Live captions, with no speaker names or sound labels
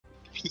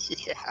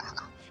Yeah.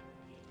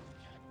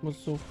 What's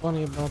so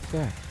funny about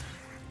that?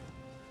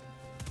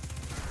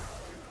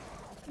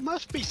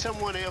 Must be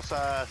someone else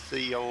I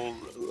see on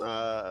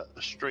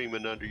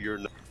streaming under your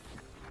name.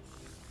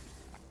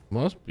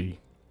 Must be.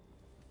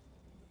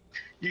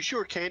 You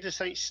sure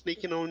Candace ain't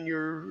sneaking on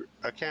your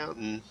account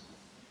and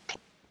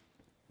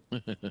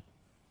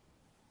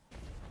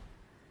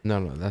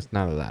No, that's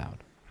not allowed.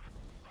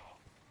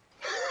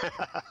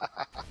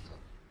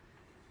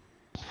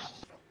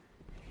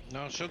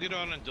 No, she'll get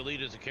on and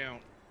delete his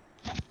account.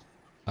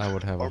 I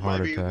would have a or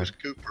heart maybe attack. it was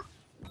Cooper.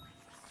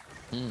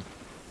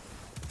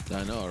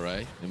 I know,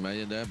 right?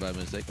 Imagine that by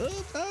mistake.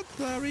 Oh, I'm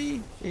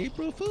sorry.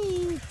 April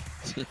Fool.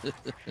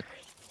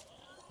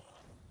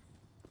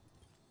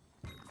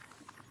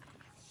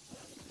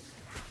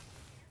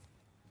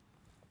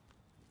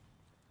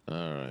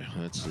 All right,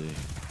 let's see.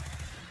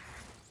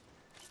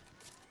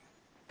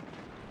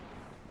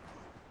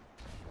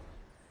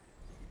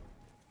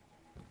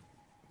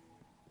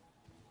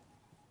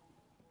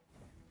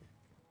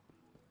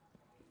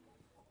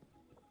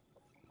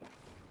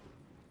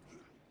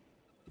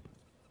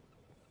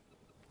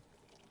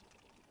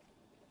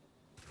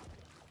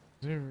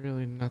 Is there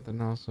really nothing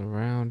else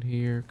around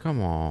here?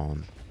 Come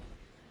on.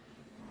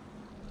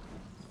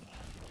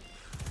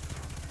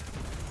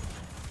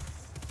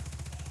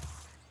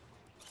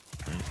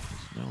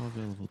 It's now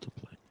available to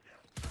play.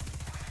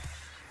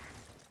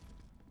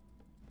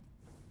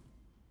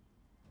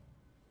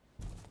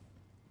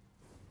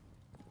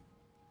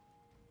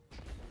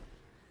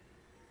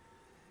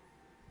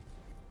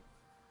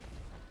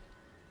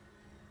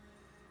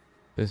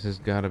 This has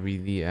got to be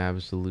the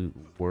absolute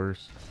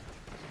worst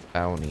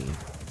bounty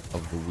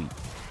of the week.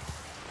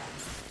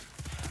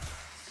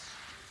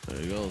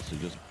 There you go. So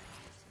just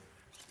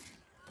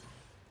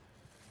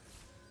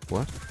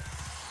What?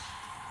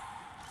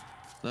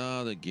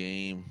 no, the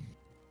game.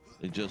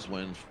 It just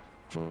went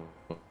for.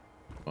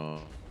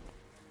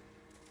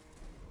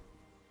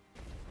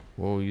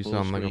 Whoa, you Full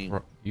sound like screen.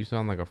 you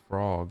sound like a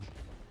frog.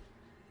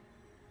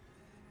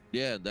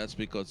 Yeah, that's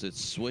because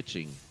it's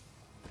switching.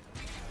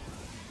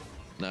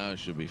 Now it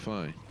should be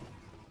fine.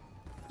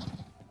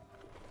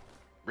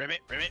 Ribbit,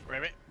 ribbit,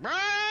 ribbit.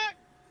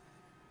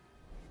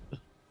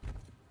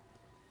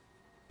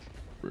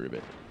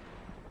 Ribbit.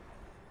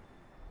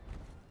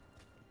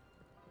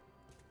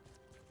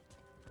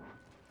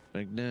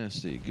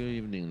 Nasty. Good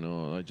evening,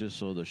 Noel. I just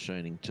saw The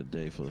Shining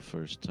today for the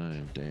first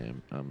time.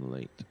 Damn, I'm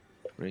late.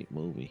 Great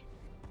movie.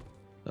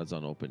 That's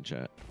on open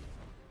chat.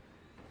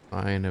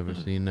 I ain't never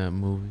seen that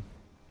movie.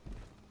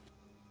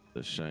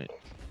 The Shining.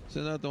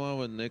 Isn't that the one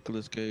with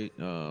Nicolas Cage,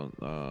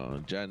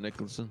 Jack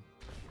Nicholson?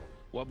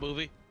 What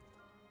movie?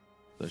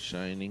 The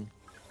Shining.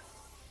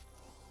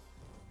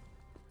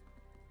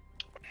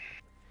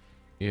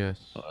 Yes,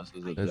 Oh,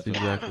 that's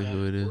exactly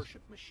who it is.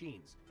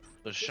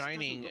 The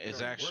Shining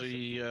is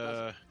actually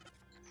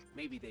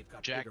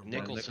Jack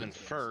Nicholson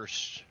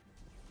first.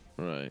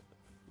 Right.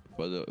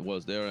 But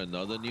was there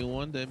another new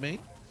one they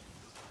made?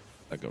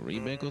 Like a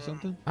remake or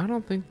something? I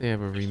don't think they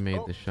ever remade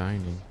Oh. The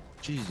Shining.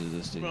 Jesus,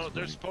 this thing's Well,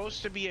 there's funny.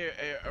 supposed to be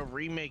a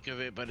remake of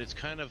it, but it's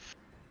kind of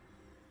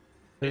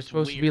They're it's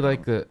supposed to be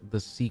weird. like the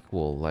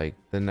sequel, like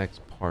the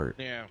next part.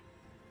 Yeah.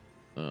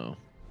 Oh.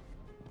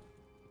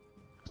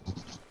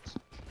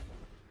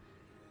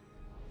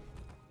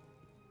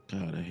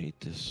 God, I hate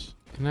this.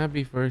 Can I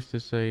be first to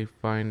say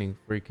finding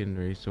freaking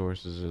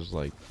resources is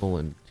like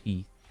pulling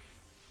teeth?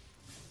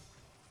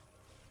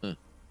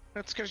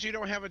 That's because you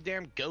don't have a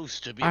damn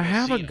ghost to be. I able to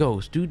have see a 'em.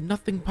 ghost, dude.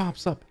 Nothing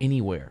pops up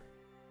anywhere.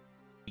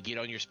 You get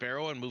on your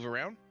sparrow and move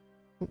around.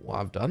 Well,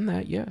 I've done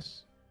that,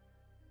 yes.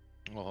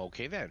 Well,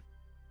 okay then.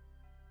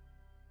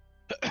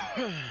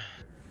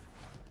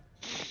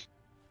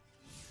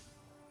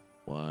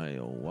 Why,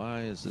 oh,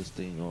 why is this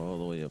thing all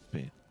the way up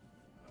here?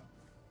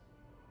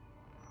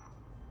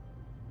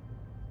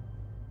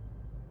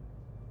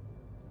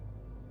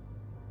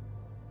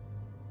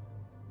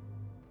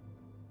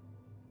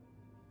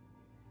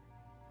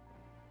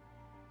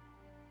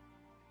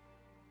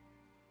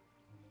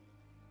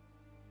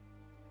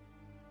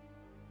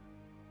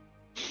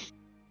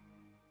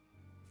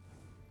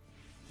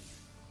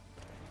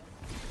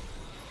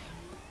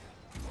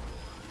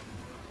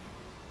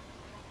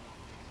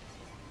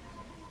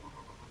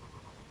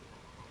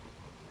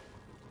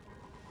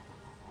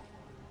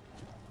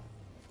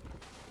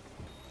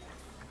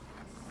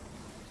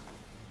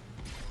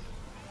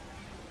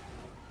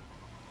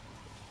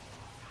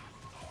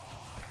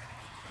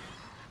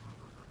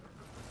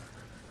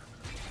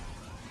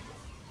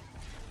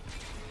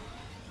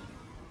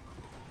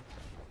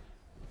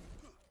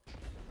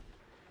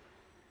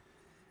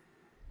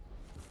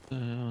 What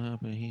the hell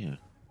happened here?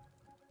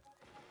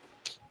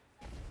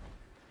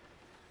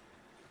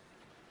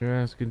 You're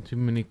asking too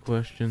many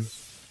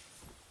questions.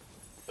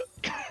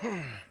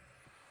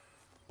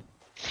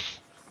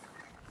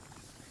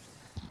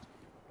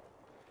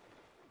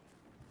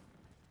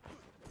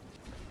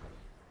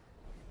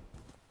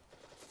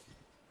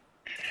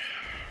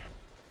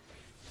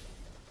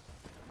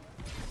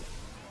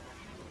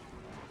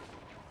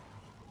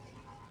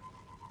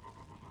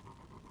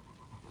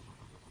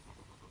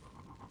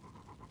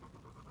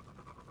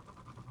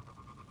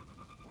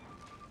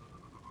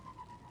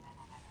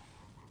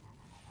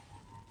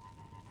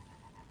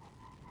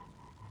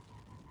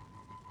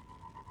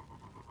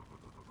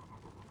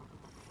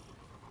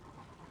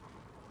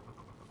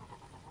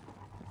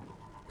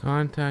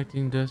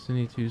 Contacting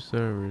Destiny 2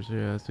 servers.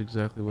 Yeah, that's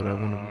exactly what I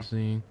want to be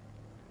seeing.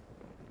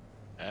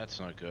 That's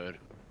not good.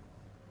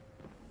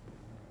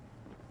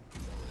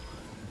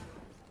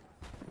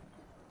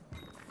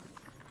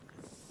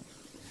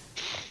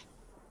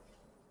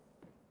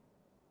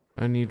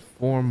 I need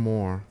 4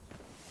 more.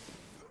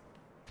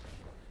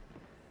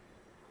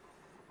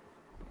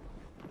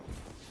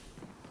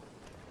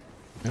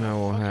 And I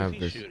will have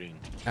this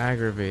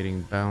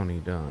aggravating bounty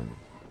done.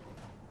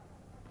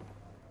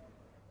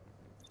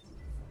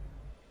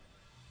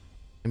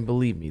 And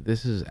believe me,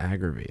 this is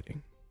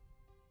aggravating.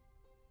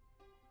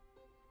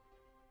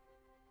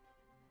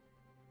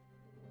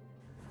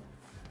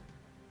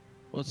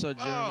 What's up,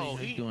 Jeremy? Oh,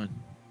 How you doing?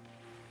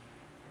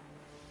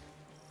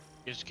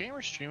 Is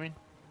Gamer streaming?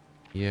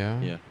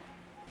 Yeah? Yeah.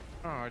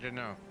 Oh, I didn't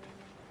know.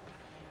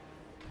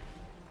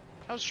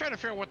 I was trying to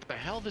figure out what the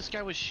hell this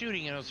guy was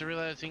shooting, and I was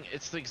realizing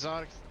it's the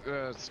exotic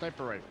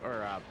sniper rifle,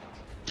 or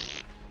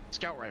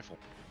scout rifle.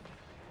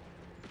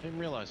 Didn't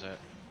realize that.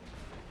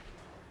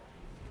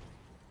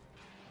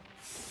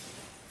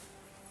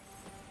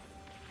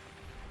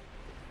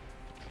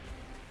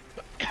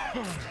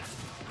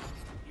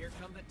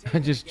 I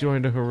just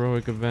joined a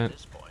heroic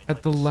event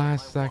at the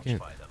last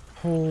second.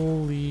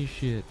 Holy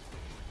shit.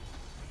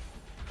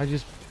 I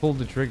just pulled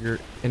the trigger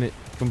and it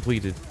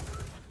completed.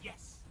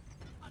 Yes,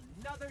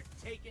 another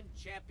taken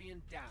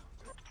champion down.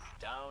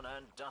 Down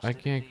and dusted. I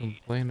can't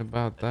complain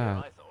about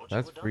that.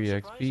 That's free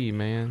XP,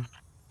 man.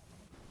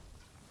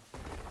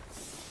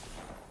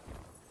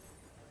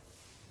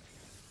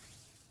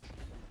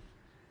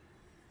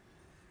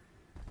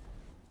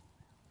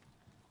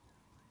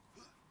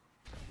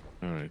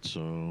 All right,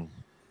 so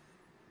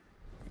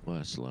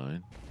last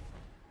line.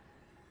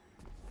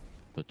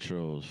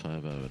 Patrols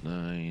 5 out of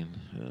 9.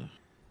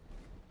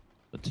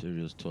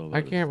 Materials 12.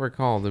 I can't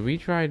recall. Did we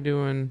try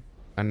doing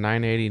a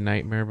 980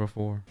 nightmare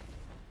before?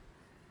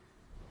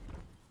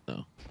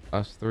 No.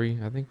 Us 3?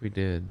 I think we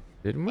did.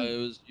 Didn't we? It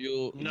was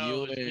you. No,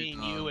 you it was me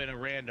and you and a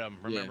random.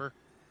 Remember?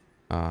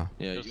 Yeah.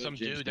 Yeah. It was some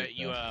dude that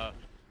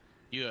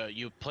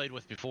you played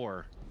with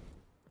before.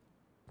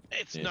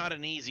 It's not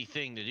an easy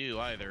thing to do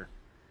either.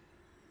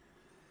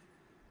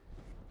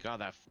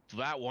 God,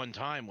 that one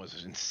time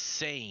was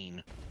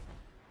insane.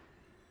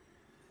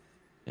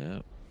 Yeah.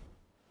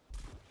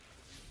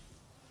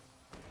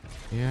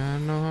 Yeah, I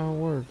know how it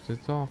works.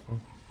 It's awful.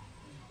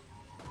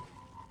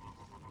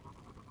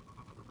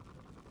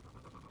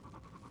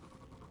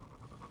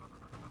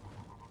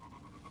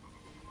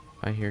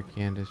 I hear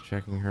Candace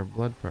checking her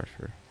blood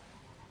pressure.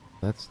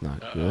 That's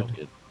not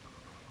good.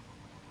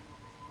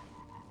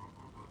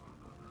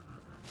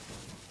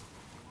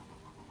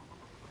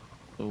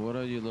 So what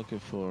are you looking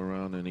for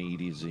around an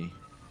EDZ?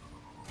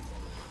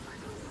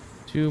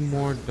 2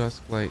 more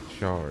Dusklight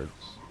shards.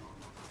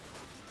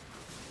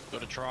 Go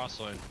to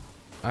Trosslin.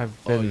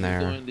 I've been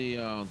there. You doing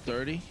the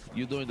 30?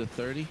 You doing the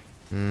 30?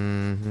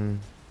 Mm-hmm.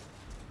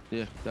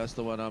 Yeah, that's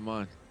the one I'm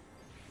on.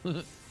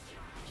 It's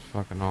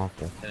fucking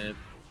awful. And,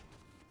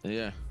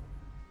 yeah.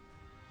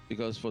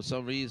 Because for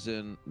some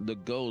reason, the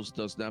ghost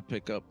does not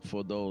pick up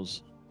for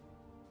those.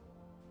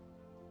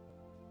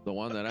 The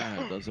one that I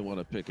have doesn't want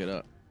to pick it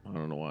up. I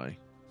don't know why.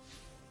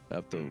 I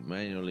have to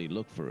manually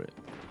look for it.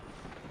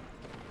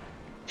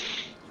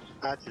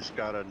 I just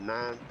got a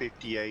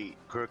 958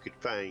 Crooked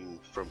Fang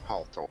from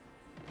Hawthorne.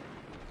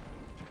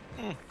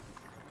 I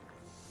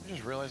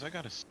just realized I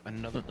got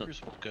another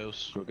Crucible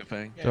Ghost. Crooked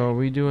Fang? So are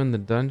we doing the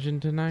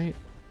dungeon tonight?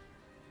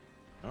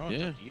 Oh,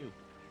 it's up to you.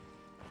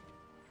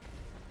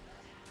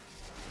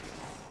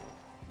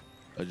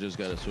 I just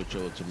gotta switch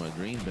over to my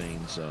Green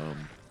Bane's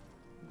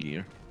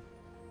gear.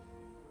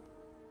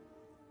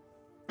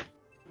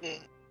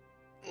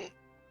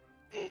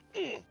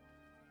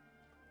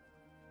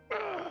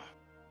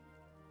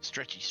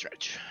 Stretchy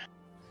stretch.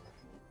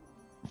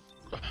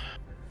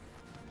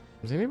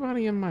 Is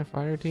anybody in my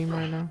fire team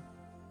right now?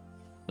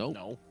 Nope.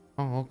 No.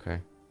 Oh, okay.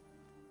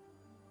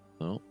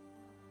 No.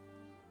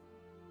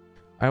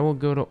 I will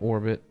go to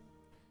orbit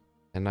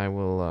and I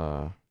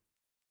will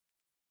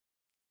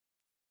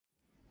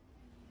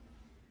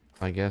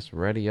I guess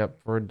ready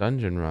up for a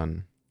dungeon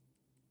run.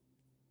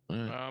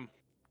 Right.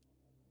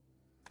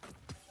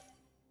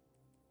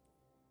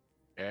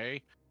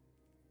 Okay.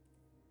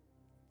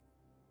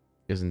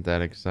 Isn't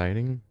that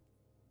exciting?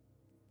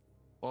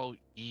 Well,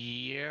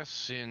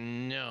 yes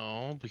and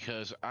no,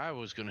 because I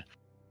was gonna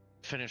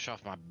finish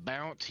off my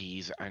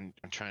bounties. I'm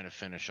trying to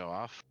finish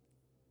off.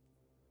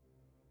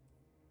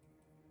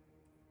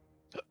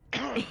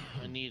 I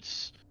need,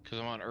 because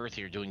I'm on Earth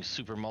here doing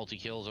super multi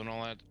kills and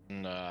all that,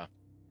 and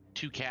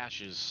 2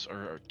 caches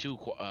or 2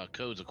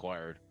 codes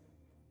acquired.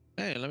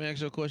 Hey, let me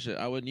ask you a question.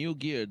 Our new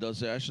gear,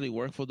 does it actually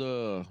work for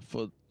the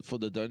for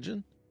the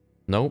dungeon?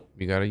 Nope,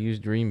 you gotta use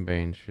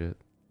Dreambane shit.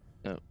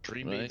 Oh,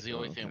 Dreambane's the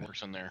only thing that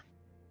works in there.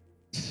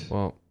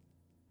 Well,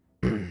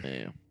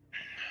 Damn.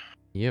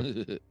 yep.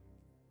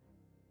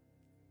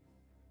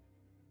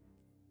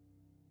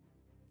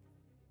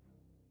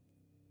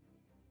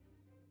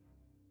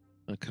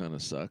 That kind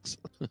of sucks.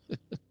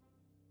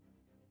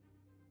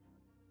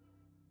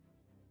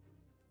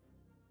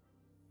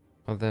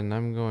 Well, then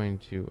I'm going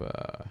to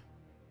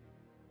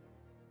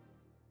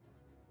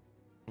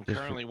I'm Just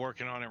currently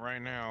working on it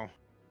right now.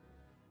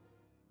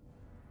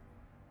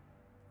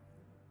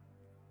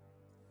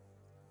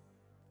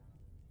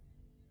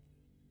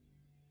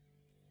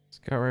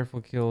 scout rifle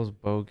kills,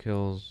 bow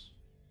kills,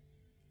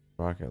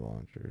 rocket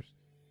launchers.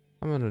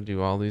 I'm gonna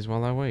do all these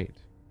while I wait.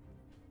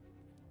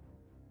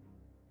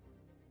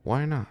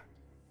 Why not?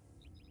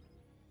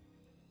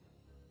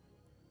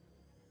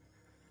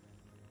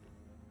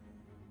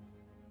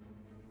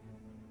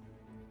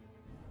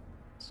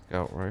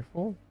 Scout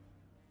rifle,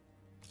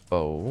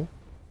 bow,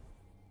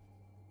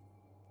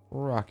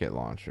 rocket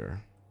launcher.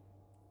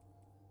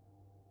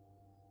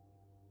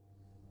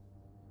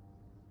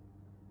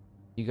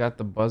 You got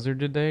the buzzer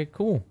today?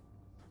 Cool.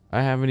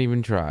 I haven't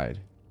even tried.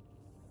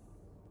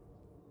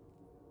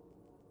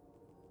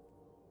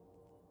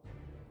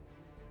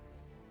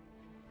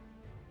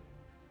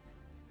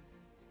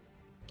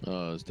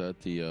 Is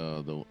that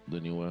the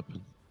new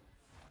weapon?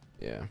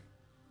 Yeah.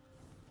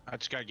 I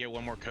just gotta get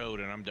one more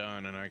code and I'm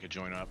done and I could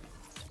join up.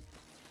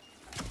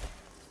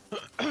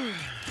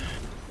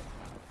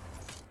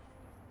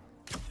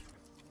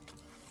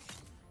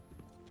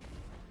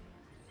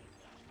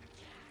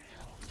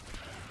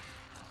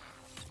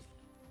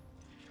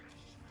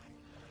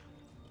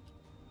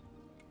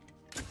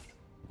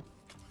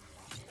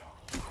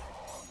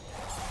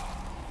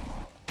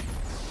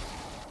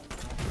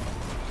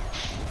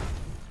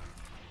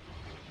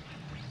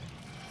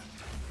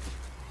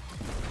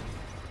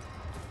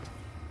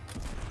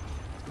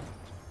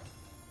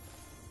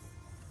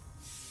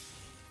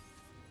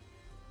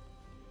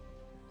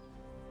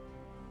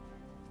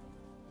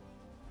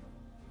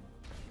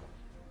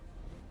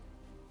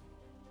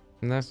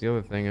 And that's the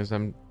other thing is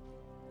I'm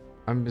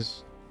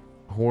just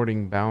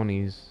hoarding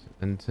bounties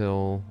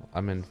until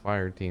I'm in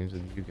fire teams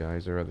with you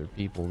guys or other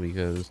people,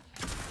 because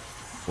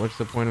what's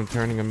the point of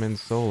turning them in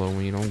solo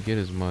when you don't get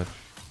as much?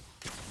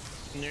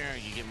 Yeah,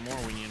 you get more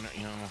when you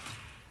know.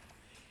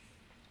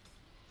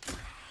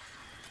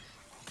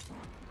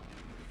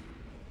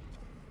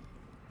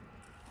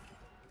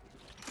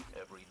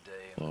 Every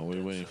day. While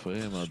we're waiting for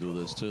him, I'll do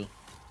this too.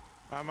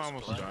 I'm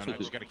almost done. I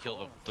just gotta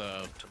kill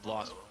the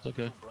lost It's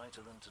okay.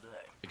 Brighter than today.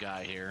 the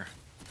guy here.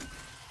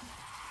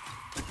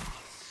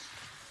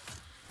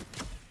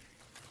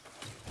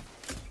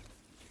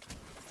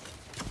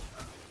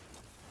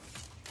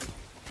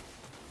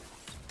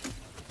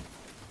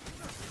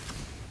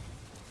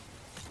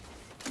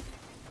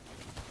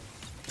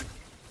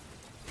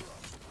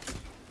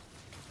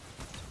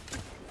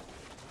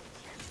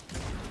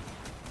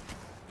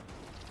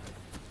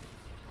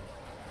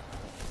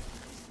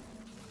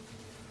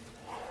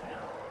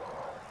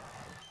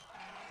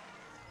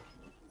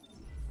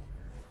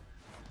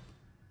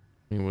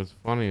 I mean, what's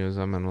funny is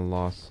I'm in a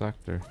lost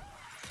sector.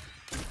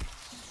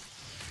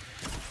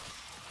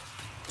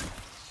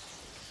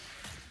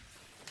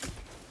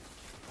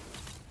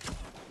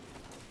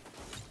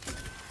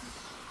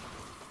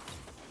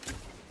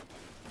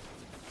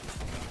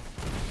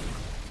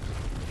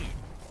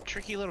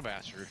 Tricky little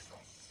bastard.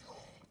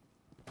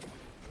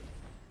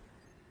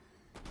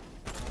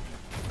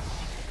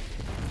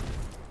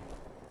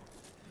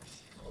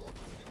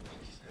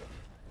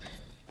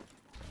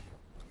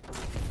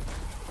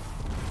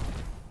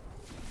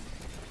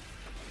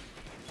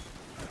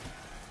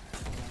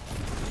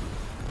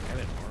 That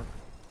didn't work.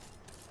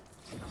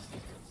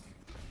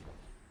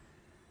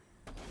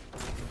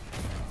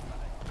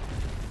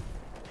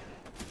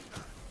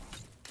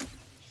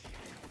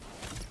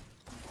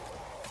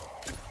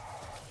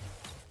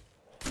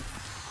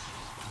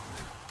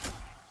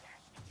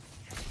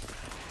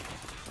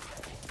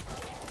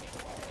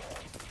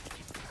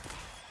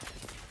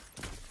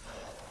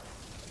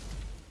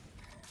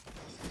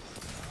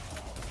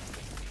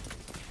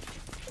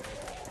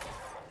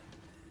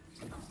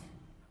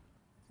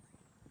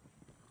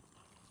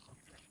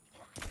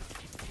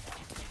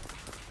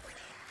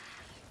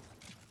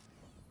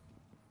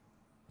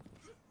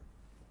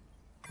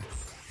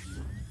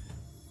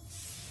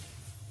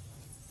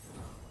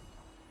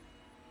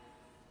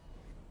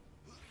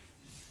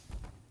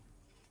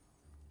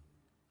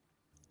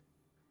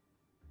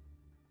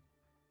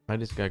 I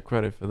just got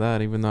credit for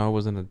that, even though I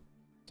was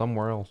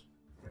somewhere else.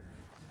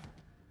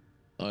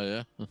 Oh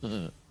yeah.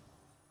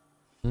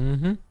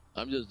 Mm-hmm.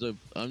 I'm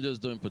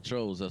just doing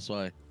patrols. That's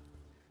why.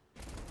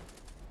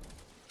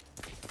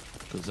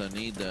 Cause I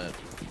need that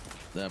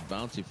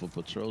bounty for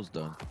patrols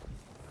done.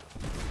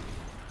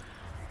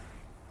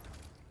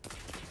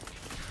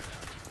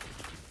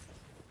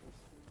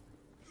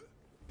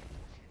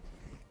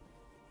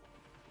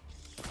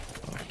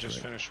 I just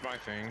finished my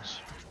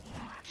things.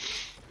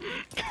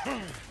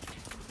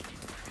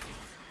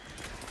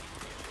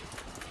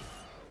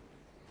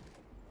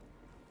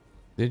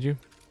 Did you?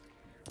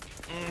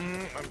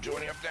 I'm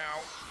joining up now.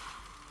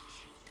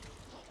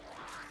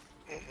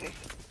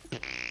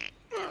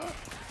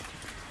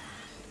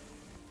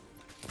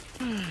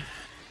 Where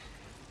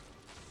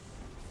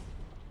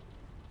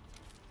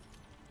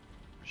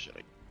should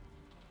I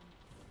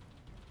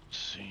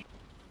see?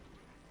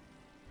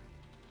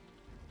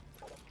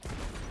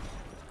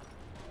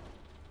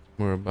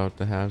 We're about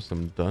to have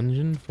some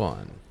dungeon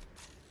fun.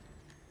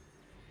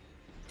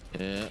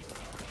 Yeah.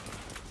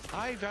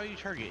 High value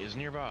target is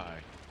nearby.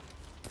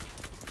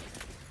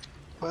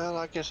 Well,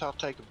 I guess I'll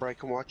take a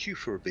break and watch you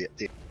for a bit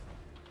then.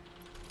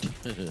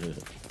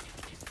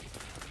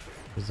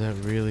 Is that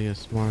really a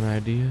smart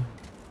idea?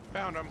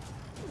 Found him.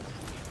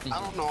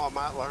 I don't know, I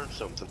might learn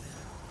something.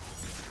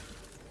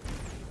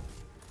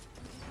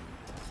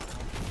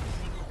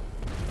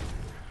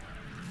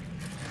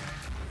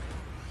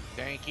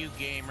 Thank you,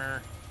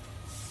 gamer.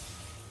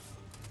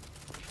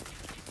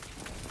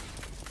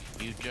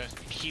 You just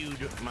queued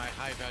my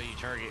high value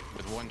target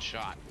with one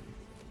shot.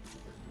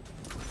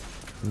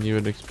 You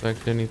would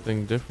expect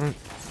anything different?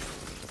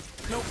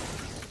 Nope.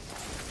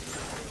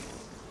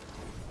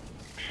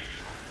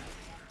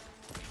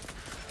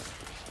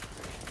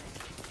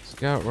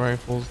 Scout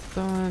rifle's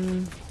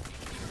done.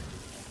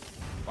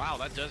 Wow,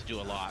 that does do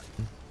a lot.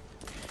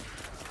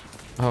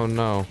 Oh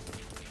no.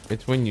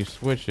 It's when you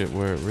switch it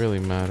where it really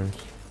matters.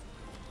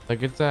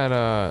 Like it's at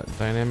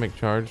dynamic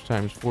charge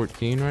times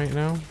 14 right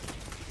now.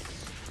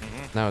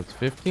 Now it's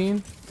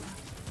 15.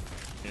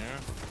 Yeah.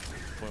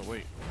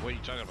 Wait. What are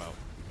you talking about?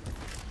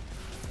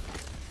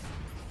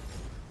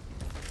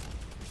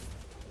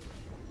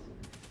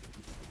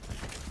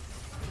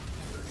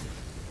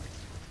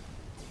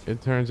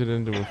 It turns it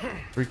into a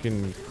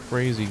freaking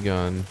crazy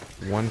gun.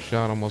 One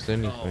shot almost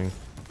anything.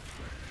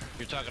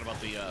 You're talking about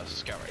the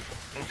scout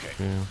rifle. Okay.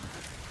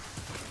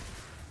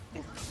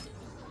 Yeah.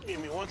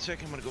 Give me 1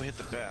 second. I'm gonna go hit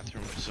the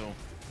bathroom. So,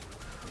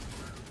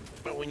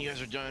 but when you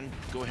guys are done,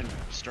 go ahead and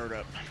start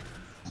up.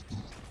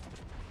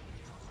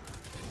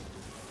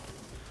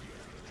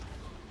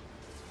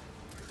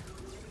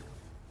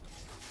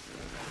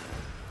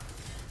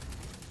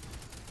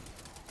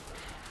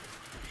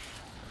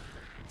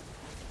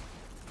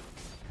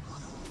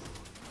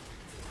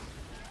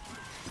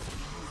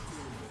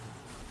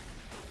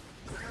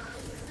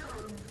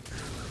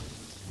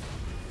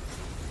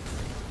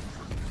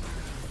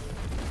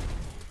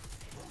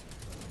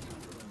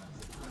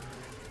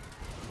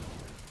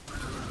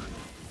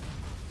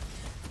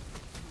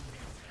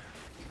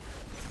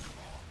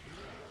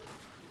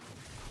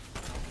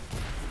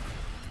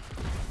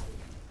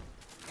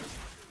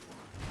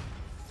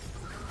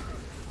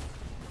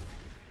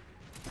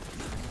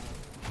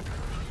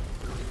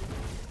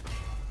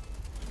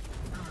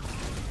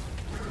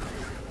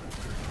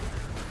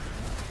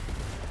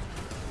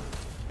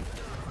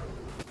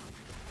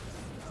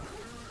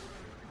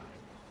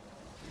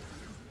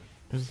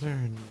 Is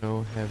there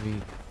no heavy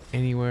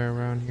anywhere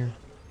around here?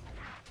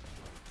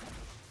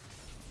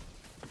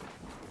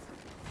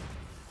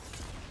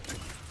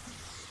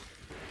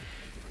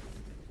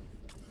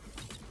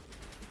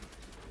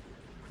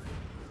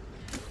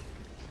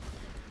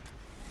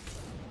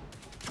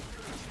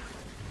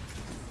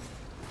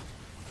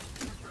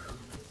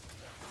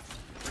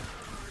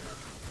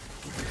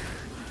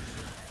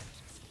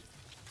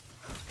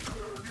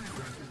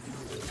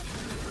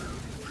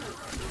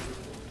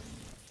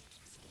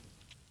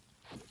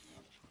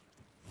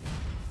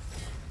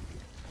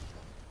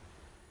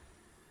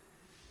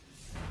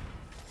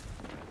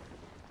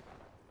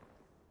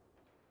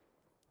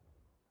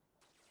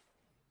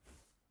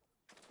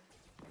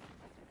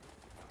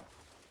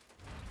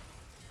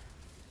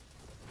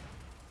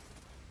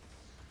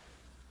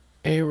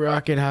 Hey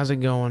Rocket, how's it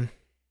going?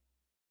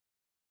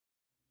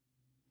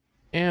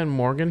 And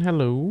Morgan,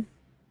 hello.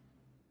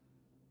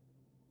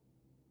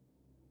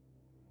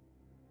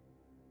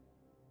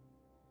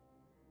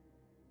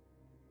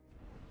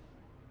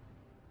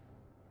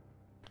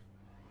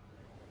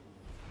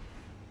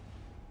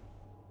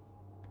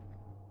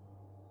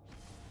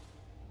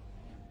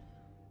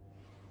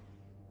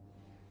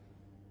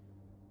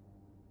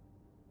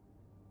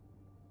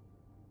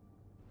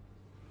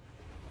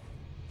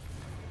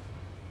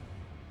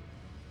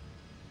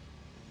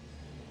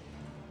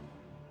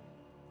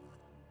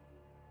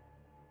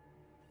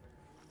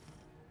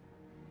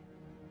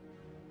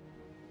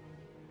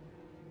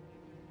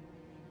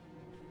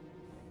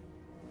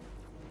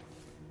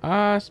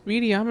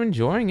 Speedy, I'm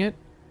enjoying it.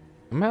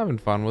 I'm having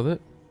fun with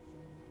it.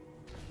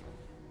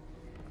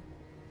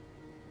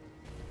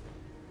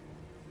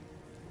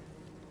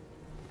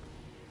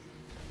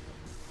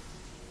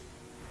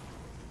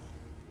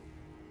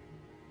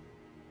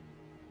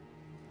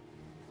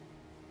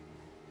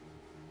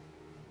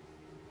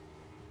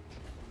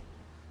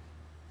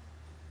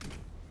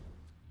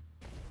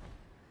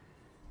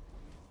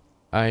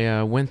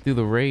 I went through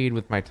the raid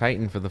with my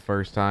Titan for the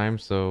first time,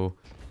 so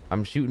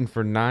I'm shooting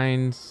for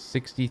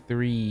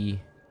 963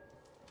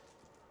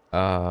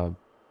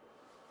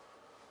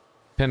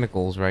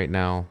 pinnacles right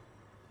now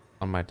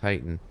on my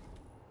Titan.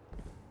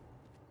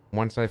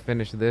 Once I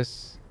finish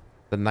this,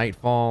 the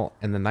Nightfall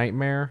and the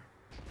Nightmare,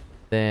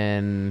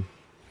 then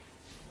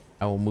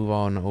I will move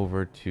on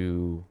over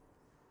to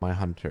my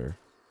Hunter.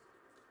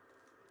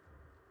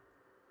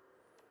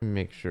 Let me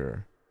make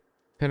sure.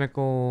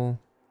 Pinnacle,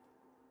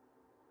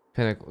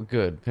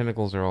 good.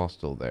 Pinnacles are all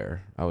still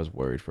there. I was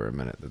worried for a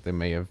minute that they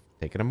may have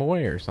taken them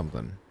away or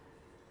something.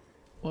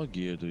 What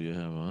gear do you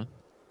have on?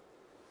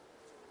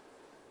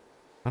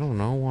 I don't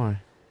know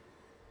why.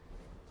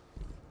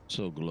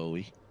 So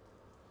glowy.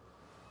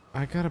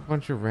 I got a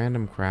bunch of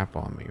random crap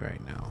on me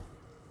right now.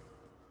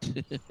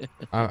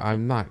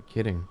 I'm not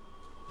kidding.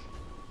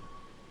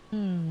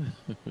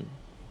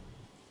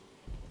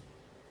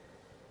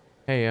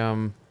 Hey,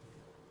 I'm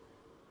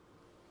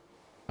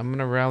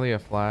gonna rally a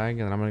flag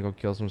and then I'm gonna go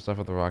kill some stuff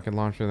with the rocket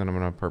launcher, then I'm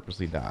gonna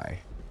purposely die.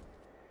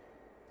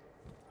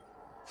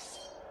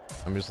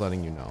 I'm just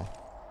letting you know.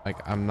 Like,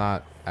 I'm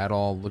not at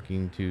all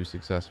looking to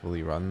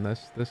successfully run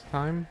this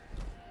time.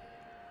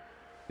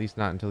 At least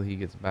not until he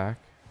gets back.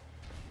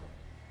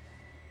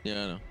 Yeah,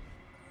 I know.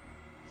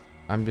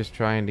 I'm just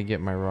trying to get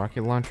my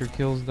rocket launcher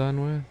kills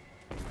done with.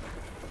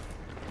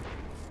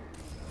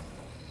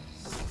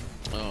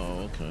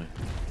 Oh, okay.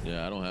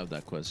 Yeah, I don't have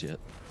that quest yet.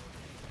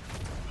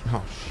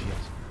 Oh, shit.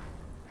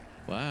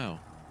 Wow.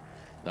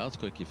 That was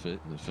quick you finished.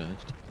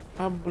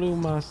 I blew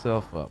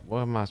myself up.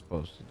 What am I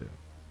supposed to do?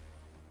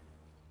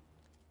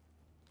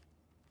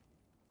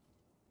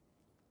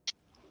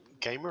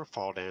 Gamer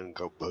fall down and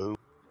go boom.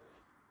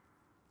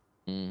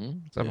 Mm-hmm.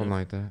 Something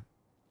like that.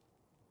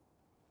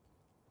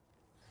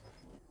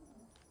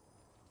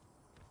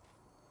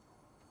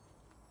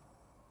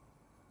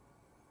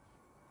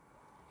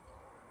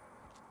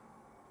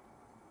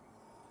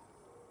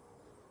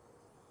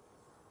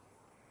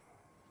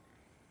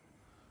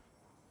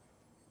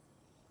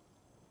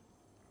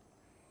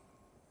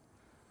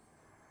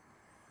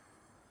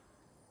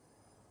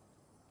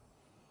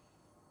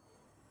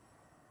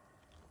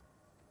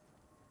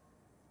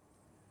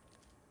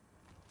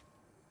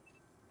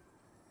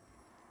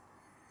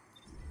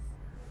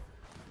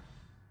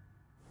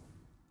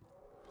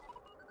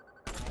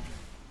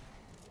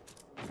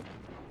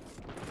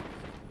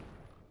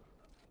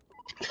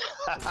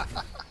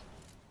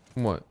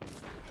 What?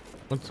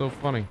 What's so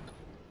funny?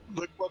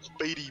 Look what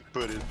Speedy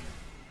put in.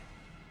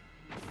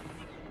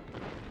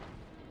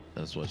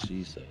 That's what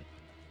she said.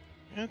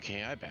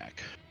 Okay, I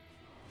back.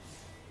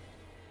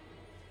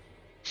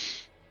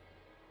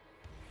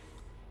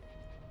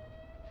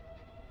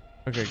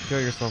 Okay,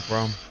 kill yourself,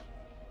 bro.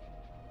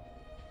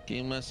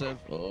 Kill myself?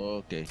 Oh,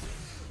 okay.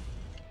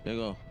 There you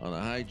go. On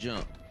a high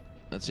jump.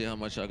 Let's see how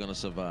much I'm gonna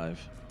survive.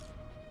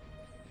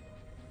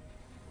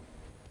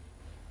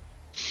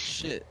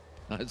 Shit.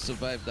 I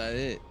survived that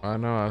hit. I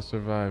know, I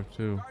survived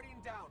too. Guardian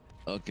down.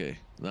 Okay,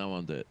 now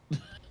I'm dead.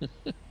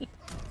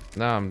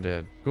 Now I'm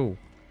dead. Cool.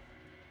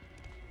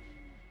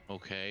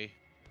 Okay.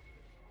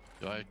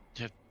 Do I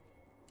have...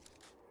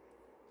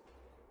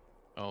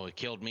 Oh, it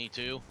killed me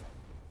too?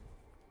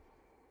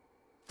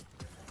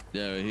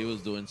 Yeah, he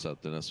was doing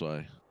something, that's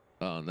why.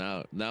 Oh,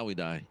 now we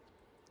die.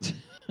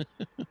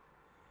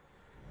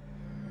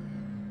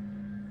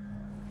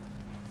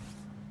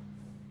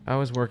 I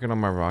was working on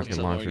my rocket What's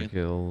up, launcher Morgan?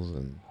 kills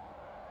and...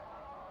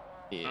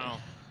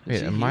 Oh. Wait,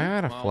 Is he am I here?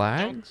 out of Well,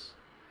 flags?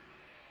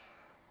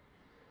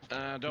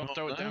 Don't No,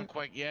 throw it no. down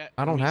quite yet.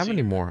 I don't Let me have see.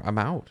 any more. I'm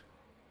out.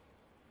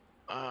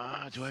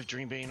 Do I have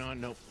Dream Bane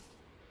on? Nope.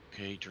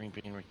 Okay, Dream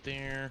Bane right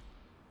there.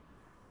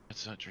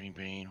 That's not Dream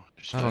Bane.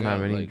 There's I don't got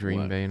have any like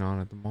Dream what? Bane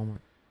on at the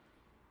moment.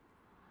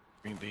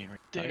 Dream Bane right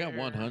there. I got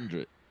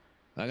 100.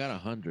 I got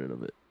 100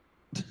 of it.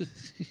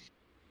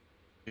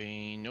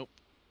 Bane, nope.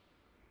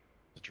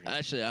 The Dream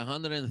Actually,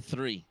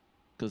 103.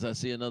 Because I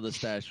see another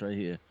stash right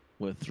here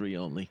with 3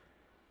 only.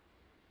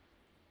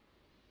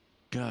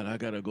 God, I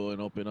gotta go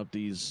and open up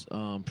these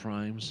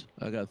primes.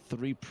 I got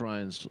 3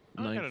 primes,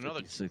 Oh, I got another-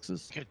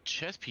 956s. Got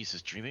chess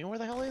pieces, Dream Bane. Where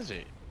the hell is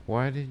it?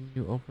 Why didn't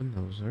you open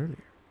those earlier?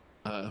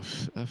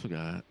 I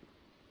forgot.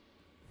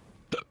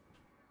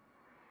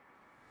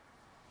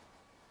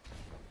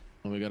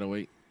 Oh, we gotta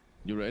wait.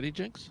 You ready,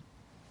 Jinx?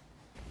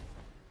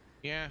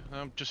 Yeah,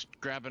 I'm just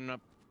grabbing up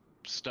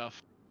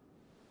stuff.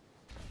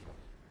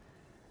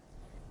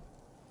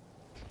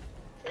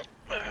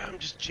 I'm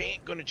just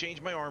gonna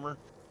change my armor.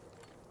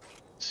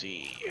 Let's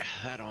see,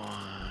 that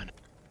on,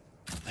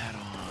 that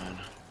on,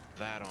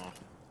 that on,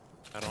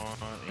 that on,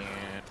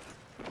 and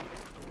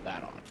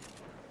that on.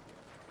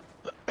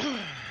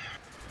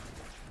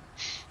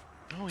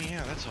 Oh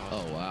yeah, that's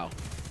awesome. Oh, wow.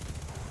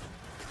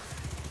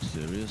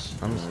 Serious?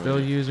 I'm Already? still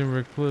using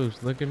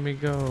Recluse. Look at me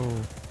go.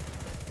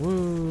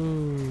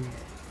 Woo.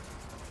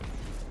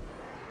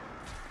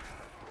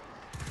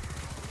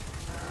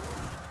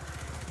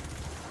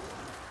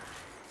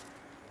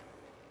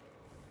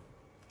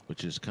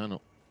 Which is kind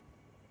of...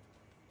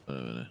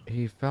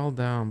 He fell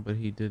down, but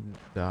he didn't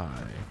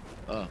die.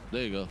 oh,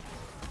 there you go.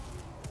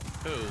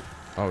 Who?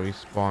 Oh, he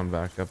spawned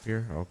back up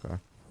here? Okay.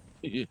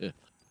 Yeah.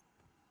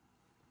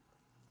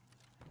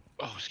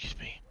 Oh, excuse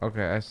me.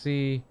 Okay, I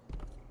see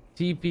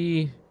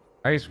TP,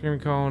 ice cream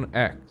cone,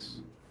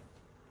 X.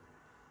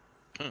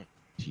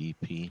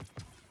 TP.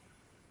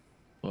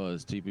 Oh,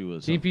 his TP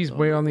was... TP's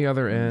way on the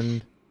other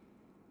end.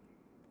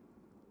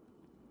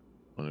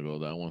 Wanna go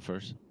that one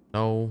first?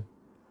 No.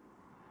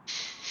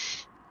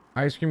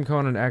 Ice cream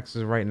cone and X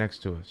is right next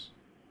to us.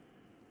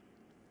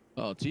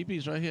 Oh,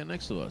 TP's right here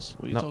next to us.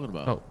 What are you No, talking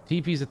about? no,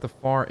 TP's at the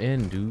far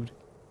end, dude.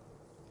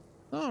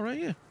 Oh, right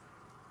here.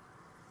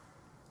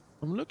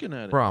 I'm looking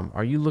at it. Brom,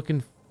 are you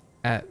looking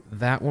at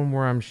that one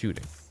where I'm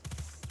shooting.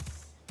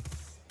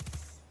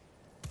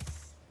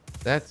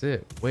 That's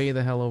it. Way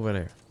the hell over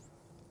there.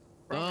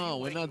 No,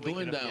 we're not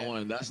doing that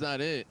one. That's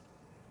not it.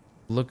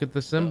 Look at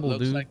the symbol,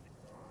 looks dude. like,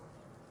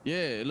 yeah,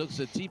 it looks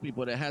a teepee,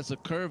 but it has a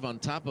curve on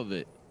top of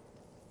it.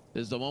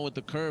 It's the one with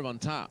the curve on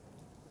top.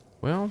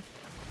 Well,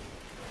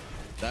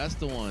 that's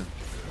the one.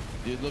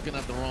 You're looking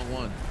at the wrong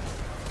one.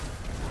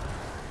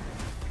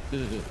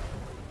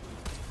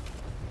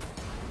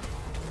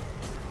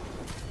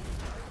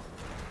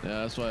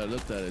 Yeah, that's why I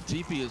looked at it.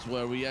 TP is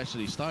where we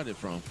actually started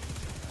from.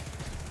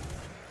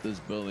 This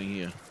building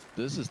here.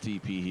 This is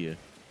TP here.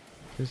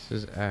 this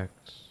is X.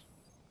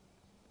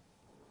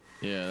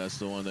 Yeah, that's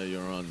the one that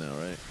you're on now,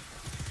 right?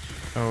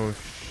 Oh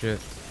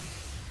shit.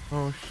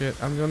 Oh shit.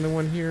 I'm the only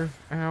one here.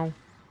 Ow.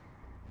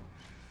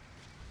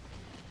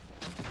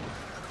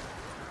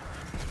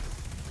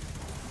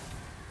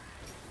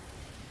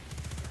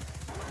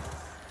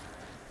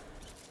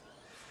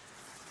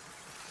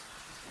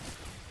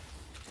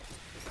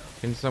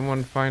 Can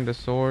someone find a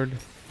sword?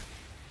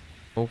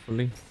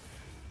 Hopefully.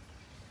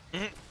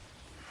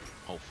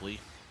 Hopefully.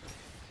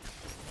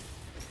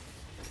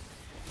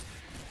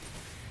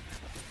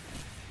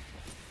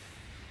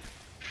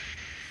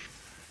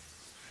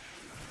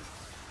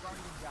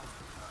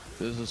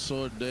 There's a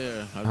sword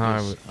there.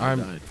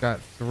 I've got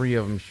 3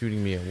 of them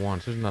shooting me at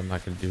once. There's nothing I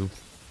can do.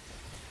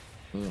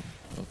 Oh,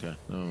 okay.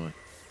 Never mind.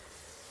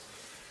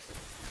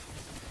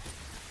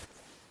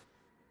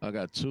 I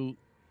got two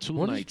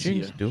What is knights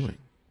James here. doing?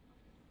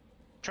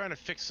 Trying to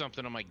fix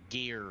something on my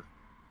gear.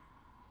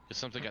 Because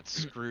something got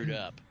screwed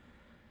up.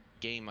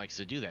 Game likes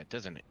to do that,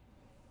 doesn't it?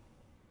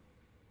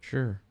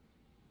 Sure.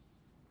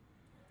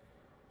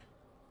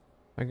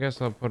 I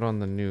guess I'll put on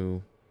the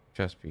new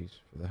chest piece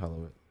for the hell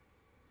of it.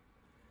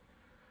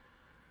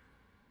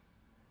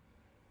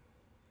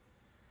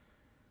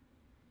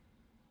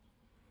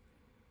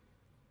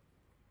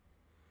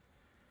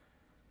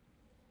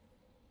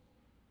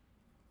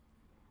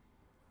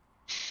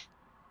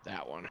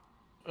 That one.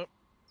 Oh,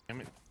 damn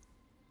it.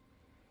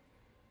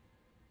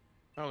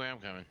 Okay, I'm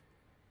coming.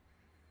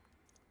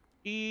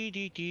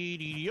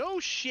 Oh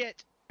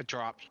shit! It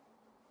dropped.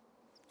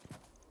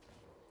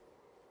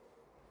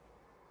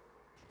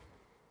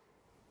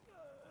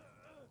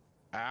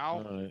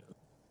 Ow. Alright.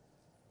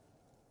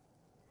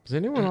 Does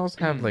anyone else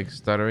have like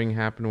stuttering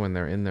happen when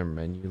they're in their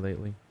menu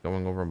lately?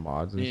 Going over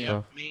mods and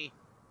stuff? Me.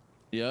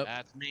 Yep.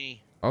 That's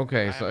me.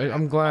 Okay, so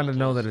I'm glad to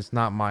know that it's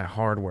not my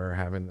hardware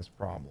having this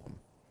problem.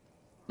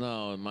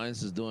 No,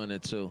 mine's is doing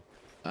it too.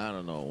 I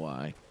don't know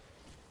why.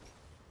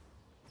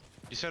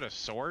 You said a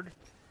sword?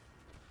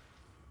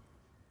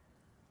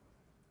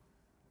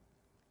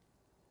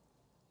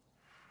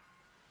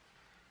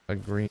 A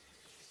green.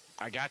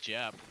 I got you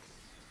up.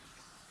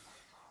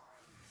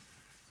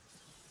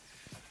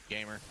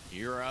 Gamer,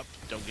 you're up.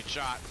 Don't get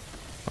shot.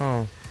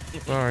 Oh,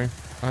 sorry.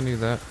 I knew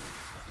that.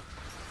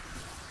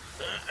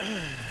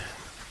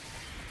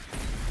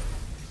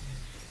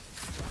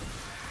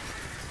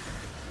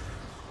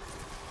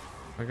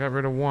 I got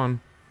rid of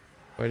one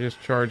by just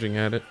charging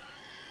at it.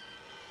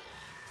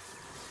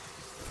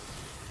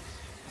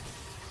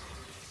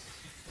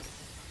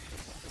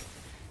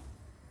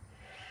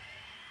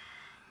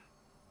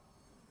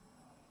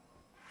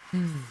 I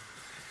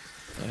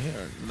hear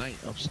a knight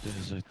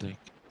upstairs, I think.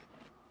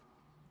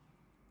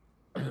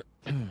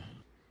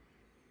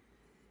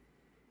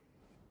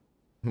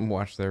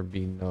 Watch there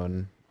be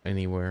none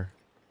anywhere.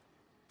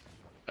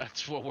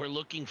 That's what we're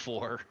looking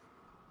for.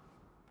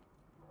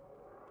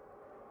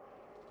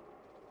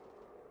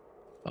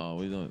 Oh,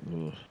 we don't.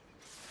 Ugh.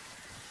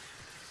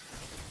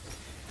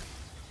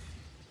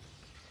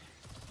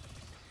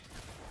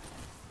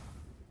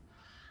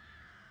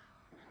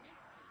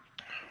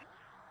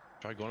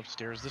 Try going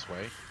upstairs this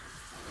way.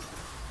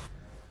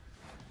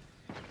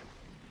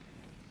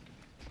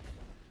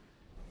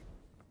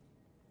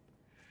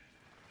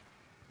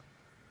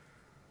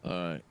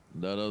 Alright,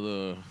 that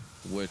other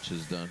witch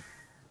is done.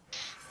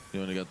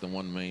 You only got the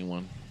one main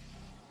one.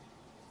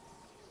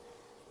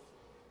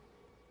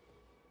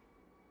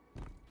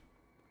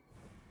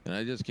 And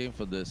I just came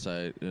for this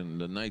side,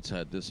 and the knights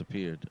had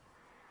disappeared.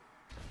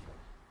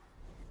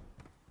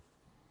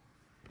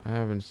 I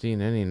haven't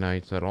seen any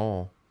knights at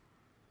all.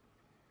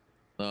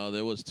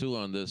 There was 2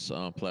 on this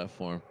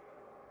platform,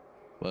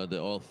 but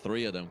all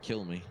 3 of them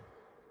killed me.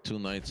 2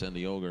 knights and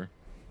the ogre.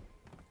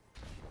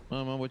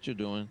 Mama, what you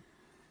doing?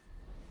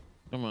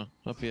 Come on,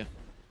 up here.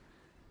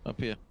 Up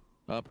here.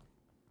 Up.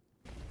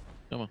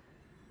 Come on.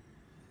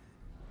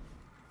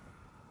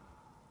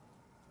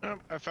 Oh,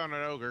 I found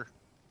an ogre.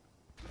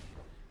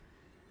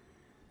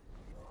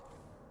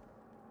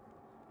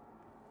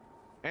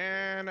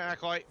 And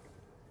acolyte.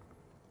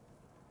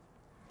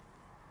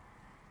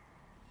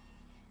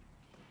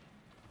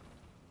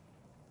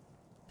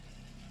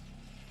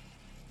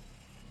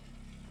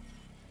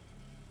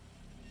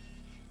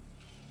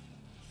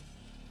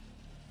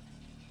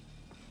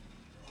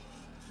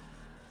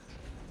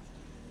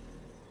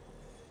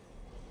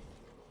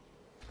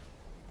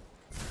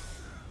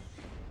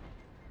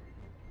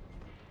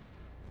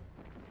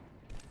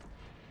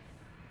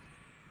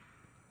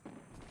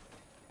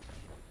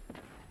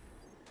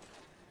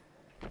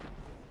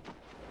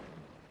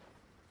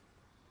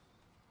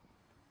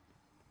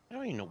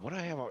 don't even know what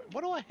I have on.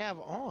 What do I have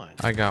on?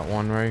 I got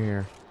one right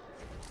here.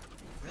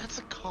 That's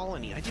a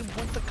colony. I didn't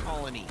want the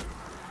colony.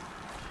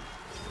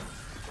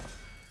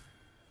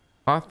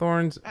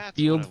 Hawthorne's That's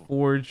Field what I-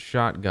 Forge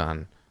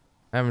shotgun.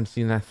 I haven't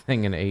seen that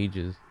thing in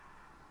ages.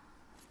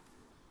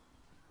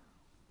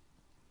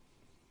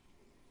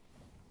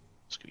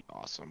 It's gonna be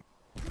awesome.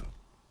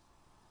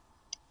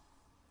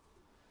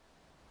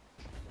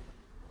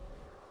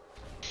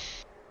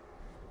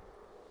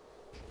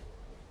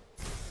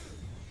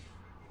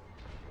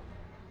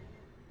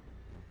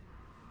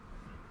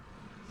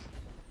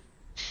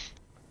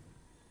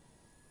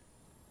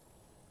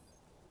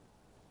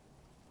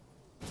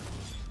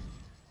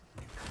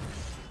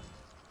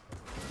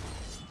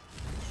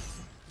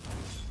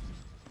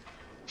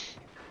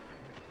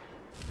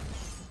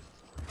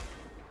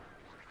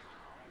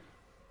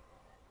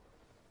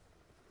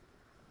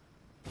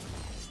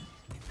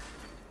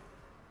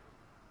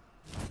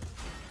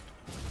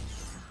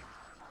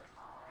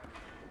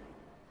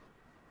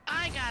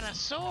 I got a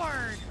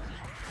sword.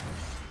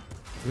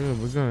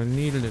 Good, we're gonna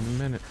need it in a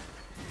minute.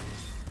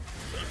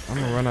 I'm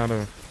gonna run out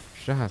of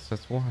shots,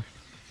 that's why.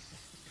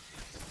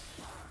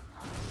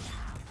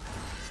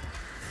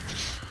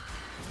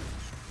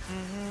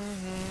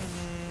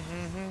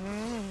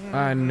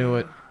 I knew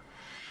it.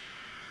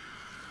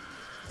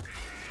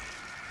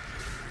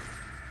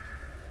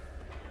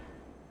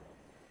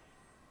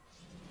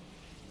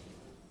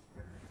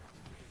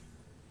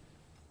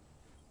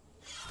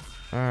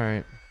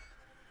 Alright.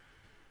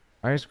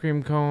 Ice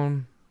cream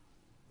cone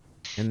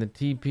and the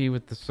TP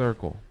with the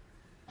circle.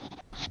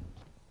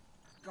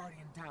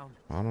 Guardian down.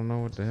 I don't know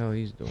what the hell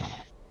he's doing.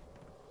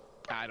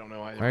 I don't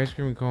know either. Ice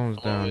cream cone's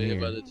down Over here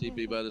here. by the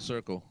TP by the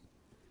circle.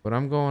 But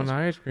I'm going to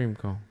ice cream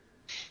cone.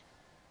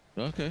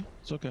 Okay,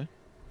 it's okay.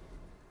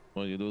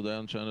 Well, you do that,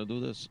 I'm trying to do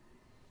this.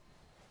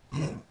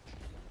 I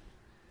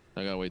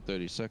gotta wait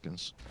 30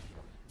 seconds.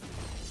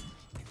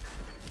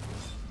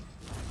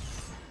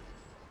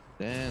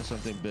 Damn,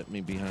 something bit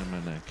me behind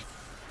my neck.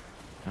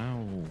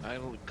 Ow.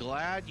 I'm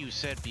glad you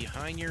said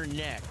behind your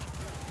neck.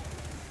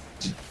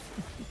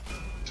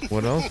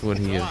 What else would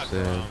he have Fuck,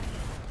 said?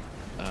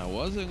 I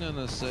wasn't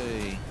gonna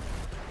say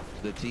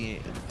the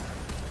TMA.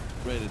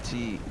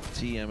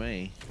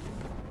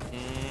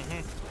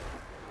 Mm-hmm.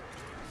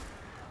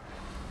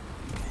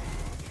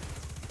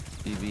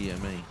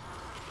 TVMA.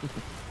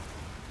 Okay.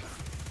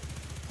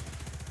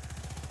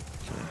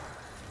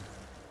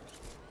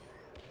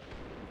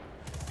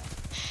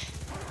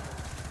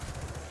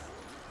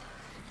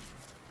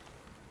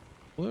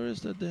 Where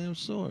is the damn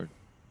sword?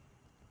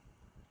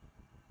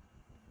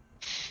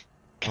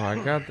 Oh,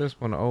 I got this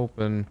one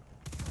open.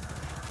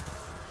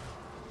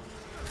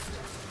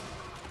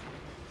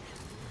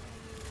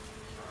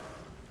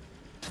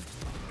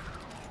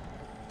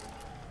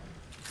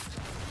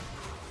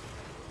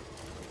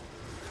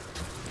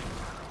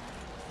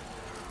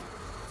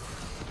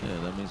 Yeah,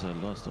 that means I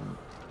lost a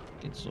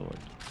fucking sword.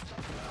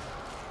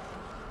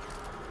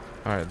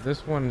 Alright,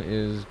 this one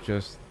is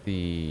just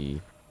the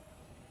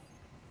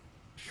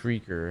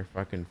Shrieker. If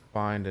I can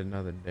find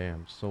another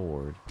damn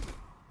sword.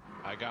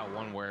 I got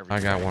one wherever. I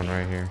got one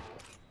right here.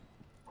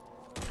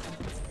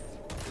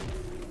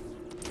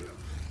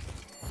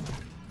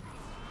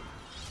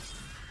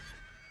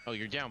 Oh,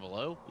 you're down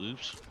below?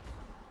 Oops.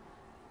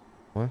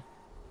 What?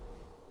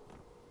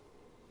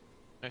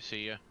 I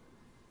see ya.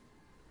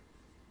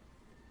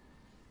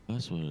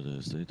 That's what it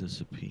is. They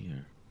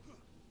disappear.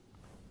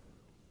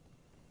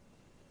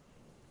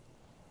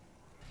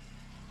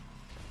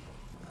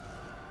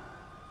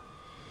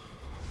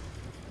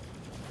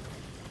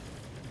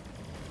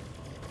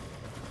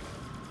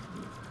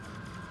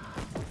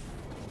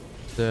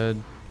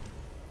 Dead.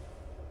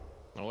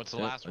 Oh, what's the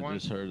Yep, last I one?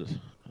 just heard it.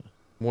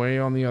 Way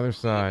on the other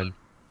side.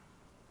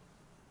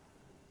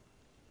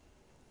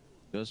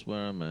 Just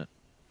where I'm at.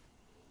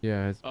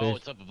 Yeah, it's Oh,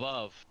 it's up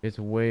above. it's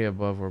way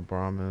above where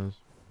Brahm is.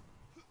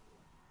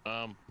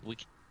 We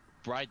can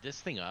ride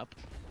this thing up.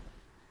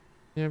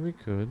 Yeah, we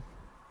could.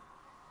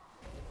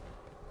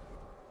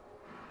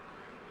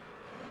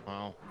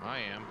 Well, I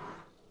am.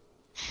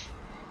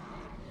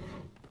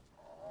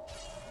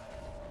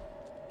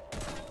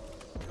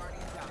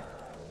 Guardian down.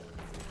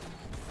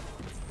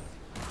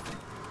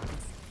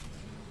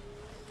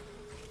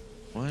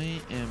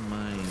 Why am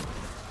I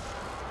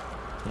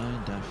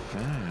going that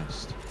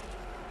fast?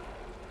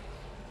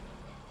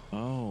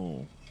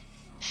 Oh.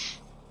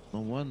 No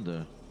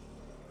wonder.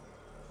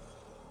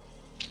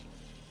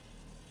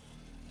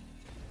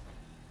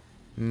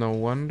 No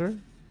wonder.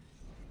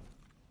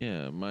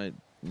 Yeah, my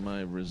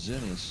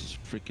resilience is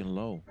freaking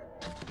low.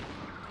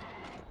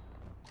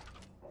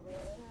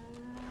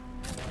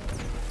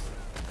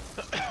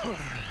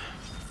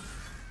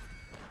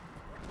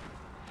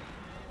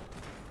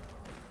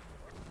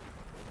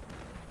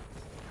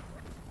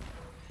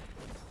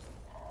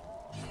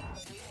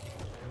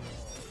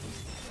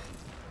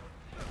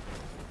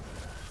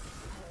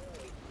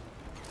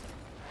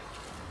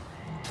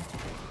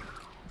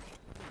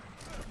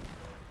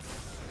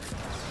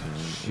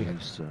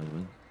 Shit.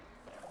 7.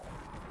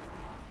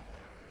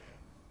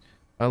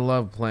 I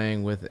love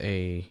playing with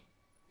a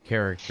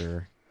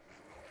character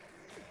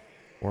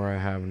where I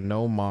have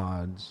no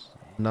mods,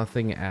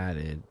 nothing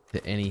added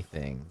to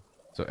anything.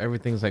 So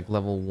everything's like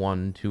level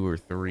 1, 2, or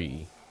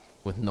 3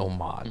 with no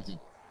mods.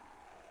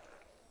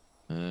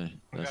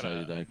 That's how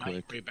you die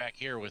quick. Right back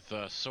here with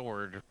a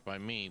sword by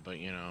me, but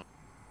you know.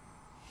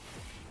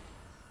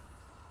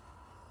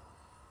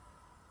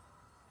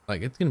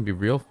 Like, it's gonna be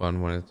real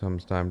fun when it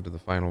comes time to the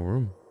final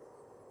room.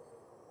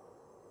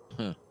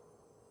 Huh.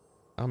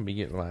 I'm gonna be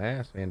getting my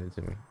ass handed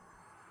to me.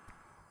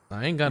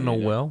 I ain't got no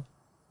Yeah. well.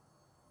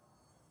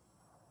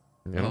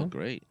 You know? Oh,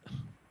 great.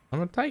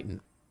 I'm a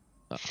Titan.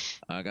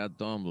 I got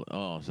Dumble.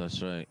 Oh,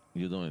 that's right.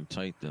 You're doing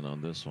Titan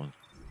on this one.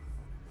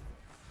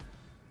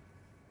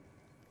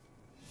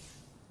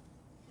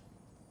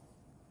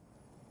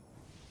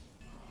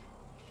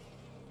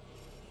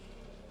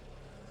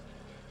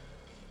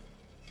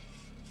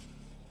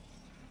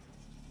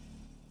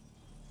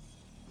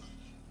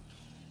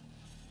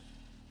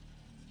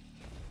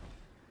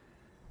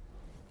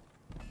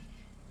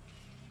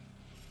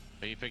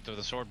 Oh, you picked up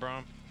the sword,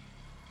 Brom?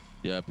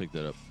 Yeah, I picked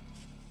it up.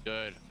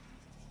 Good.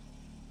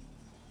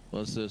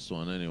 What's this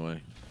one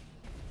anyway?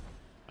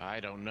 I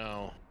don't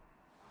know.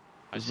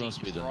 This see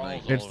must be the thralls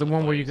night. all It's the over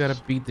one where you place.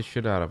 gotta beat the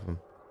shit out of him.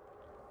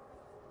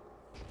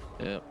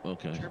 Yeah,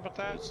 okay. Sure about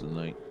that? It's the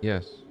night.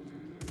 Yes.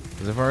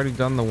 Because I've already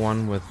done the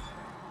one with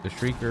the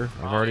Shrieker.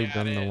 I've already yeah,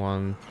 done the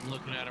one I'm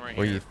looking at him right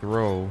where here. you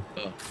throw.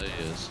 Oh, there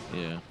he is.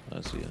 Yeah,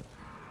 I see it.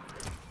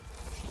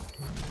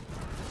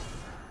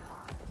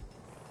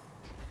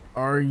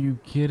 Are you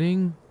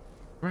kidding?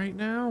 Right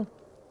now?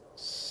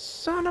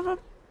 Son of a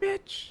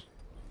bitch!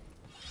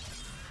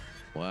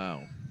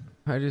 Wow.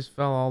 I just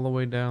fell all the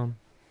way down.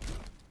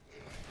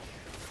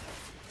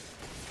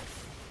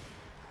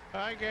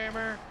 Hi,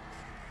 gamer.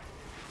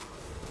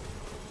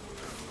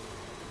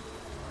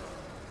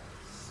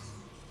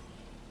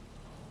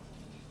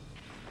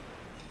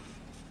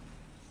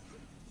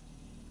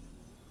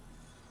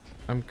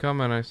 I'm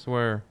coming, I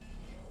swear.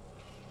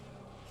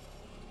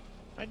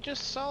 I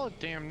just saw a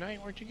damn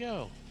knight. Where'd you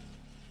go?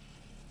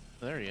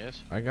 There he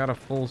is. I got a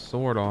full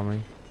sword on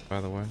me, by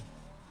the way.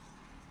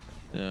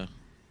 Yeah.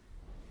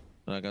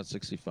 And I got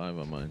 65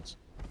 on mine.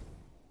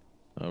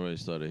 I already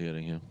started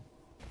hitting him.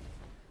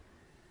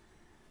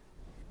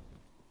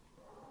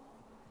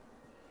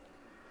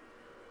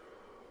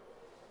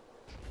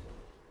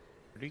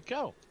 Where'd he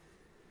go?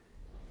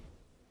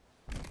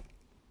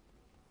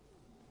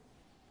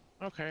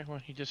 Okay, well,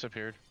 he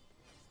disappeared.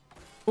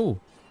 Ooh,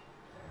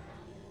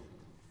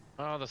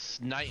 Oh, the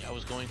knight I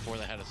was going for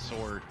that had a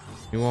sword.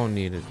 you won't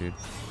need it, dude.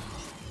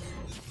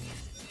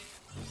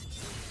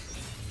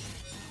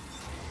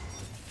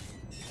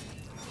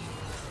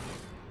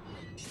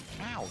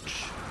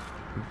 Ouch.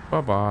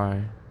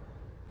 Bye-bye.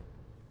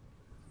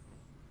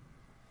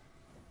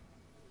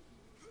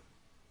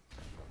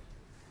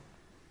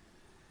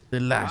 The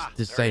last Ah, there it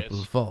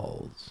disciple is.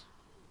 falls.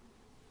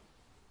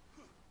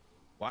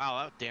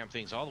 Wow, that damn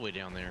thing's all the way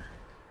down there.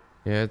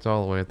 Yeah, it's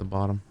all the way at the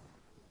bottom.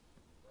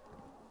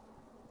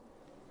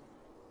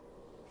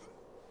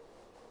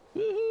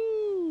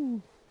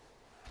 Woohoo!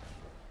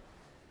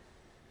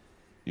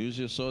 Use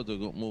your sword to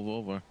go move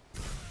over.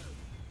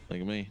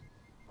 Like me.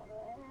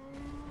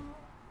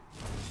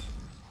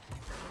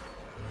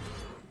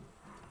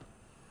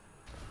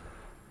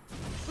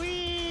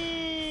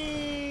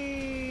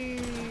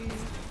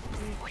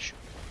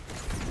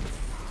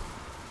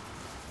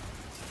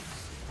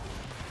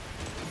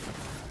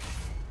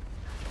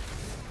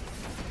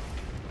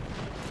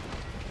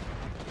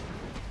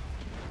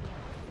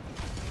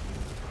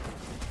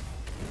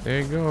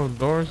 There you go,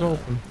 door's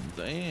open.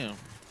 Damn.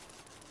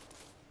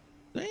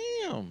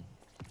 Damn.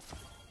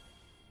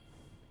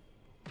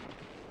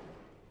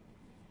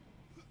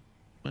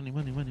 Money,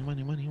 money, money,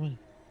 money, money, money.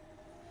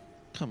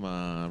 Come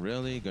on,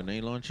 really?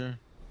 Grenade launcher?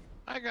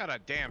 I got a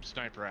damn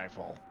sniper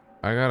rifle.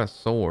 I got a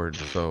sword,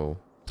 so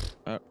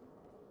Uh,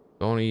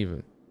 don't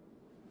even.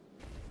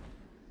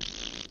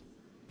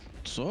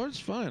 Sword's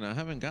fine. I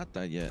haven't got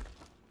that yet.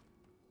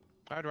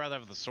 I'd rather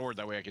have the sword,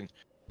 that way I can,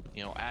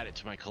 you know, add it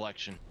to my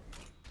collection.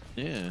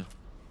 Yeah.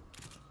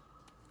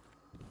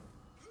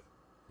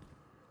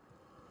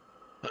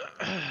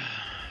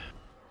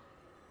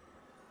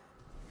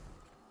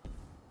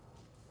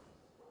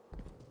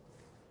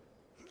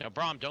 Now,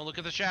 Brom, don't look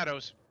at the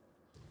shadows.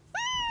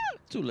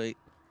 Too late.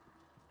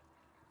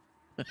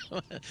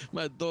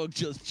 My dog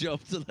just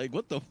jumped. Like,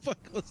 what the fuck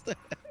was that?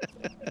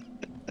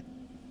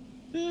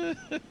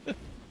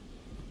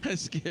 I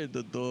scared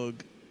the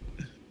dog.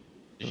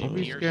 Did you Don't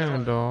be pee scaring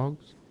yourself?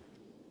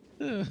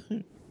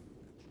 dogs.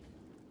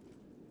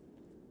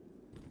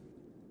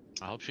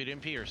 I hope she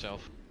didn't pee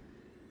herself.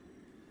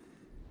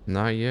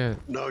 Not yet.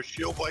 No,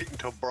 she'll wait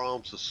until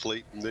Brahm's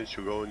asleep and then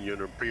she'll go and get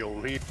her pee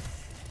on him.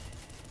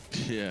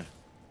 Yeah.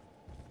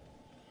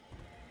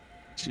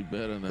 She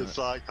better not. It's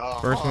like, oh,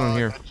 First one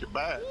here. I got your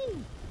back.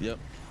 Yep.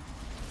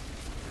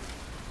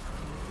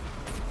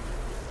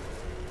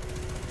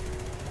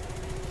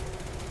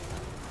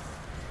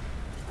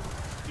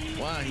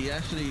 Wow, he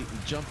actually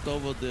jumped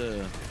over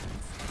the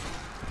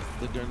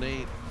the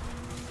grenade.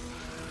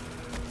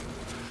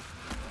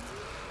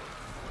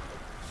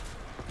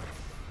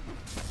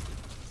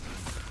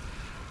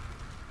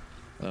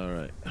 All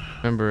right.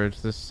 Remember,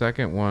 it's the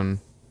second one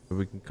that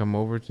we can come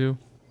over to.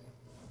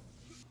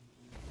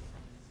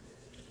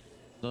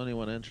 There's only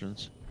one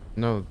entrance.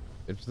 No,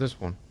 it's this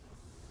one.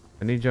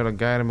 I need y'all to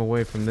guide him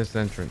away from this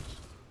entrance.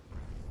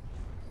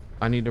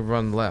 I need to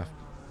run left.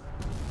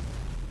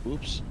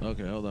 Oops.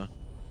 Okay, hold on.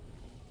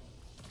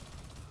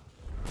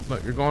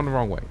 Look, you're going the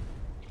wrong way.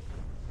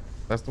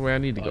 That's the way I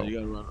need to go. You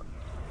gotta run.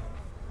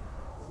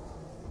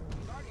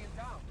 Guardian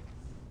down.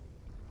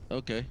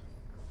 Okay.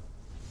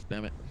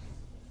 Damn it.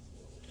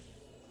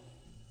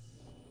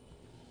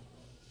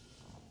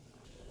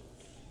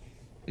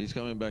 He's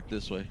coming back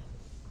this way.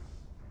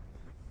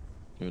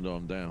 Even though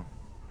I'm down.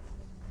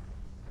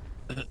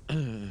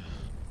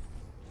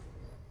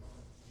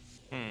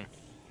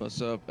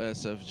 What's up,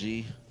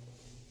 SFG?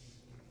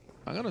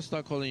 I'm gonna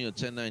start calling you a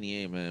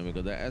 1098, man,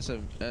 because that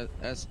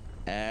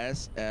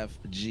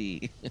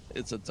SFG,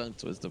 it's a tongue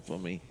twister for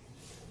me.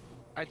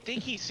 I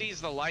think he sees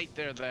the light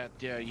there that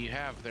you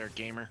have there,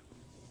 gamer.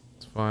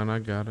 It's fine, I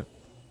got it.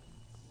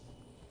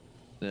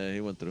 Yeah, he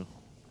went through.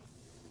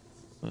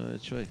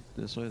 Which way?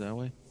 This way, that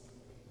way?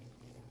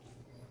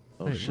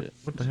 Oh, Hey, shit.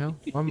 What the hell?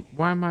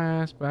 Why am I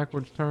ass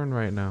backwards turned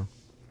right now?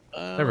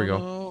 There we go.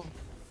 Know.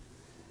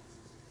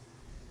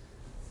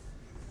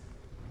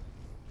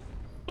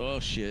 Oh,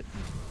 shit.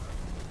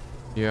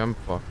 Yeah, I'm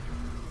fucked.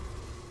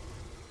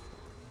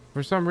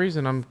 For some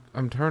reason,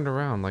 I'm turned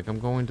around like I'm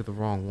going to the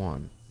wrong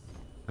one.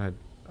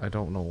 I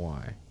don't know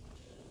why.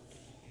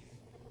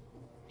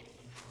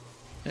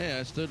 Hey,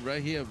 I stood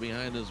right here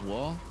behind this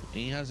wall,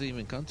 and he hasn't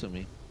even come to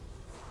me.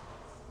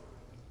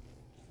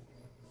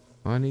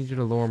 I need you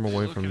to lure him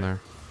away from there.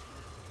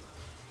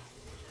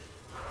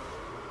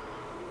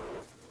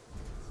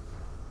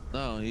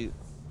 No, he...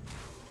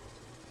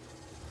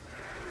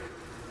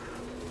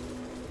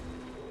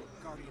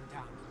 Guardian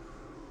down.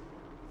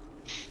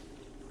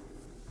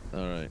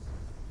 All right.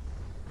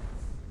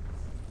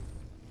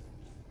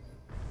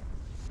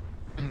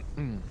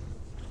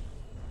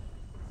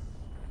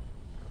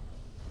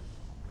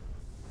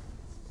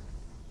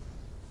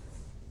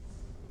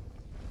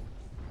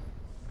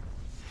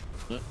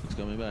 Oh, he's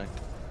coming back.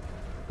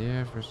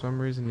 Yeah, for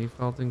some reason he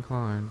felt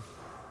inclined.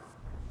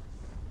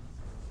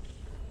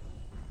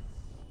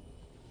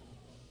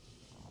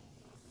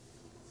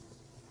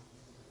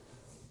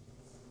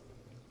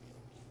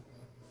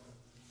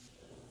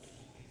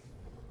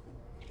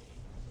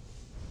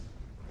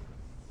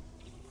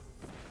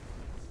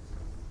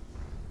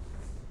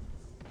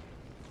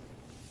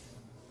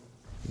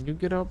 Can you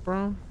get up,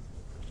 bro?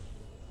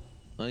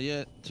 Not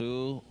yet.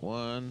 2,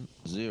 1,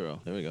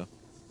 0. There we go.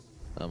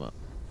 I'm up.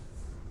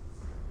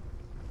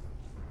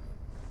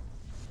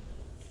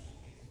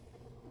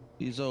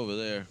 He's over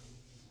there.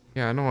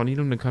 Yeah, I know. I need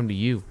him to come to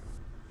you.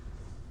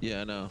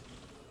 Yeah, I know.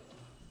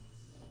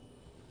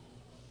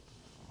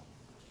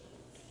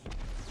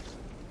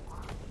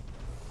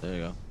 There you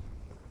go.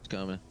 It's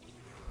coming.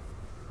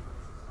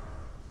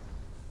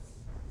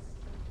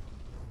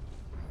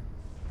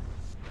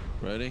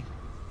 Ready?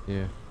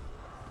 Yeah.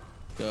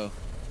 Go.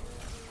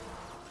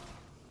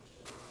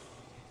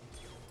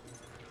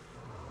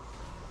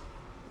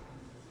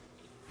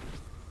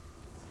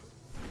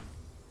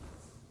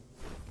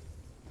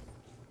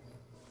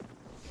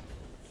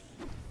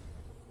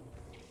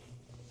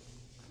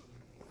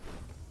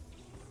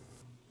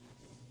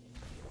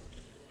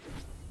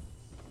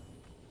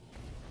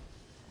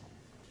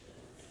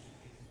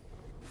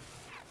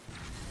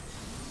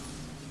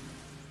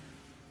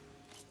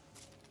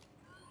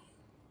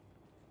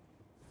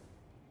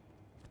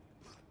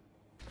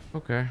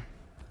 Okay.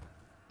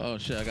 Oh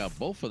shit, I got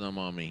both of them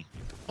on me.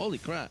 Holy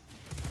crap.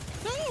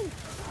 No!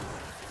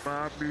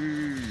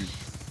 Bobby.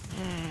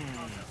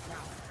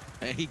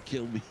 Hey, he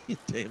killed me.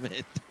 Damn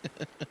it.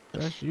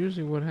 That's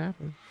usually what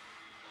happens.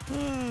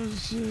 Oh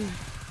shit.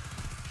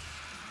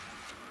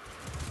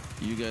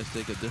 You guys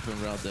take a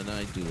different route than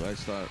I do. I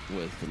start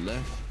with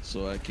left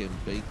so I can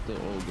bait the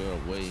ogre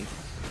away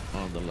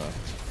on the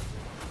left.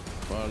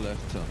 Far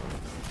left tunnel.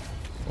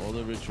 All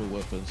the ritual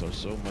weapons are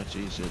so much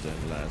easier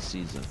than last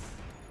season.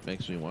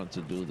 Makes me want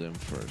to do them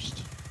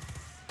first.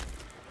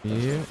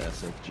 That's Yeah. the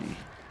SFG.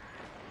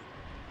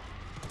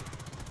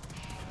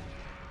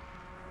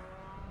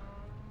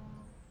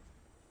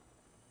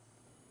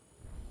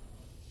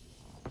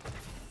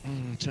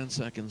 Mm, 10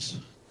 seconds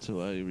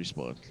till I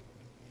respawn.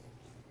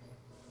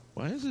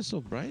 Why is it so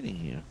bright in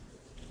here?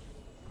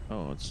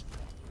 Oh, it's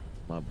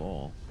my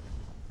ball.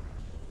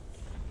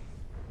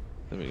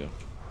 There we go.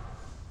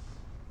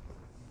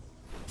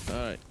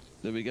 Alright.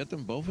 Did we get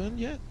them both in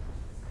yet?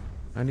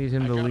 I need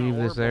him I to got an leave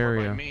orb this over by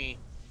area. me.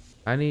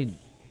 I need,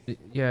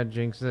 yeah,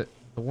 Jinx, the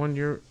one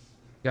you're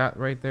got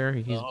right there,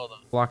 he's hold on.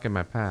 blocking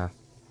my path.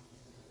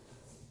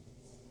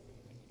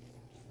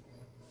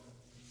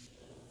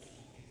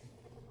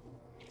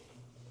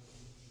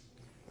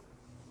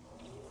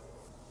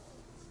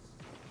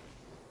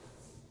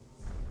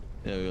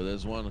 There we go.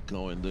 There's one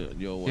going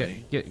your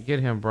way. Get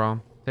him, bro.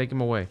 Take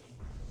him away.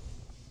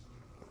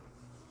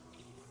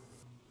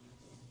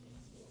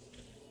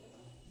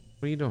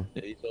 What are you doing?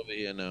 Yeah, he's over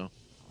here now.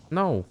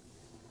 No,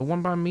 the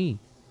one by me.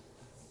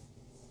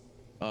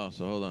 Oh,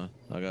 so hold on.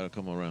 I gotta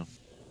come around.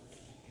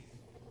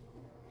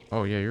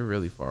 Oh yeah, you're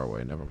really far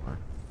away. Never mind.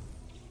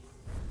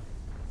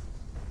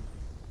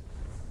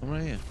 I'm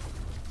right here.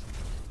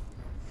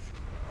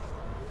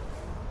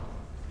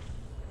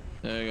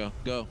 There you go.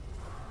 Go.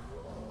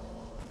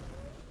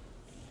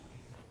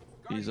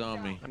 He's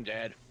on me. I'm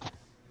dead.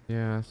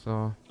 Yeah, I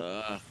saw.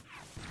 Oh,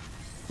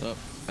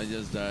 I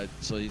just died.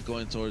 So he's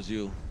going towards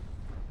you.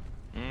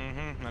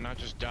 Mm-hmm. And I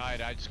just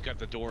died. I just got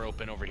the door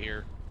open over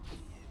here.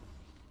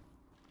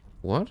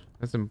 What?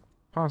 That's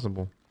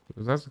impossible.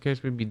 If that's the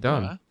case, we'd be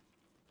done. What?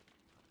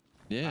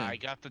 Yeah. I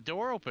got the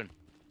door open.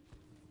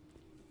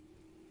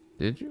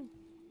 Did you?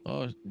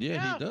 Oh, yeah,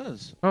 Yeah. he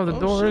does. Oh, the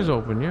door is shit.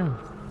 open. Yeah.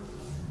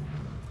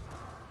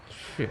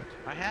 Shit.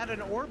 I had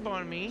an orb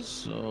on me.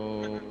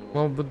 So,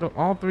 Well,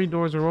 all 3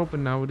 doors are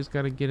open now. We just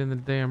gotta get in the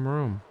damn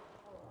room.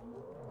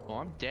 Well,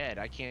 I'm dead.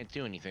 I can't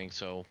do anything,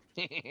 so...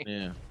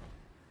 yeah.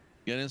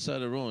 Get inside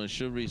the room. It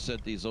should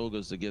reset these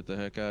ogres to get the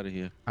heck out of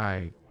here.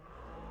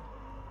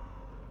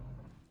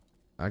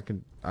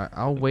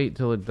 I'll wait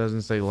till it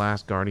doesn't say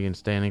last guardian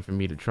standing for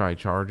me to try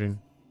charging.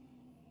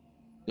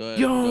 Go ahead.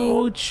 Yo,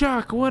 Go.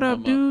 Chuck, what up,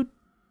 I'm up. dude?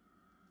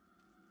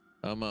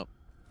 I'm up.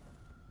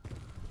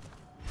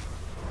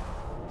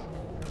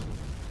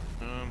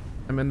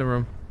 I'm in the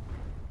room.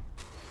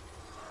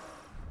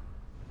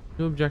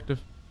 New objective.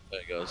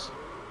 There he goes.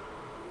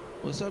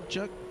 What's up,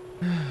 Chuck?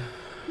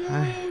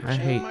 I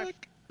hate. My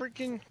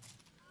freaking...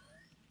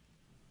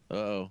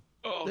 Uh-oh.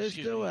 Oh, They're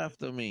excuse still me.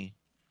 after me.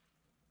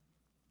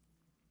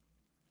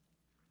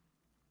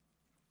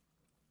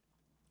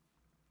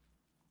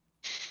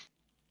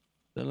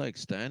 They're like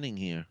standing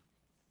here.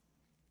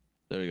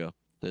 There we go.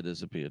 They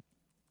disappeared.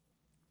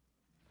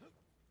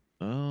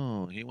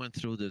 Oh, he went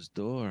through this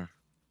door.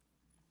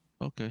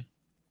 Okay.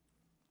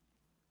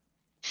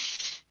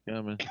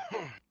 Yeah, man.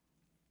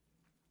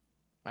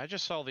 I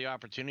just saw the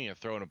opportunity of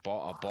throwing a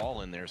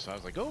ball in there, so I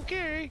was like,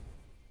 okay.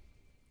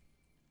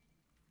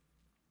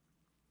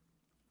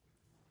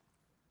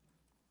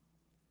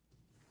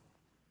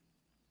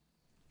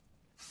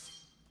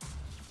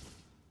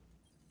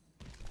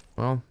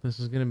 Well, this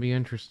is gonna be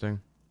interesting.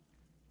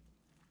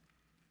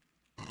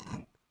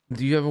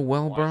 Do you have a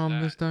well, Why is Brom,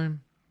 that? this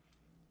time?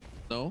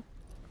 No,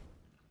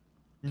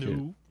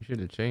 You should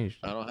have changed.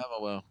 I don't have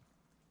a well.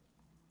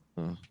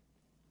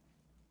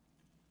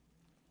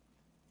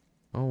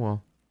 Oh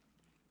well.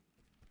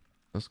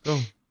 Let's go.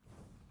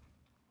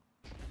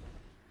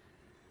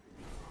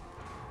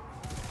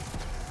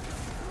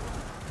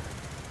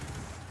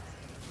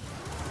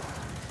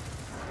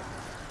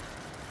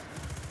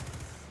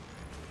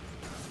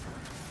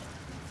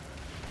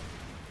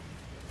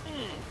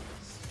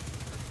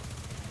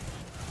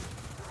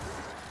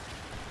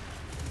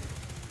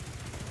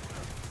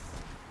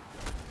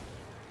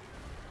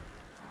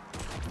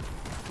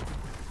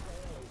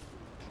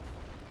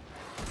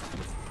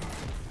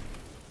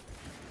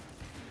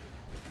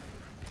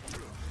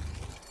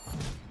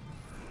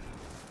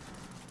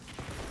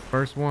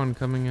 First one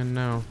coming in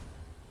now.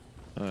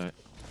 All right.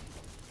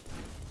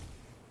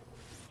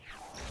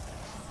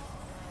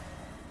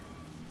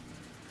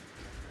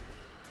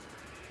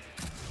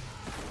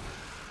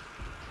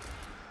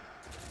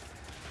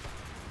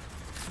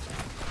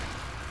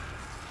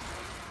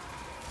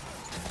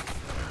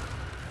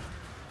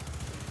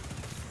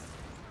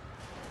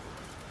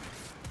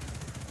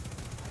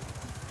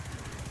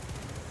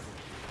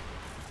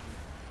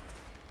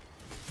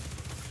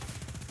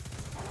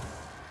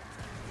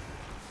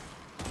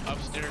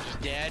 Upstairs is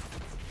dead.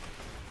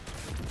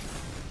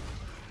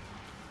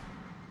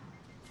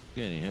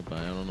 Getting hit by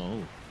I don't know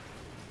who.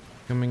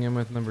 Coming in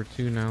with number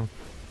 2 now.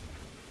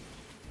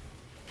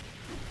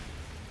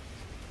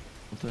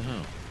 What the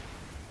hell?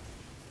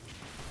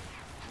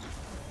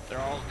 They're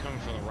all coming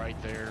from the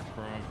right there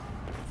from...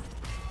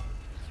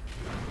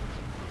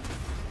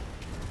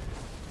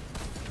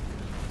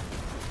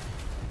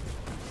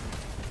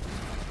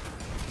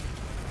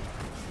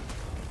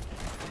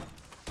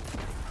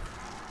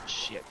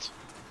 Shit.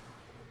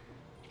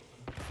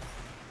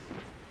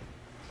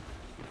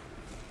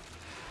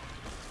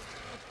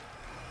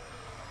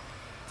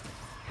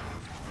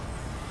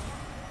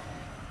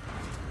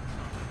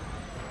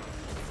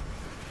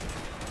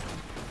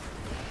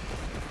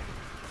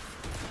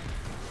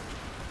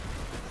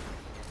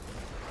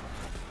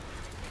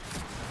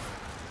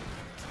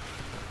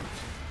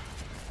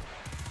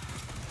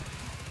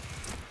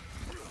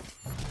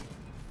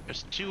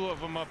 There's 2 of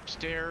them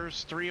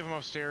upstairs, 3 of them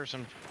upstairs.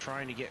 I'm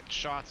trying to get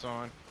shots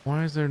on.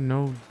 Why is there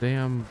no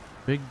damn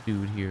big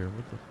dude here?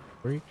 What the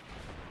freak?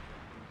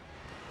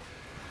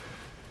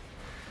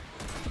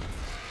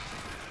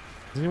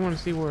 Does anyone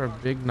see where a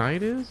big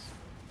knight is?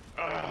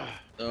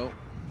 No.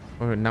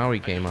 Oh, now he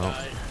came out.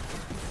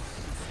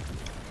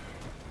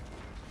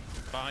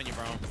 Behind you,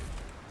 bro.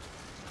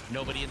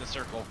 Nobody in the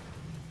circle.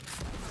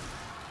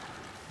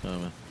 Oh,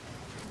 man.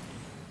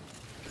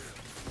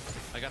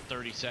 I got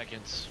 30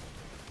 seconds.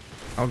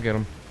 I'll get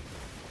him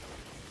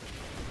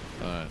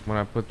All right. when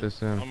I put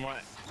this in. I'm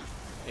right.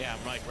 Yeah,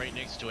 I'm like right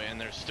next to it, and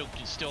there's still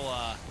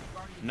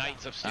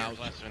knights upstairs Ouch.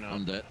 left.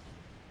 I'm dead.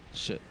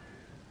 Shit.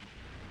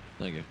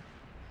 Thank you.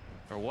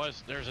 Or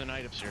was there's a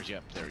knight upstairs?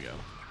 Yep, there we go.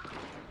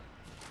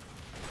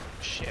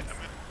 Shit,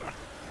 I'm at...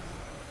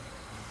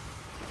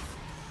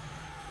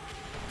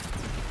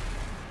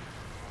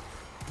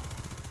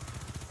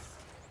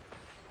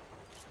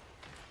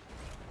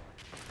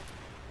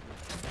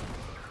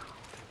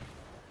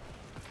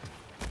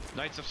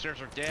 Knights upstairs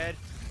are dead.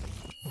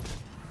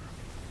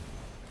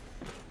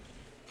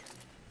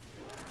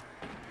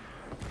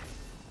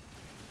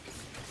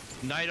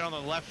 Knight on the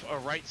left or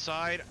right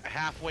side,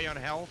 halfway on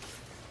health.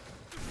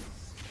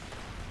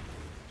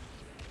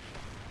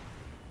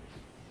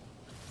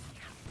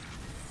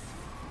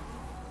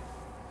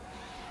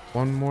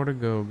 One more to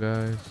go,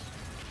 guys.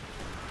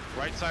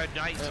 Right side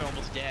knight's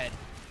almost dead.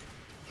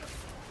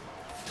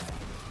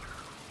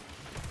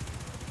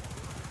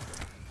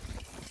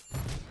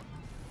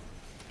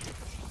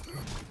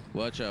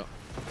 Watch out.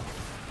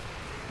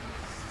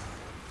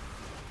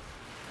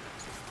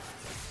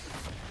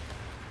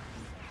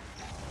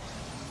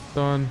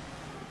 Done.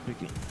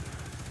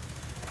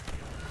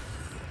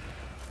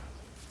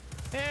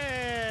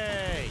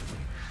 Hey!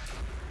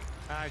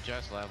 I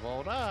just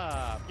leveled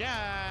up. Yay!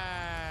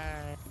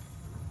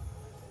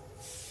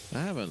 I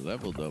haven't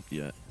leveled up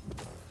yet.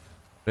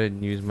 I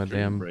didn't use my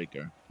damn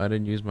Breaker. I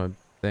didn't use my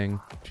thing.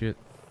 Shit.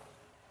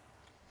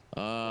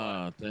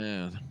 Ah,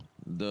 damn.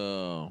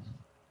 The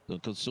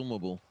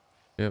consumable.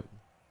 Yep.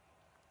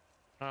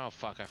 Oh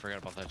fuck, I forgot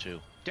about that too.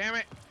 Damn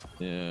it!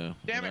 Yeah.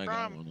 Damn and it, I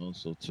got Rom. one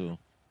also too.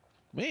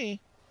 Me?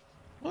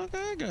 What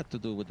I got to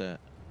do with that?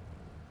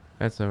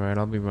 That's alright,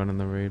 I'll be running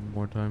the raid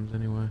more times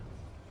anyway.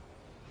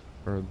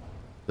 Or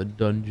the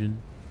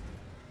dungeon.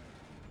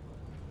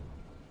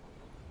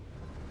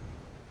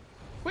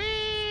 Whee!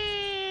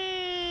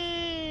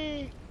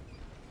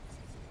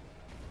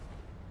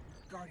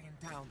 Guardian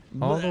down.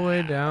 All the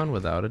way down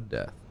without a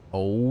death.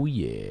 Oh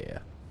yeah.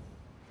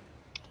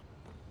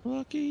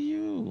 Lucky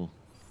you.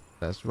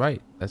 That's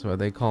right. That's why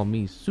they call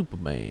me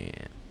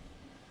Superman.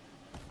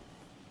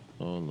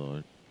 Oh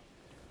lord.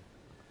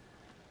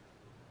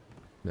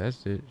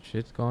 That's it.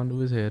 Shit's gone to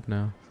his head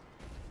now.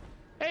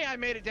 Hey, I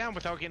made it down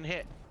without getting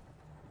hit.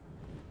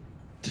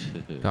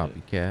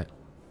 Copycat.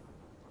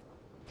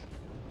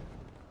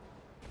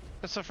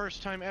 That's the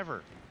first time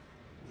ever.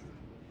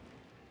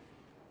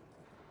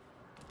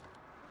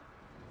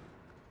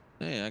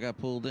 Hey, I got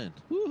pulled in.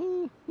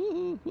 Woohoo!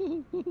 Woohoo!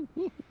 Woohoo! Woohoo!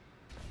 Woohoo!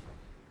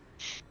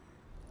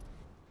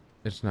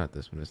 It's not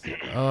this one. It's the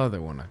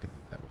other one. I can do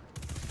that one.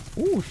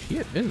 Oh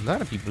shit! There's a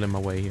lot of people in my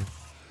way here.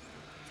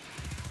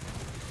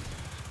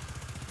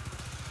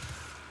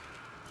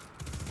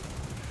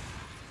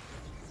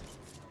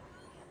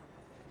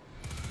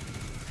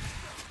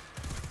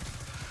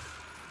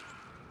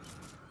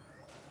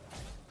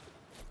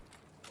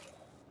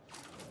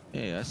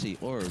 Hey, I see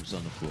orbs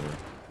on the floor.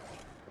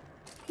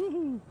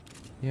 Woohoo!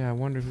 Yeah, I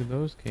wonder who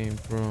those came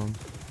from.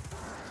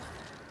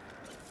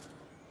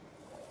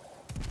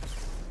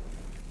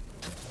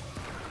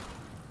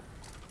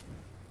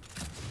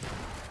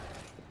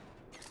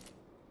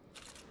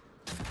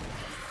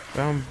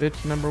 Found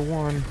bitch number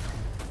one.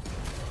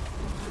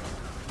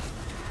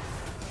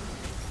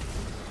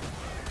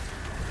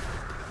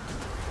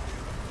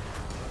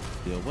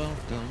 You're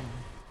welcome.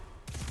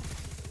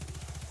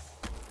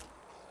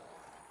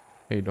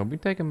 Hey, don't be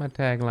taking my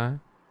tagline.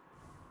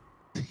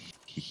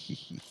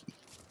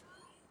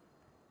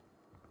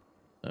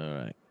 All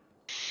right.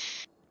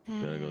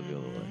 Gotta go the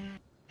other way.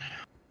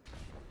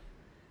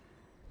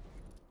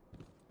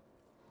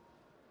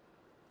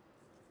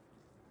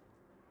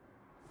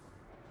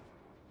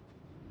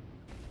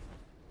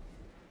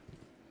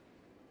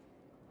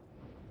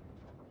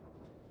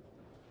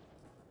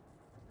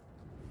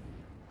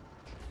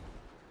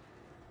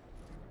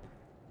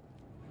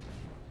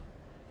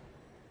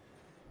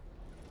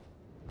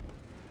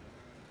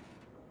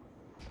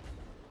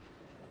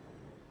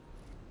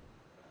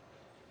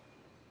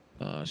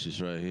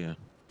 She's right here.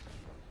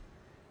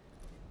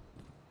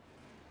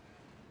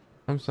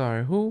 I'm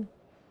sorry, who?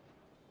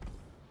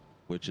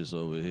 Witch is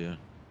over here.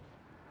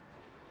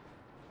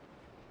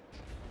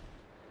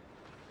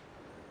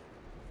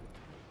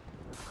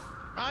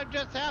 I'm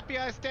just happy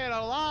I stayed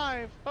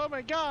alive. Oh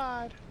my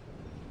god.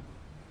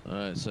 All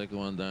right, second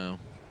one down.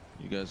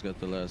 You guys got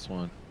the last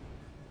one.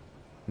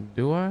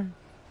 Do I?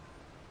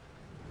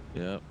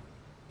 Yep.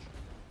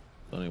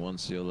 Only one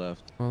seal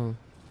left. Well,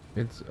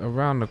 it's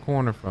around the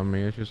corner from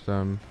me. It's just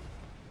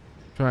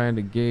trying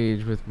to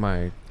gauge with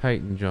my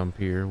Titan jump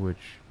here, which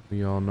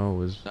we all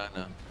know is I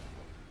know.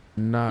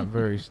 not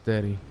very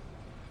steady.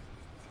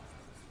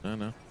 I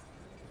know.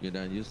 You're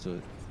not used to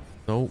it.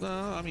 Nope.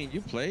 No, I mean,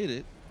 you played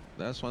it.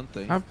 That's one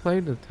thing. I've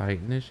played the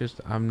Titan. It's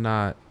just I'm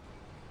not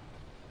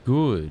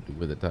good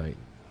with the Titan.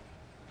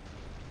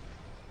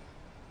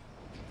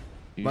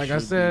 You Like I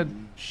should said,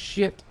 be-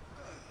 shit.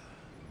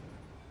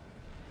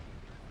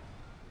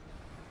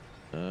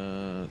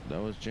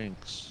 That was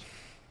Jinx.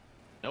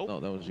 Nope. No,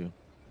 that was you.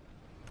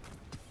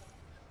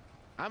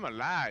 I'm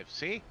alive,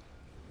 see?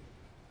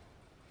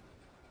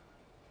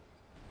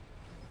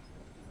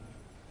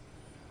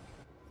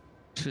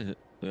 Look at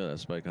that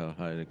spike, how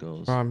high it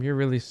goes. You're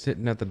really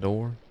sitting at the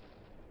door?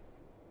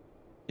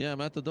 Yeah, I'm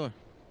at the door.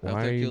 Why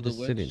After I are you killed the just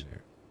witch. sitting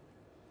there?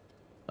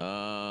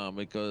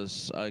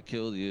 Because I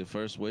killed the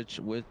first witch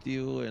with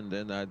you, and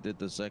then I did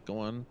the second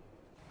one,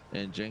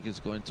 and Jenkins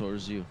going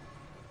towards you.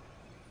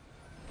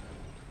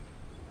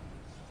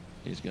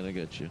 He's gonna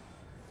get you.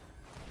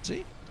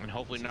 See? And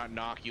hopefully not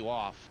knock you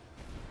off.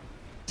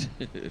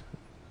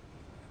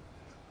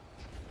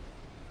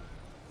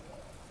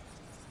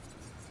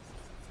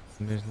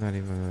 There's not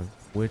even a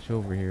witch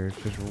over here.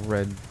 It's just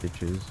red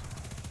bitches.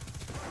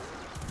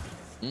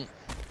 Mm.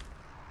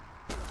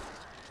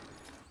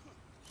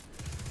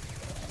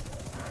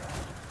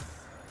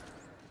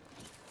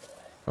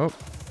 Oh,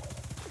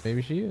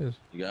 maybe she is.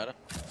 You got it?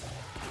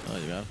 Oh,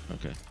 you got it?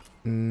 Okay.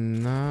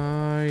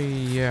 Nah,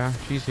 yeah,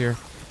 she's here.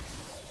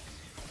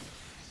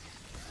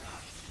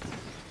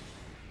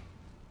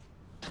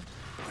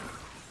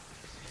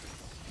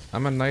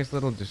 I'm a nice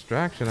little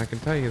distraction, I can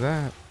tell you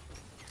that.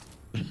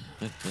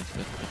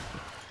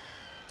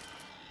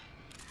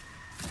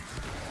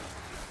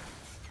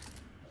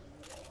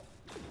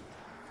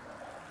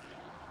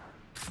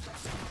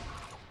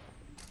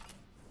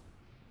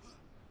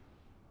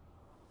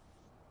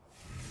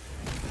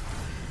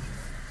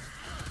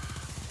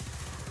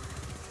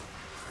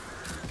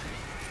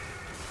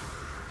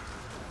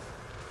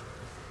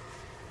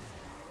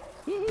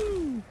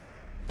 Woohoo!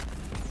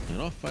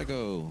 And off I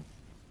go.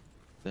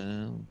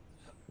 Down.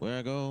 Where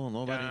I go,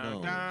 nobody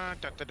knows. Oh. I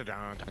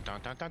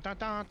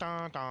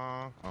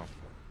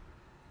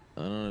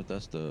don't know if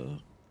that's the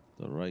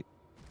right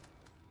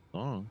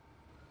song.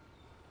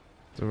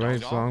 The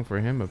right Dog. song for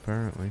him,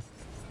 apparently.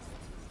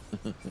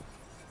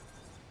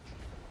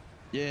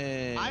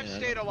 Yeah. I've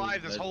stayed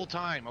alive this whole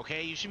time,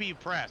 okay? You should be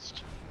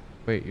impressed.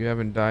 Wait, you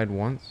haven't died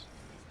once? Is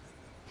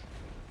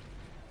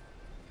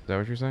that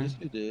what you're saying? Yes,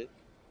 you did.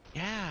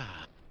 Yeah.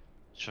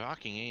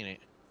 Shocking, ain't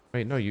it?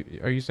 Wait, no,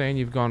 are you saying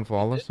you've gone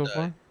flawless so die.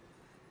 far?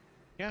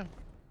 Yeah.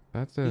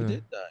 That's You a...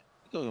 did die.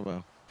 What are you talking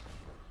about?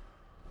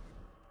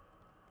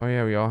 Oh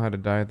yeah, we all had to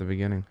die at the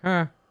beginning.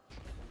 Huh.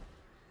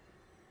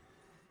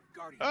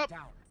 Guardian Up.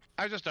 down.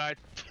 I just died.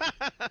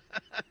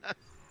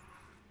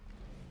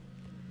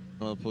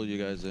 I'll pull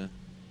you guys in.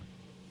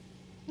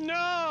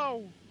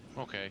 No!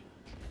 Okay.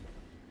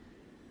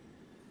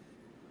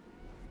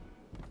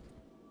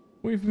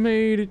 We've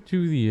made it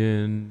to the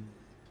end.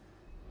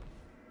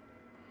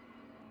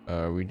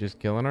 Are we just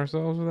killing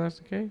ourselves if that's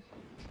the case?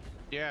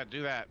 Yeah,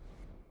 do that.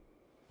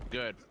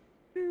 Good.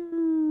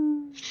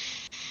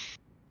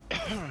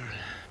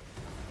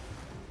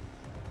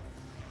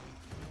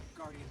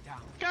 Guardian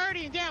down.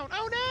 Guardian down!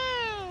 Oh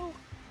no!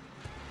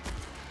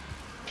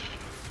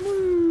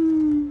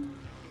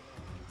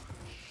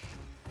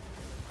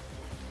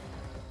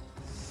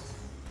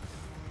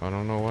 I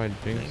don't know why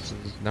Jinx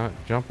is not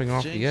jumping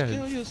off the James,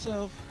 kill edge.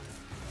 yourself.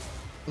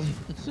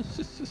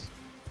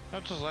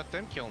 I'll just let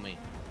them kill me.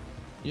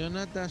 You're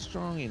not that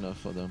strong enough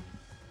for them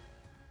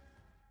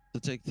to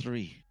take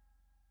 3.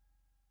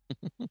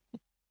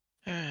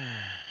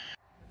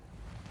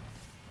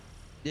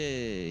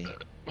 Yay.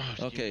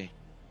 Okay.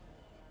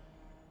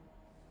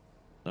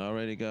 I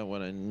already got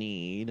what I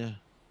need.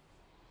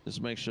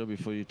 Just make sure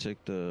before you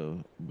take the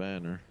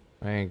banner.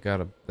 I ain't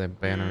got that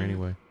banner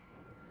anyway.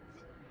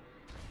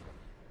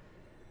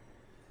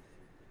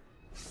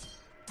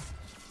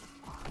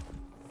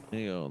 There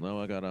you go. Now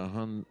I got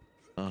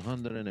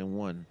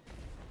 101.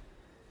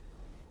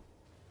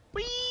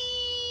 Wee!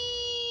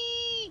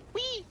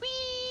 Wee!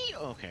 Wee!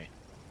 Okay.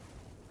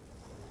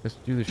 Let's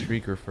do the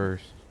Shrieker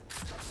first.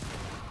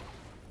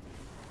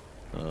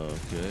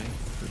 Okay.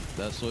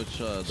 That's which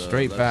the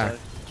Straight left back. side?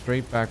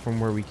 Straight back from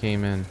where we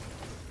came in.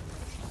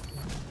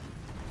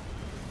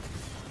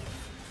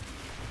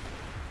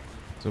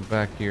 So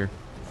back here.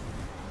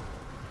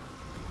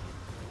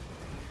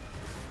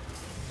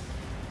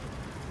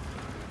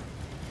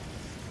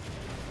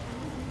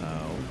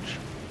 Ouch.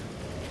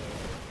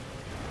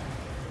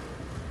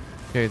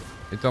 Okay,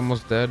 it's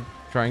almost dead.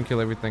 Try and kill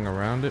everything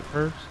around it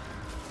first.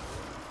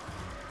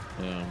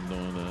 Yeah, I'm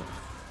doing that.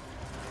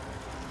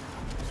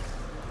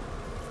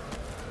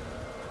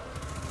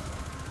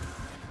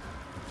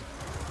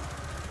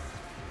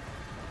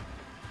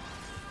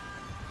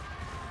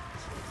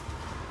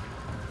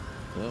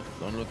 Well,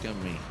 don't look at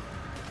me.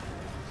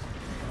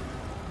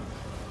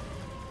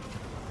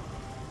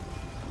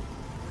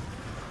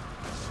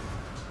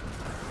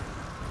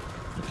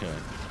 Okay.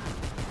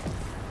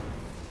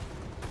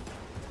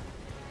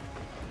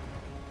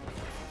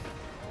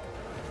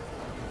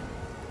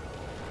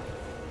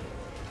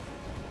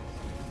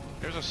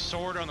 There's a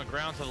sword on the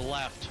ground to the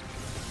left.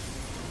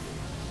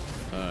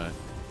 Alright.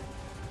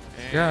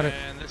 And Got it.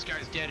 this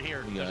guy's dead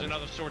here. You got There's it.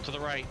 another sword to the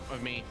right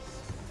of me.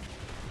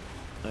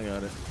 I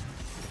got it.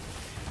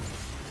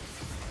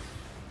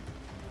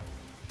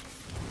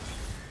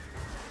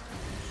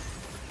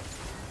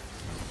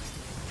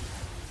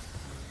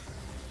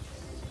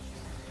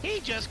 He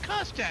just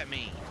cussed at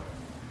me.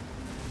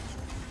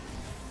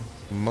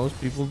 Most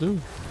people do.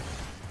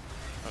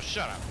 Oh,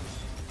 shut up.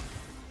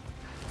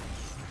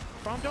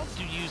 Brom, don't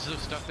you use this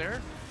stuff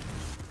there.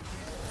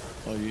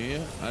 Oh, you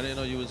here? I didn't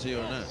know you was here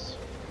or not.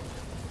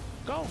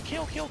 Go,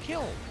 kill, kill,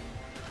 kill.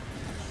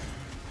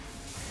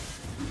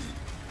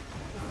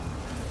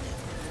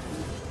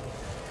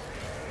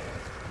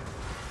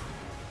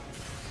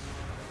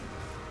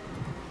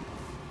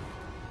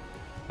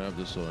 Grab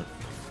the sword.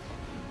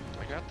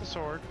 I got the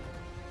sword.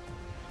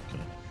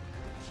 Okay.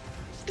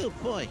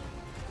 Good boy.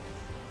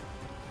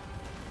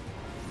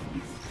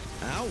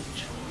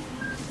 Ouch.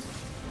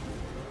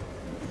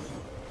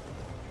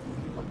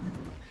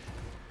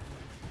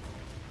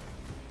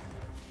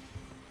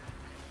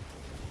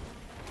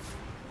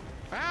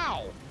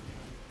 Ow!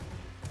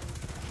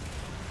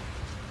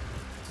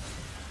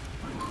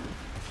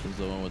 This is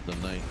the one with the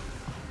knife.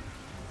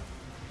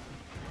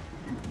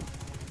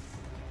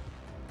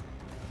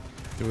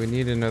 Do we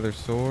need another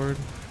sword?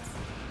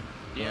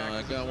 Yeah,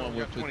 I got one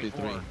with 53.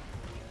 24.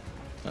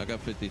 I got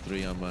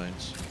 53 on mine.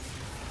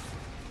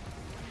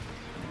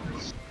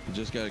 You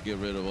just gotta get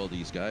rid of all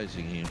these guys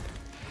in here.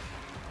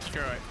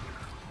 Screw it.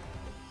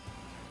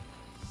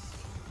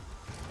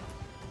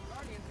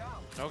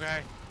 Okay.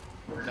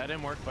 That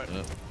didn't work, but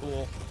Yep.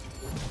 cool.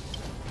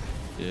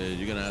 Yeah,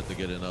 you're gonna have to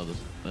get another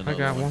I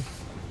got one.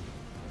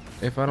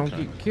 If I don't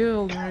Okay. get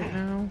killed right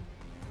now.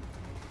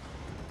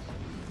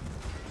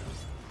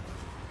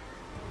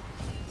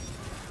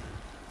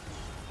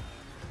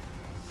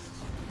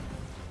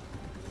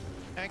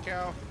 Thank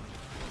you.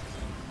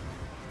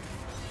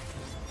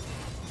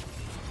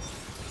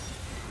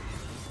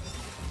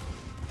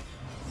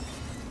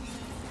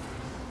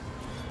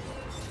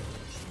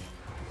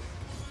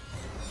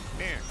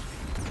 Here.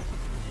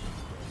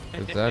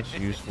 Cause that's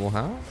useful,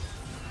 how?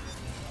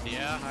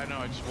 Yeah, I know,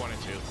 I just wanted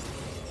to.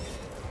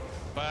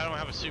 But I don't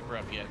have a super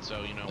up yet,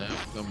 so, you know. Yeah,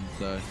 come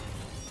die.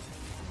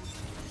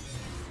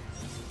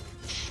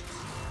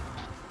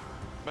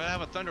 But I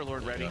have a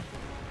Thunderlord ready.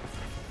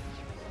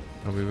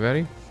 Are we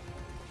ready?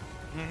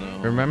 No.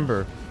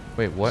 Remember.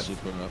 Wait, what?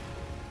 Super up.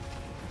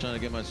 Trying to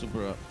get my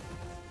super up.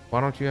 Why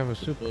don't you have a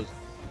super?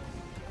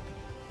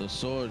 The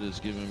sword is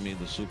giving me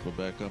the super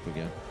back up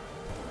again.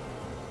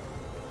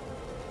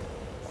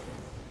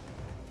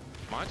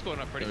 Mine's going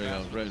up pretty There we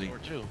fast. go, ready.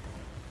 With the sword, too.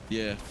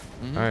 Yeah.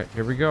 Mhm. All right,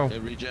 here we go.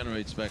 It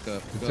regenerates back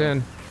up. It's Go.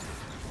 in.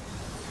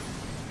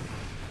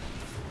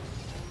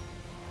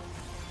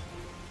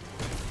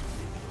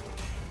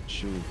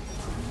 Shoot.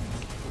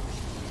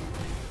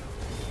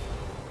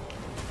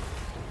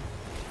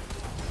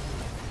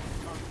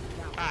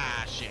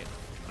 Ah, shit.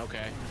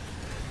 Okay.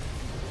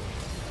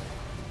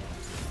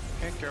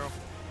 Hey, girl.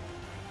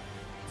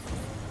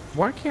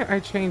 Why can't I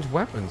change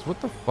weapons?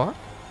 What the fuck?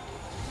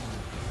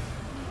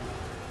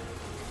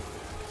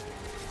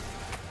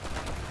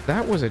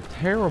 That was a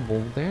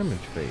terrible damage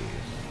phase.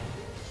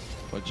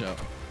 Watch out.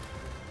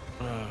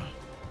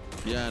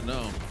 Yeah,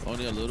 no.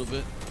 Only a little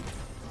bit.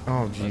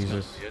 Oh That's not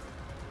Jesus. good.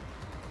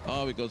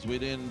 Oh, because we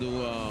didn't do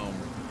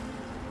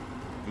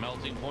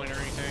Melting point or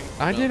anything?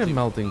 I did a melting-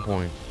 melting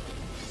point.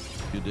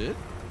 You did?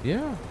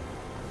 Yeah.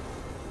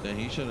 Then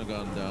he should have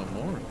gone down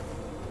more.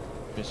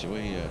 Let me see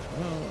where he at.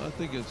 Well, I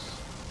think it's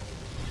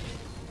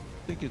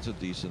a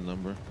decent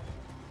number.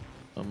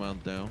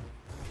 Amount down.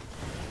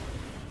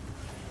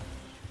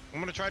 I'm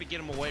gonna try to get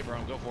him away, bro.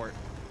 Go for it.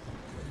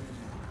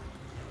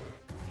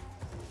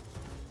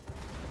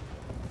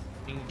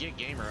 You can get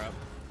Gamer up.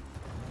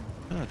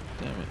 God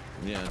damn it.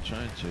 Yeah, I'm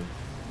trying to.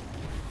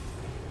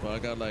 Well, I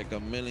got like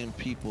 1 million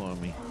people on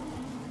me.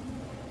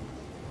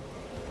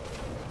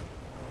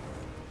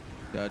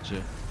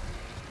 Gotcha.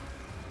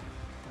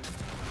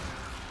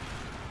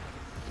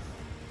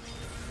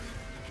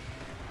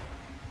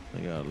 I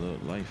got a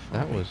little life. on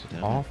That me, was damn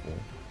it. awful.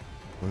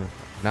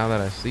 Now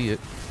that I see it,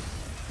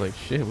 it's like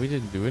shit, we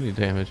didn't do any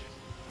damage.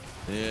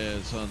 Yeah,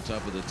 it's on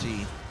top of the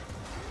T.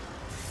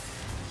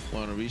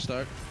 Want to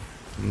restart?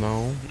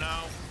 No.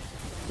 No.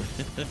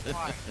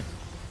 Why?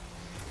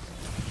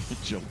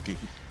 Joking.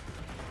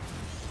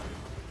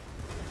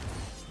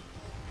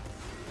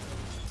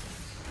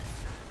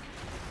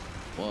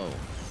 Whoa.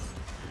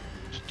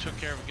 Just took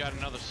care of it. Got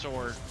another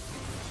sword.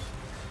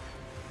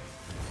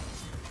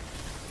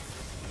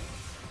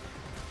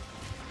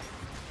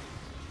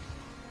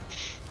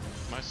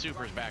 My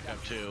super's back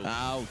up too.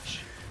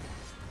 Ouch.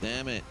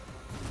 Damn it.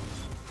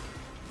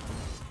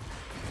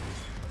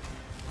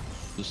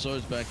 The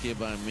sword's back here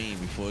by me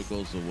before it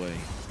goes away.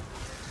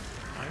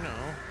 I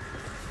know.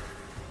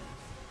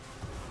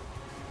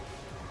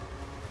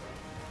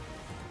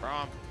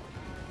 Rom.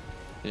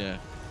 Yeah.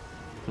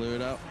 Clear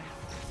it out.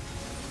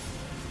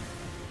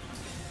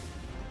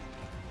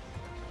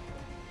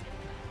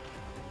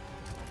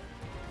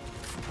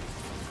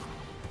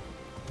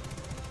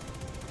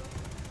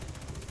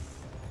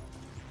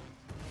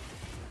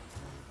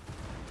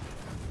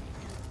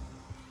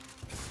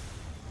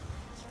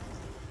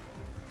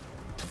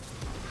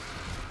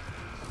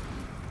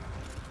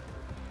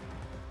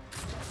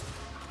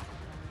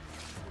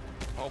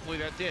 Hopefully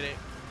that did it.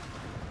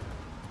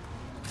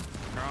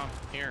 Rom,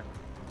 here.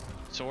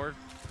 Sword.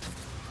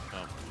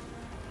 Oh.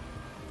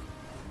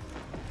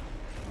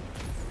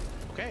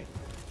 Okay.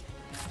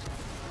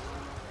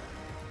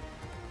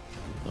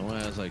 Someone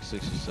has like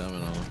 67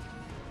 on them.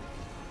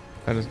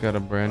 I just got a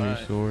brand new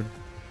Alright. sword.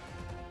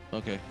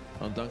 Okay,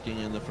 I'm dunking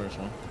in the first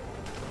one.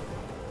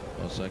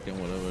 Or second,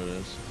 whatever it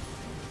is.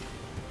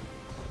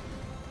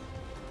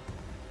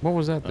 What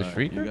was that? The Alright,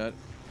 shrieker? You got?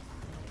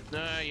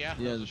 Yeah. Yeah,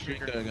 that the was a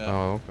shrieker. shrieker I got.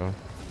 Oh, okay.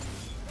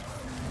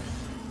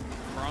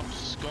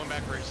 Prompt's going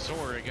back for his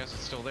sword. I guess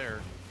it's still there.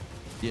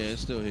 Yeah,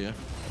 it's still here.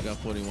 I got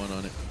 41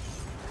 on it.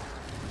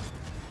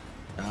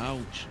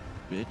 Ouch,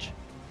 bitch.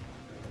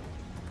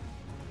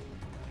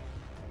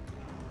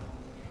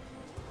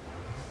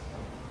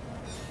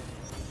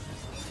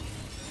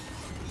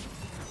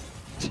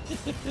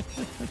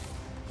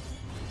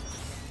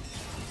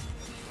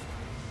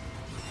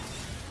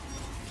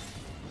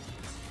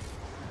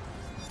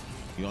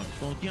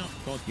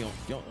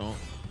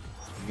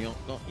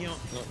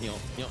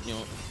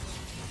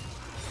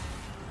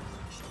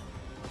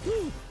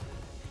 Woo.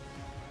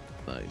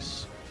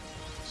 Nice.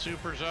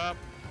 Super's up.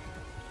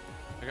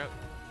 I got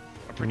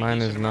a pretty Mine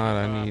is decent not.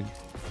 amount of,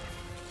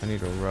 I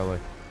need a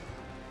relic.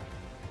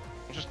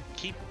 just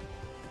keep.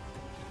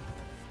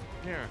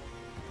 Here.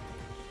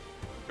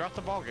 Drop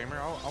the ball, gamer.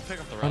 I'll pick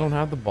up the relic. I don't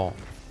have the ball.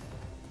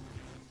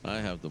 I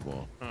have the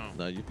ball. Oh.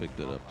 Now you picked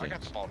it up. I got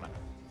Thanks. the ball now.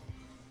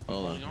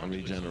 Hold on, Holding on I'm to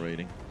it.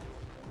 regenerating.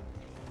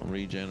 I'm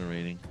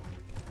regenerating.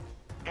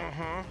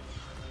 Uh-huh.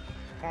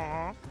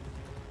 Uh-huh.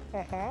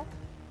 Uh-huh.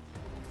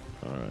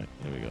 All right,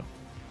 here we go.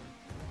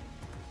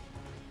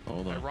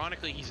 Hold on.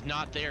 Ironically, he's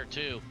not there,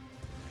 too.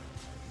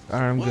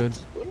 Alright, I'm What? good.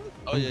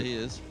 Oh yeah, he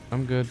is.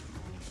 I'm good.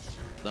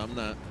 No, I'm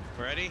not.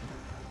 Ready?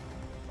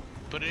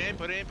 Put it in,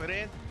 put it in, put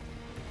it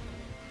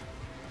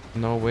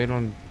in. No, wait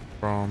on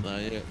Brom.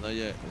 Not yet, not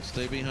yet.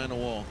 Stay behind the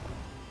wall.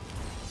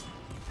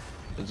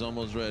 It's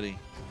almost ready.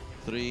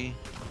 3,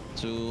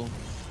 2,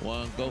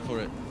 1, go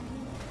for it.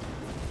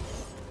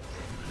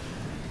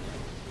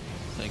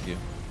 Thank you.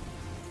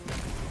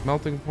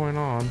 Melting point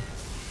on.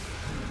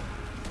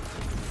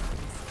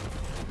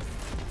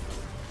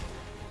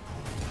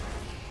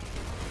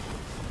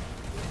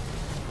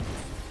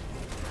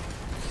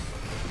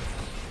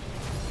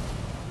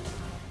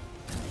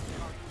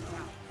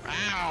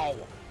 Ow!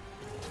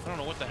 I don't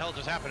know what the hell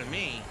just happened to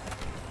me.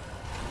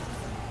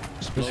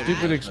 The Exploders, I stupid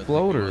think it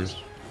exploders. was.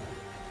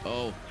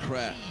 Oh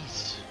crap.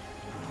 Jeez.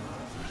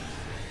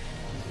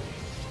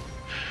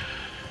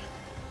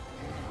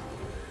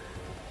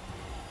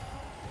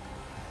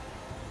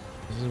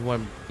 This is why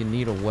you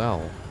need a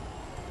well.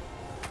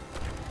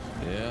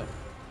 Yeah,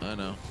 I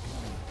know.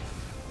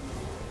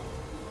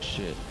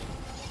 Shit.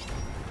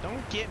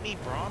 Don't get me,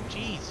 Brom.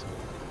 Jeez.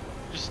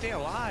 Just stay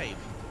alive.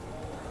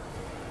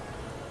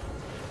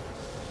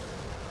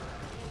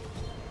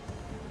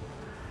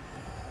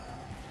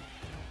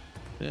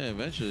 Yeah,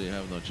 eventually you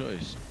have no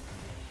choice.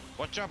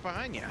 Watch out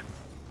behind you.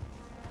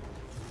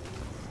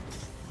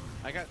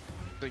 I got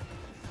like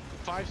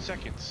 5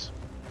 seconds.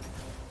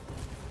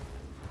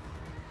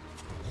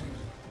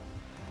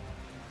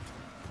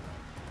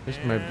 This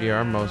might be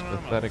our most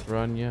pathetic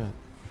run yet.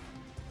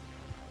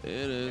 It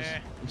is.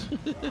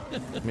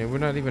 I mean, we're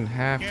not even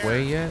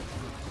halfway yet.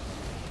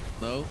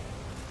 No.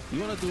 You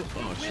wanna do?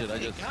 Oh shit! I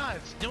Really? just. God,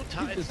 it's no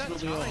time. You It's just not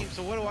threw me time. off.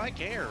 So what do I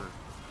care?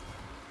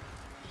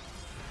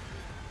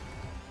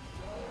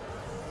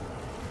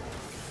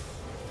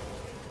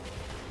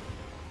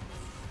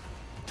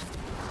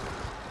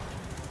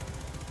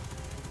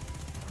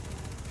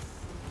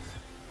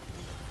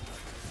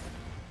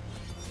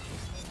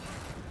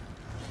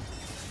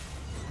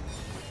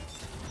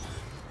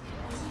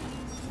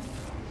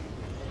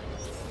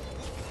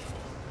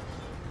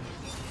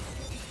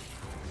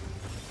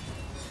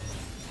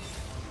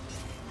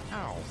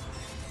 Ow.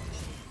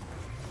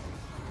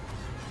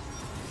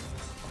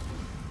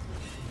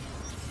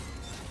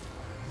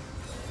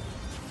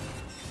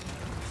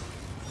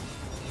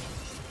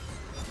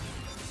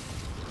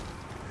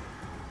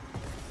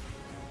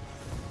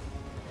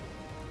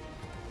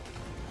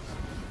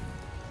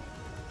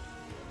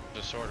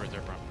 The sword right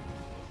there, bro.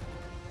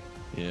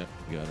 Yeah,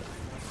 got it.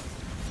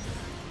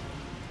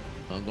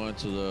 I'm going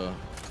to the.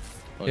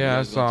 Oh, you Yeah, I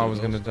guys go saw to I the was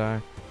gonna ghost?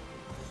 die.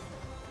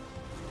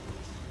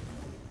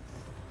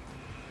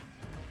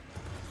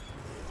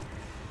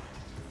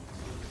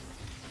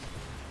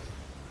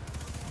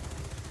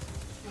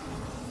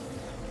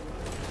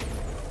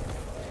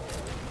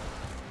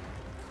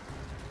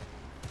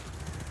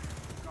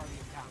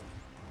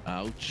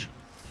 Ouch.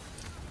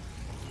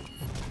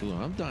 Dude,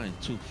 I'm dying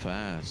too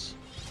fast.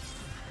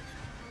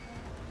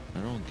 I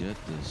don't get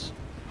this.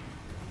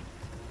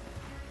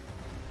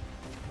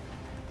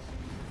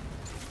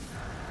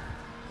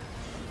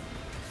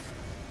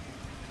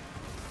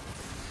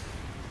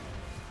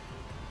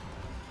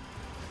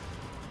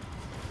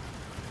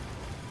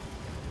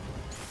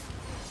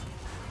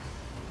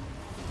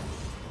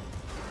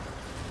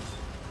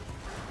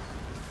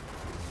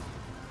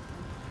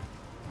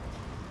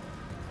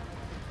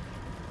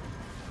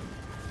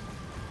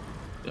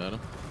 Got him?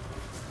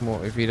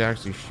 Well, if he'd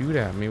actually shoot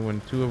at me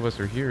when two of us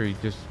are here, he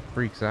just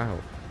freaks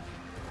out.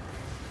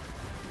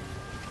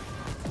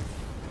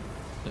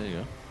 There you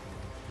go.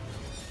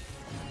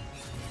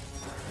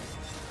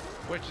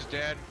 Witch is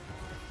dead.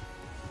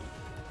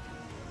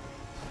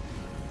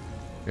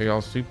 Are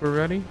y'all super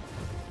ready?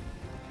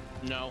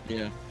 No,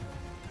 Yeah.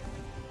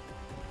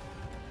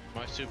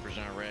 my super's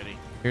not ready.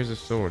 Here's a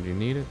sword. You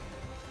need it?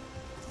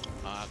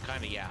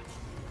 Kinda, yeah.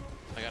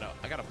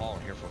 I got a ball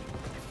in here for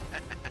me.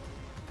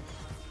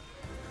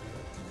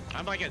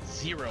 I'm like at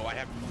 0. I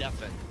have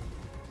nothing.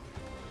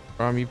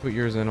 You put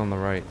yours in on the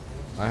right.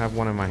 I have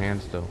one in my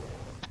hand still.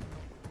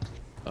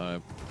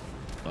 Oh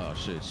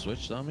shit!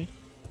 Switched on me.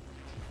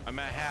 I'm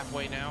at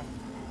halfway now.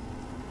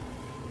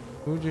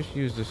 Who just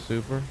used a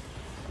super?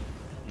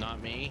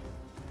 Not me.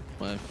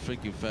 My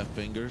freaking fat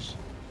fingers.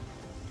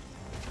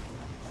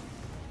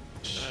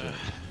 Shit.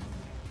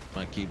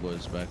 My keyboard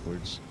is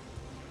backwards.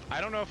 I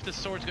don't know if this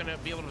sword's gonna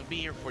be able to be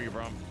here for you,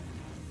 bro.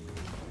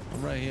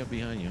 I'm right here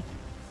behind you.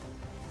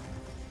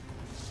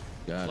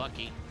 Got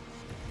Lucky.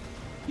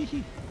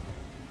 it.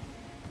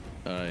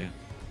 All right.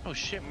 Oh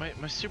shit, my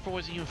super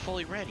wasn't even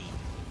fully ready.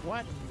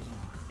 What?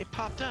 It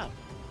popped up.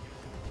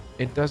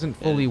 It doesn't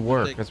fully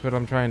work. take- That's what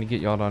I'm trying to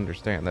get y'all to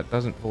understand. That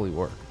doesn't fully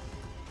work.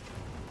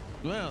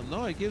 Well,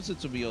 no, it gives it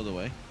to me all the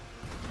way.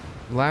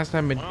 Last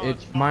time Well,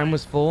 it's mine fine.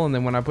 was full, and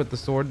then when I put the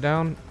sword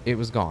down, it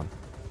was gone.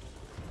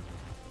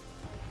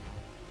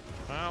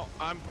 Well,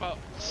 I'm about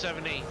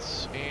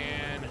 7/8,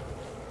 and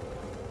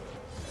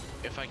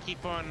if I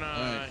keep on All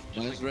right.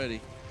 just Mine's like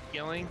ready.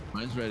 killing,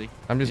 Mine's ready.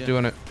 I'm just Yeah.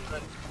 doing it.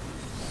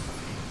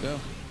 Go.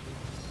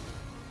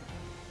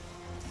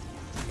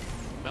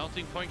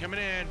 melting point coming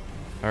in.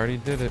 I already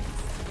did it.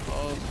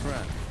 Oh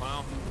crap.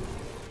 Wow.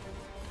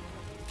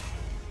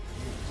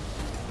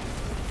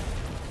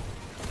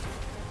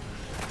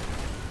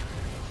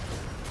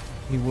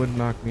 He would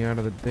knock me out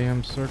of the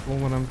damn circle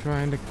when I'm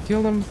trying to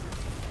kill him.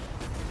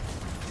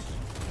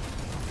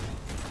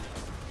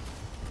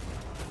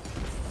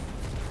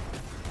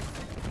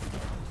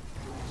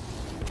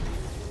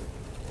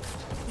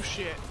 Oh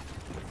shit.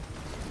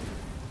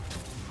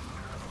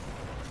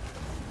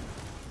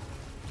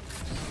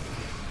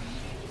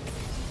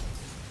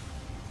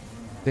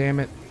 Damn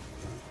it.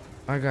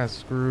 I got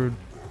screwed.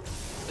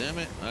 Damn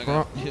it! I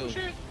got Oh killed.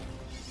 shit.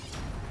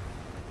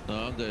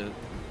 No, I'm dead.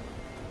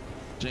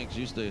 Jinx,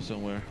 you stay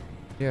somewhere.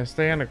 Yeah,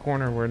 stay in a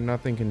corner where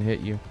nothing can hit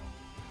you.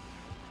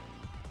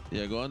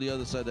 Yeah, go on the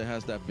other side that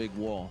has that big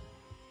wall.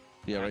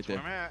 Yeah, That's right there.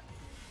 where I'm at.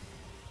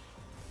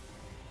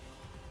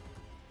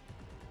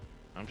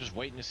 I'm just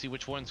waiting to see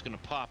which one's gonna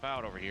pop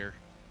out over here.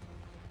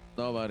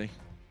 Nobody.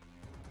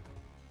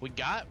 We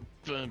got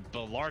a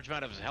large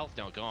amount of his health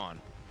now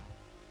gone.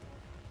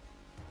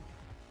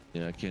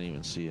 Yeah, I can't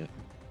even see it.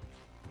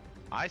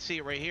 I see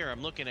it right here.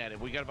 I'm looking at it.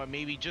 We got about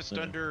maybe just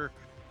Yeah. under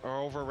or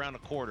over around a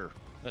quarter.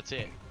 That's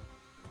it.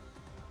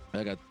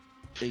 I got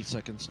 8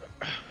 seconds.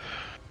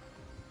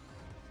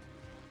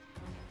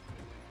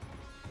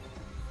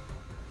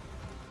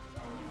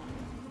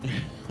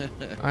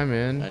 I'm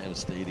in. I am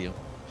stadium.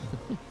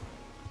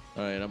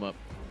 All right, I'm up.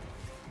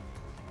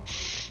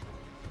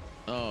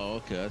 Oh,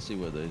 okay. I see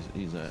where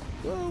he's at.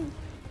 Whoa.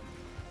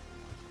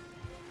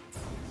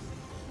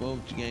 Whoa,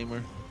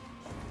 gamer.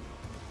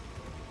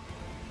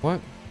 What?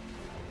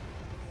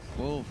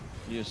 Whoa,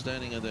 you're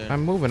standing in there.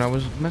 I'm moving. I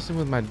was messing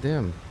with my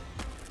dim.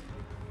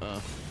 Uh,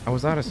 I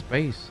was out of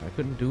space. I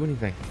couldn't do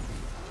anything.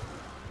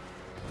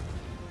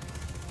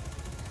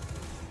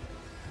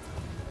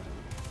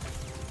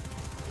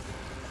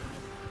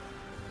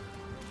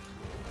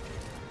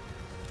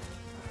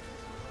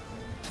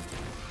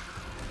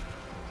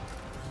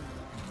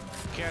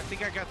 Okay, I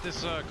think I got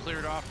this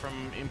cleared off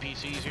from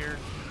NPCs here.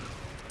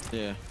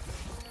 yeah.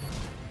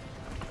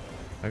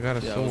 I got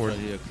a Yeah, I was sword. right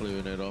here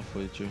clearing it off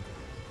with you.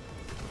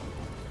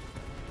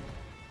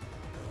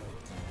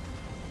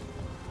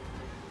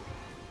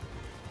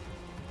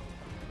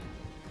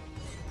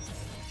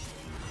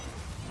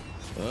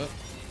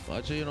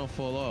 Watch so you don't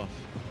fall off.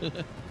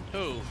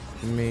 Who?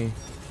 Me.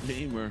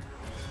 Gamer.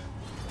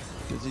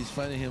 Because he's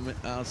fighting him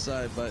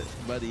outside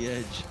by the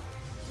edge.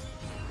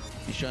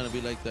 He's trying to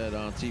be like that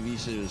on TV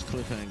series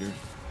Cliffhanger.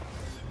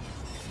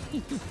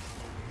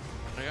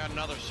 I got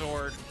another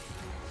sword.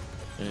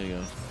 There you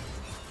go.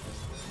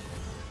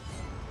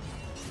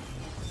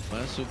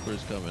 My super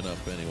is coming up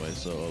anyway,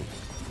 so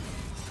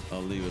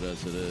I'll leave it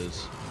as it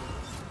is.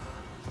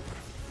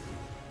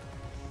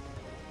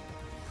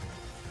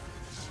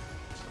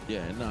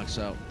 Yeah, it knocks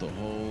out the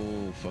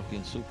whole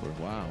fucking super.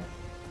 Wow.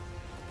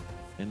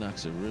 It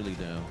knocks it really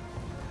down.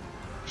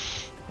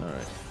 All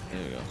right,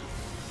 here we go.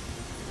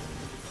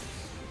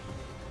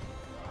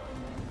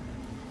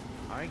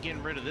 I ain't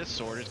getting rid of this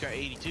sword. It's got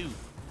 82.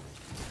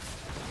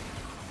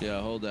 Yeah,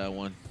 hold that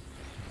one.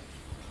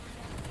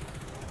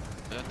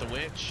 Is that the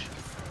witch?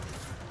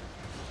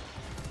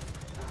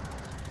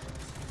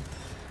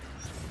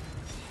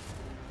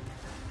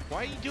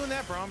 Why are you doing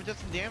that, Brom? It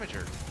doesn't damage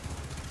her.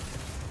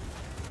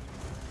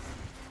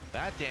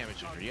 That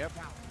damages her, yep.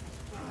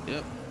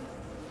 Yep.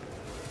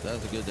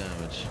 That's a good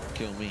damage.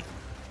 Kill me.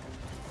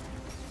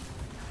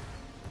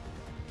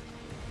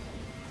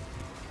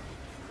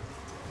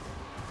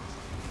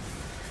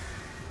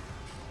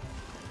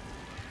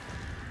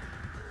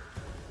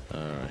 All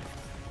right.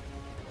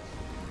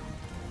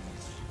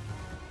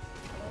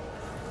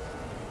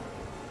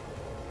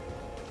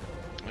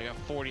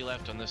 40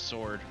 left on this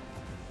sword.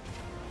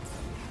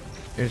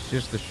 It's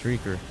just the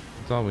shrieker.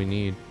 That's all we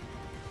need.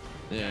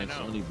 Yeah, I it's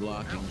know. only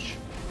blocking. Ouch.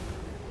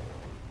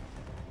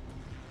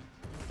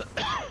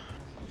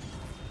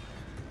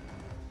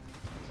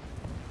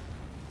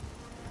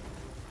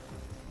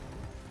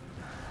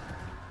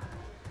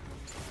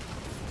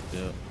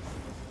 Yeah.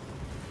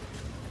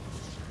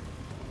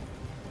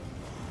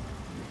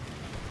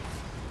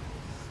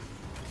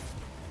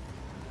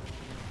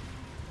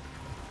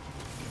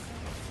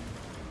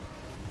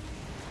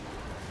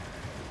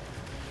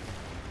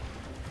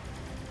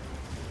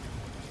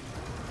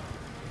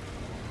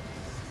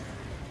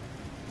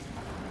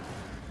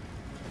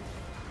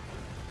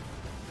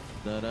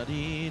 Da da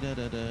dee da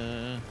da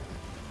da.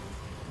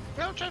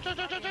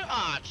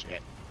 Ah,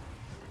 shit.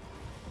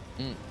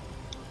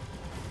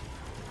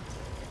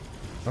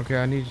 Okay,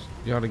 I need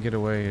y'all to get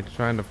away. It's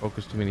trying to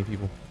focus too many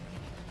people.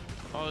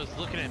 Oh, it was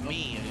looking at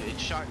me. It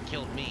shot and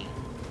killed me.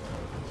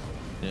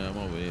 Yeah, I'm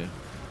over here.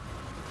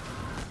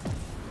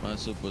 My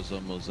super's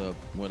almost up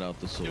without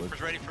the sword.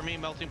 Super's ready for me.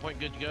 Melting point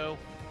good to go.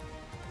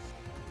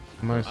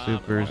 My I'm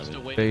super's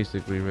still waiting.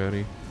 basically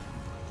ready.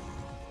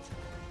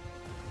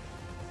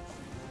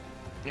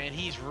 And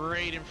he's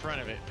right in front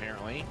of it,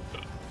 apparently.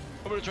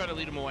 I'm gonna try to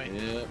lead him away.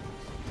 Yep.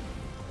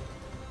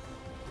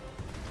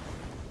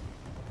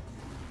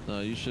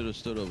 No, you should have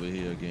stood over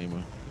here, gamer.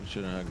 You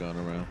shouldn't have gone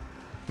around.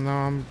 No,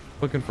 I'm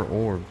looking for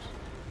orbs.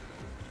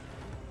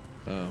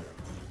 Oh.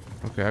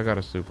 Okay, I got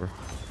a super.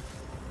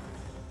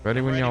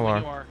 Ready when Ready y'all when are.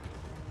 you are.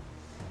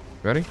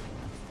 Ready?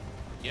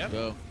 Yep.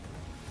 Go.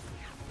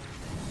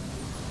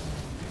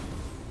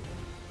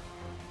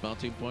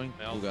 Mounting point.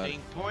 Who got it?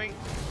 Melting point.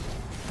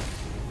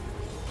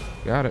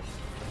 Got it.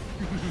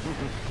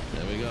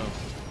 There we go.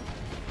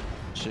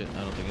 Shit,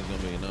 I don't think it's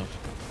gonna be enough.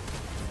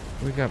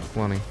 We got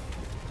plenty.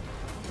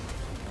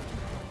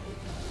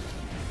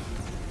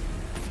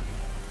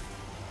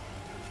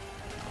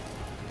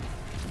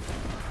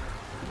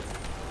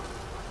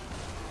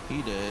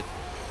 He did.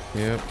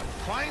 Yep.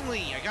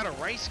 Finally, I got a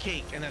rice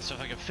cake and that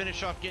stuff. I can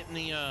finish off getting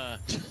the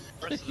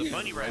rest of the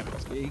bunny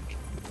rabbits.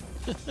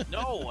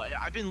 No,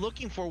 I've been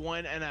looking for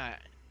one, and I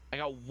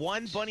got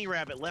one bunny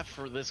rabbit left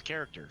for this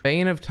character.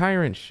 Bane of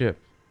Tyrant ship.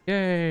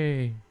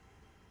 Yay.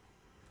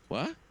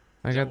 What?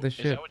 I got the Is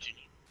that ship. what you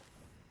need?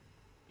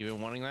 You've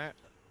been wanting that?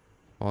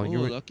 Well, Oh, you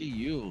were lucky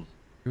you.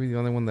 the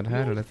only one that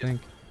had it, I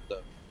think.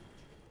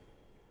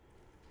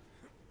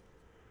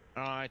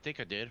 I think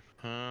I did.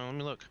 Let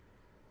me look.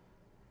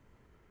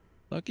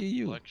 Lucky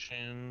you.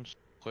 Collections,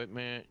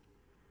 equipment,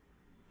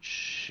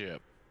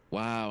 ship.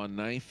 Wow, a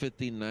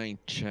 959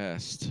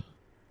 chest.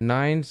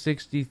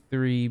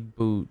 963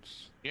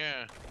 boots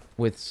Yeah.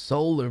 with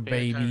solar,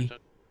 baby.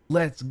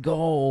 Let's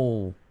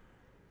go.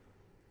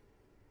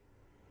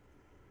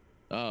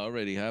 I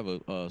already have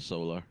a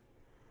solar.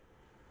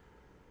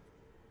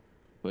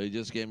 But he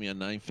just gave me a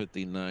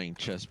 959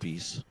 chest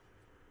piece.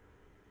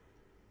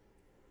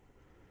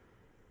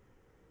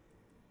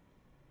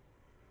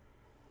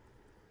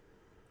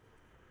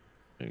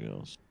 There he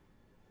goes.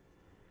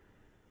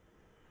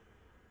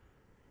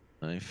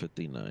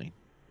 959.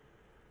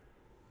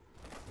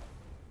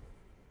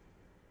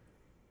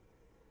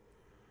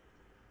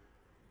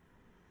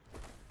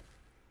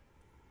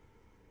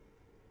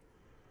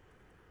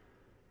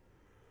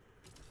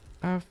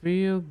 I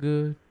feel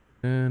good.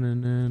 Na, na,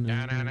 na,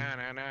 na, Na, na, na. na,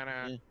 na, na,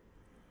 na.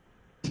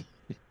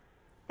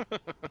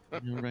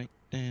 You're right.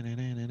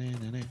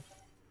 Da-da-da-da-da-da.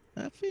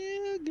 I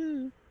feel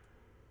good.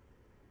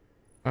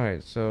 All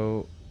right,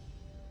 so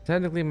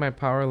technically my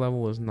power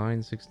level is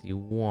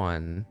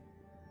 961.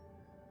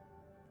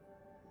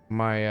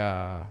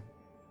 My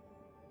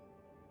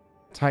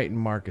Titan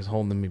mark is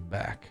holding me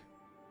back.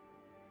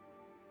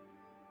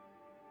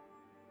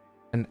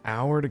 An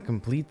hour to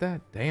complete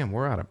that? Damn,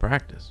 we're out of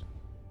practice.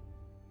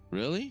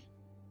 Really?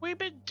 We've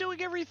been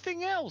doing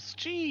everything else.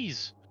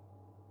 Jeez.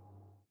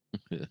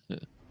 That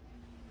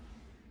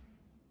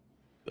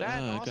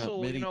I got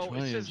also, many you know,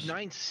 it says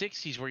triumphs.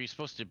 960s where you're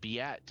supposed to be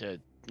at to,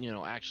 you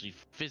know, actually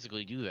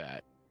physically do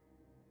that.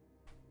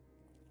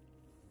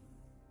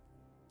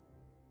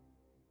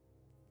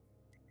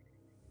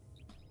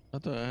 I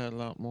thought I had a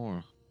lot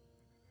more.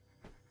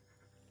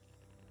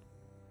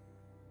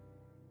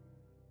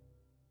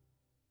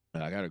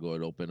 I gotta go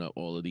and open up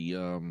all of the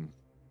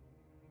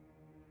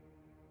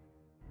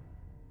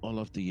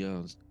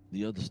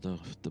other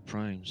stuff, the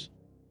primes.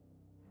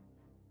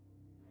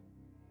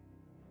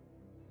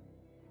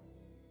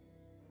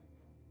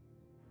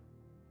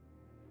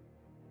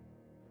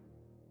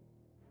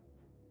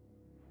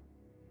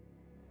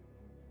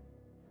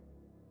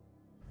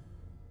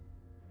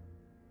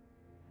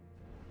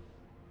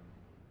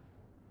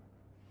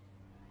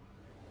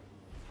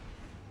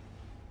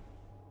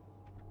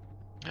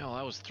 Hell,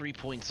 I was 3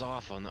 points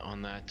off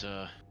on that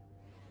to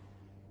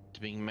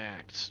being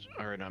maxed,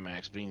 or not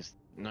maxed, being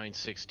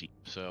 960.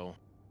 So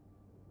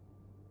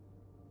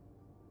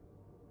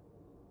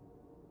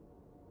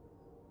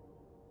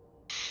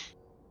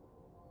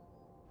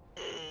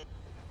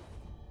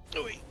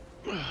oh wait.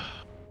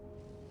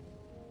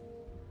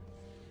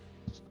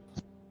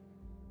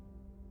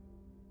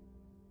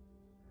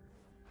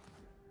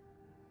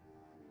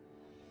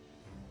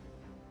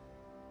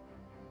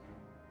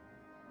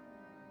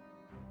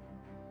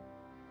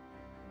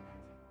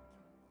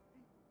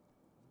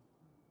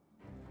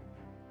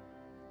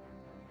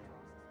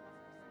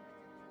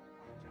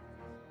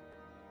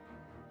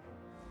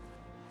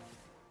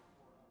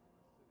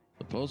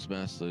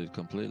 Postmaster is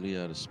completely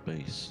out of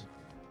space.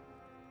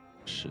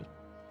 Shit.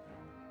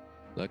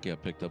 Lucky I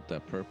picked up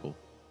that purple.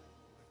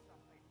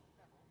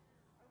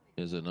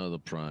 Here's another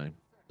prime.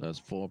 That's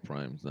 4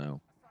 primes now.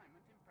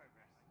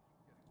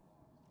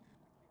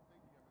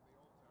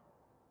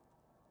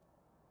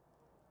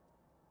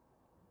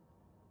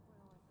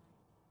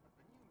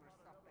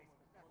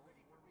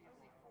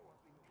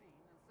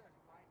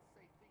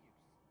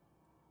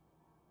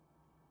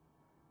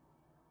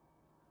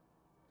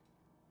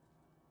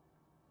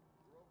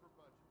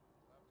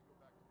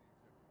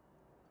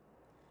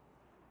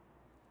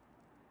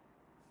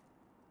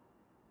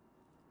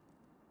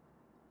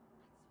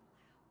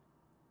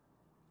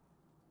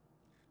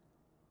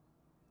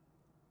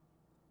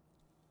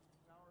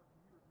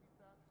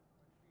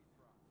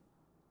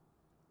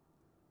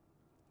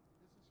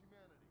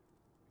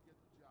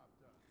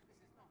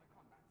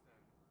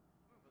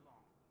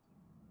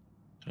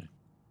 Okay.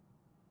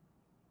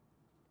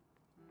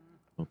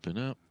 Open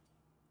up.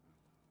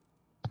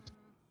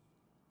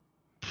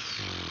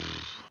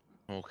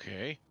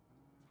 Okay.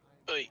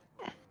 Hey.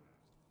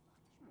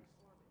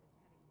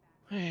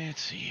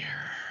 Let's see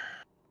here.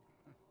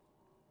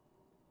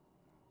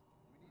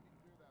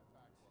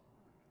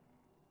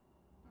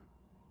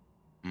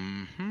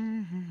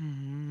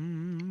 Mm-hmm.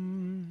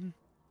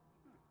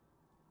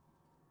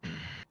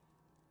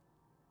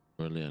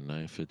 Early at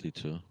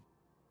 9:52.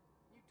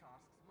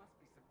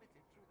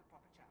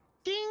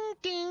 Ding,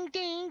 ding,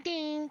 ding,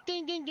 ding,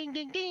 ding, ding, ding,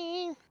 ding,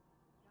 ding.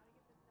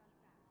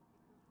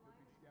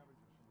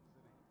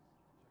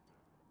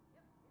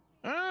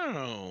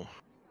 Oh.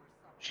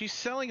 She's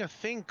selling a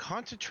thing,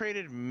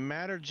 concentrated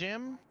matter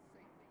gem.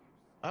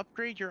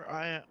 Upgrade your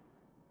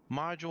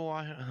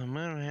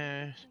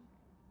module.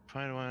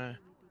 Find one.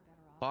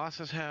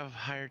 Bosses have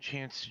higher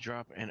chance to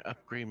drop an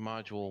upgrade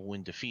module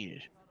when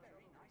defeated.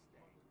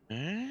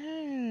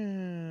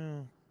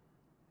 Oh.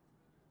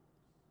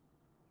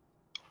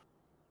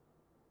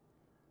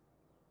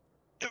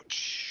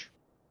 Ouch.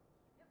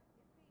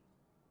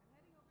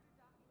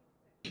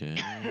 Okay,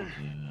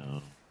 yeah.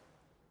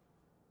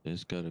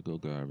 This gotta go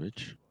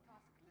garbage.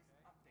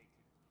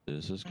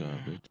 This is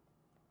garbage.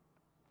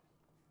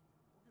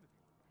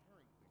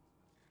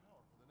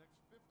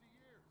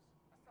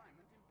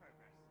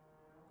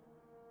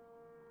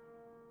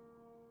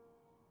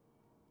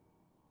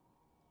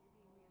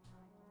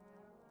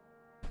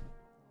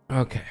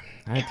 Okay,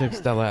 I took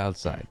Stella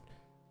outside.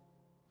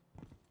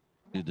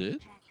 You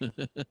did?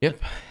 Yep.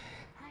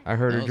 I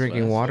heard That her was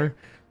drinking fast. water,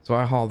 so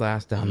I hauled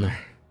ass down there.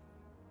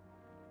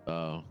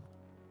 Oh.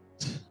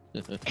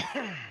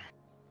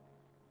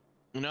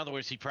 In other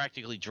words, he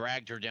practically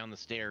dragged her down the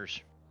stairs.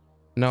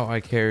 No,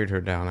 I carried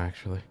her down,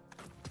 actually.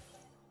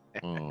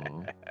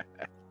 Oh.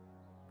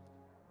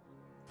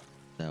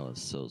 That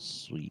was so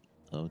sweet.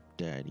 Oh,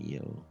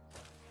 daddy-o.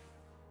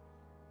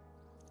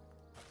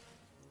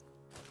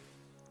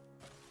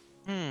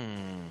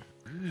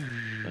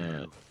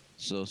 Alright.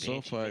 So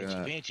far I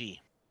got,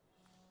 Banshee.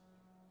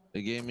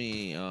 they gave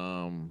me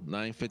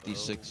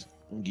 956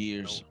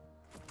 gears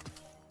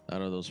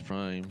out of those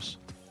primes.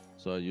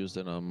 So I used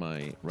it on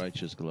my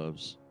righteous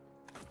gloves.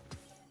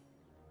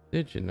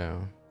 Did you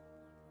know?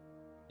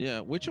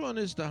 Yeah, which one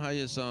is the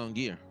highest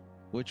gear?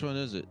 Which one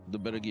is it? The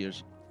better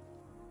gears?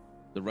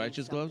 The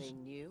righteous gloves?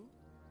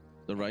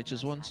 The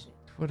righteous ones?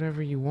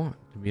 Whatever you want,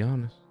 to be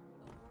honest.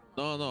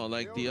 No,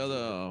 like the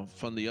other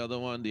from the other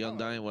one, the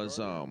Undying was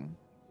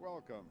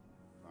Welcome.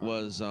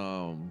 Well,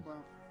 not.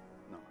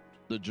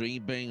 the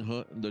Dream Bane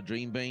hood, the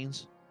Dream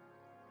Banes.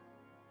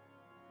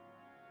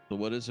 So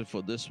what is it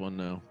for this one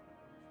now?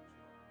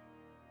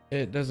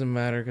 It doesn't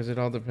matter because it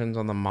all depends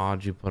on the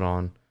mod you put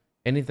on.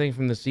 Anything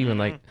from the season,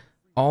 like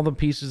all the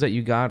pieces that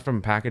you got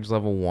from package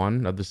level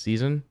 1 of the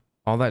season,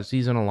 all that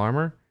seasonal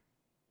armor,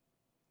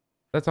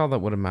 that's all that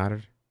would have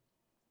mattered.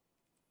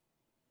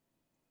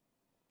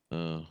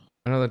 I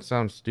know that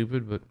sounds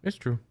stupid, but it's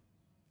true.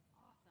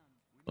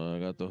 I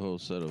got the whole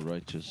set of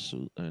righteous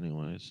suit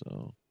anyway,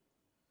 so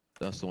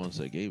that's the ones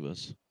they gave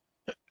us.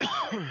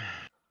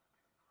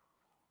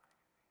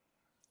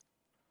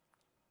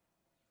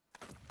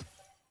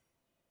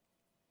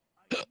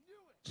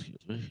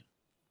 Excuse me.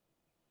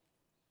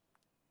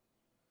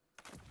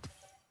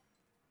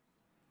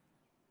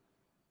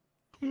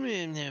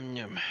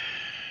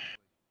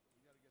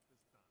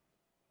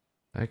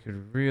 I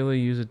could really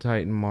use a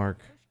Titan mark.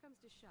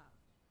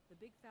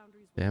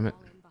 Damn it.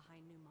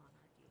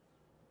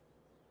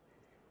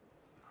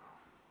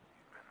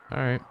 All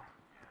right.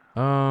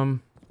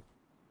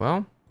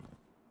 Well.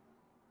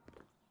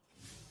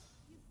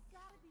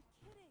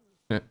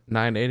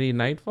 980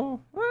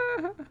 Nightfall?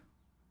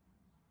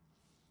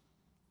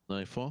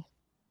 Nightfall?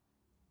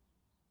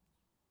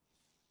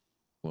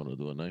 Want to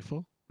do a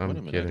Nightfall? I'm Wait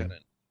a minute, kidding.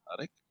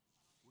 I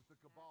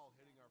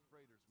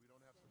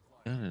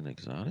got an exotic? Got an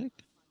exotic?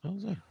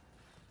 How's that?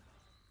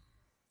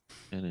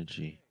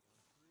 Energy.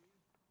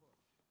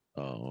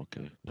 Oh,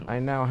 okay. No. I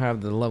now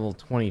have the level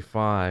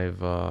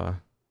 25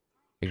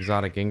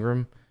 exotic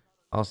Ingram.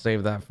 I'll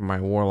save that for my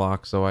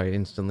warlock so I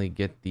instantly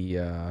get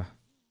the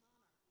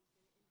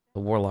The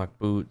warlock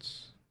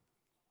boots.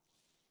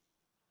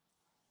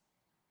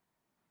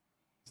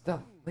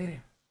 Stop, lady.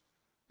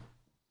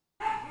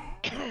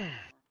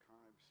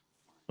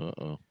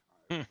 Uh-oh.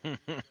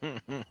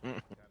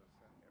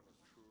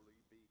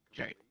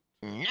 Okay.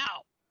 No.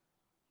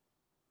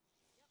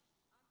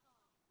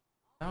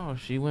 Oh,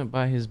 she went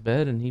by his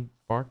bed and he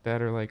barked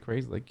at her like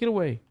crazy. Like, get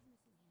away.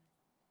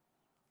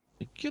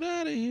 Get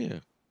out of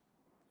here.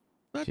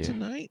 Not Yeah.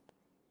 tonight.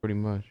 Pretty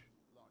much.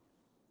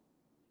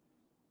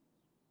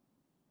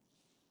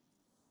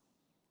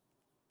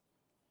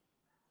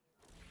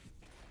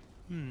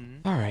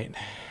 All right.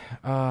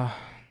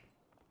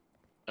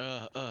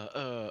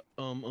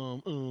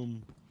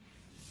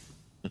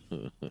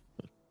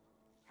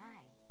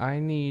 I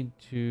need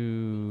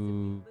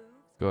to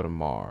go to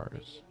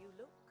Mars.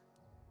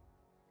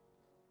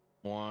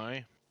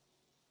 Why?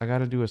 I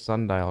gotta do a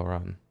sundial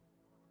run.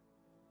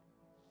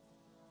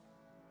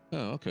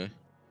 Oh, okay.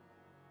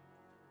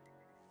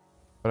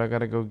 But I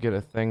gotta go get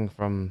a thing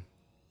from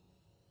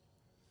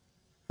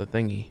the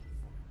thingy.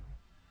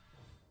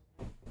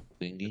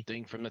 Thingy.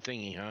 Thing from the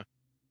thingy, huh?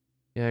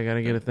 Yeah, I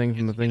gotta get a thing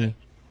from the thingy.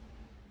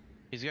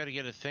 He's got to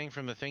get a thing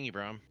from the thingy,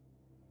 bro.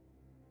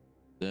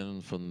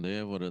 Then from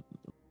there,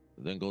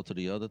 then go to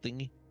the other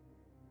thingy?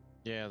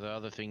 Yeah, the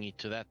other thingy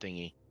to that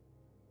thingy.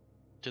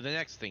 To the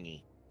next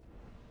thingy.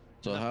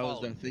 So The how is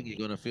following that thingy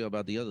gonna feel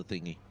about the other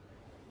thingy?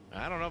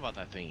 I don't know about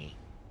that thingy.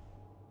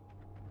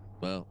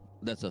 Well,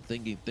 that's a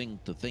thingy thing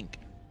to think.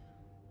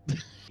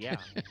 Yeah.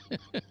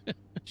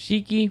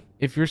 Shiki,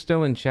 if you're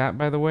still in chat,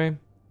 by the way,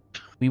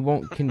 we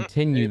won't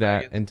continue Hey, that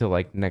Nuggets. until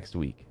like next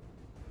week.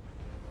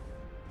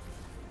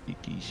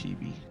 Iki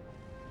Shibi.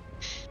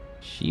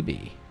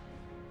 Shibi.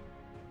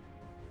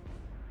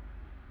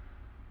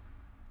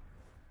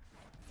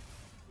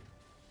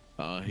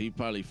 He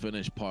probably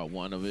finished part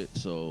 1 of it,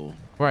 so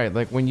Right,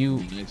 like when you,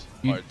 the next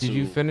you part did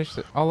you 2 finish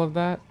all of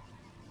that?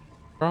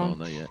 No, Wrong?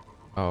 not yet.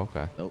 Oh,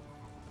 okay. Nope.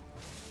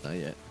 Not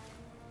yet.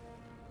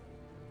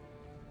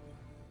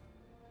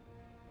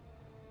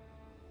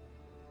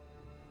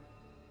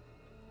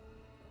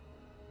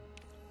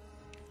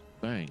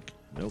 Bang.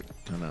 Nope.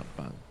 Cannot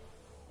bang.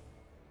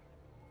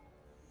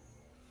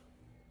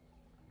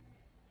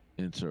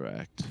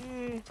 Interact.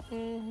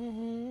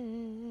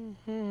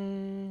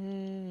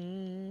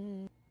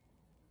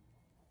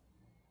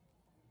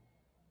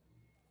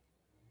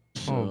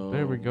 Oh,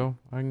 there we go.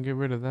 I can get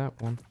rid of that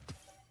one.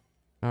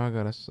 Now I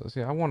gotta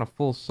see. I want a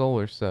full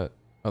solar set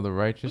of the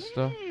righteous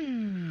stuff.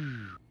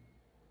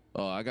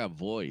 Oh, I got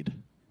void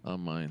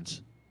on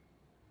mines,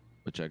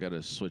 which I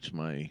gotta switch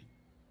my.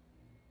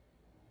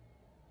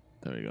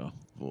 There we go.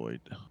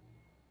 Void.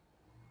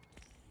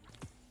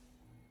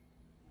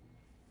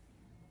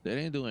 They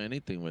didn't do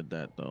anything with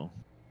that though.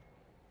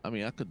 I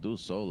mean, I could do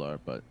solar,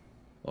 but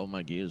all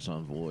my gear's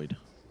on void.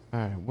 All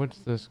right, what's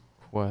this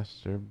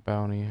quest or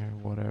bounty or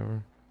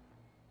whatever?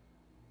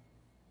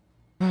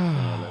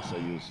 Unless I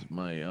use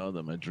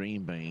my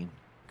dream bane.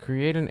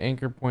 Create an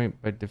anchor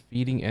point by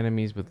defeating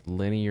enemies with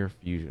linear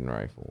fusion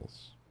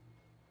rifles.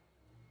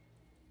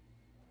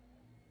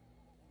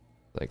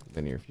 Like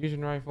linear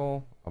fusion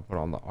rifle. I'll put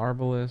on the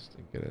arbalist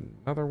and get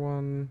another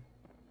one.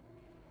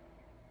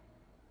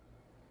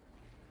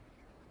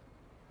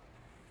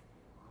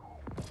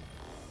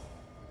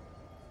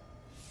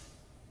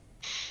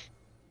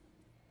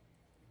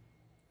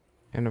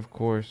 And of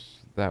course,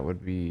 that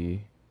would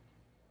be.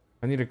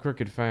 I need a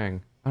crooked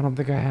fang. I don't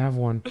think I have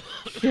one.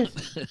 Shit.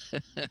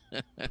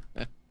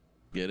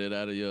 Get it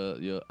out of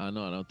your. I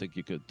know. I don't think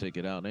you could take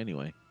it out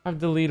anyway. I've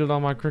deleted all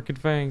my crooked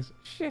fangs.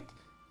 Shit.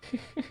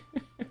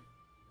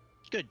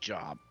 Good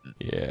job.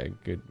 Yeah,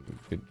 good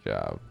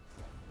job.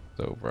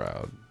 So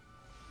proud.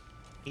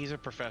 He's a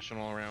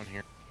professional around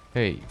here.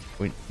 Hey,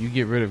 when you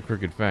get rid of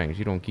crooked fangs,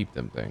 you don't keep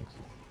them things.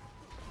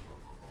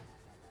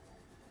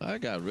 I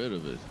got rid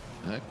of it.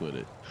 Heck with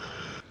it.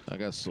 I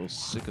got so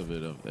sick of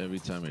it every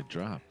time it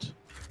dropped.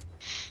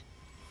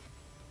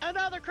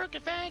 Another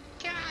crooked fang.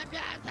 Blah, blah,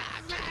 blah,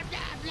 blah,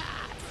 blah, blah.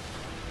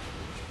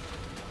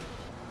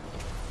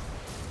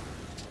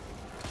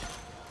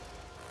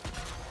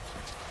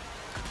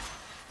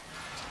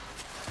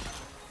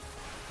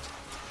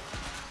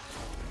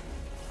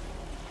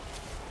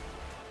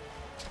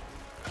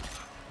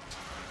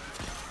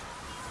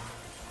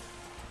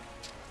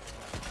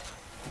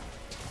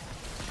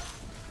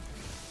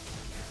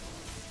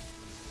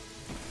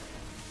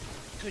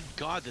 Good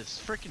God,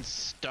 this freaking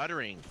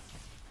stuttering.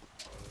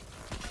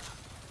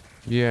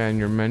 Yeah, in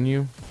your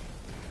menu,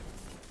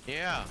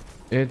 Yeah.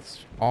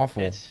 it's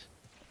awful.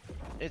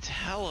 It's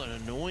hella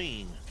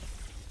annoying.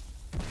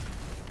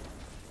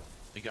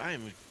 Like I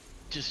am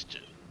just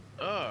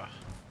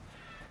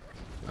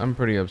I'm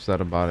pretty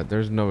upset about it.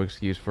 There's no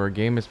excuse for a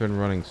game that's been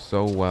running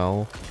so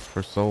well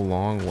for so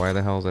long. Why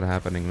the hell is it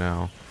happening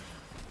now?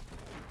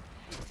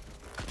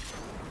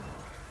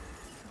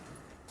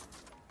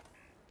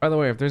 By the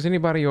way, if there's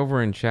anybody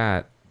over in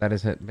chat that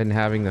has been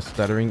having a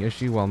stuttering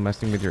issue while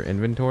messing with your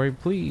inventory,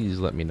 please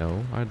let me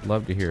know. I'd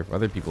love to hear if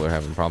other people are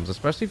having problems,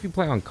 especially if you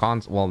play on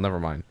console. Well, never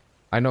mind.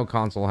 I know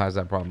console has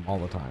that problem all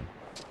the time.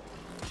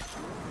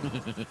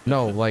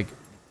 No, like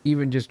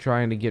even just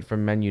trying to get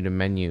from menu to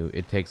menu,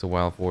 it takes a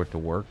while for it to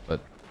work, but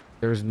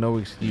there's no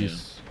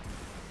excuse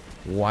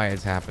why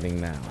it's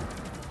happening now.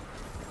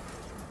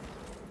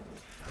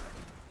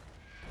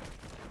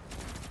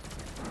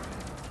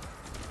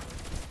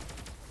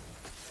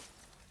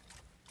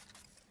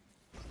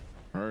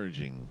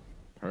 Purging,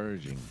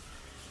 purging,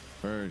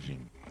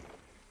 purging.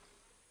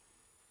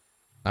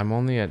 I'm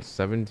only at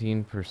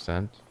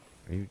 17%.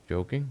 Are you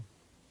joking?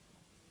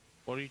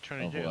 What are you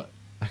trying Of to do? what?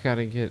 I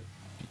gotta get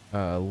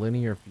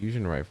linear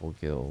fusion rifle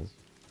kills.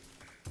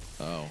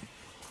 Oh.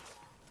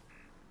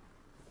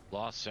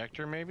 Lost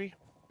sector, maybe?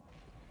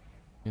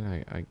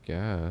 Yeah, I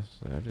guess.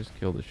 I just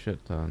killed a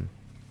shit ton.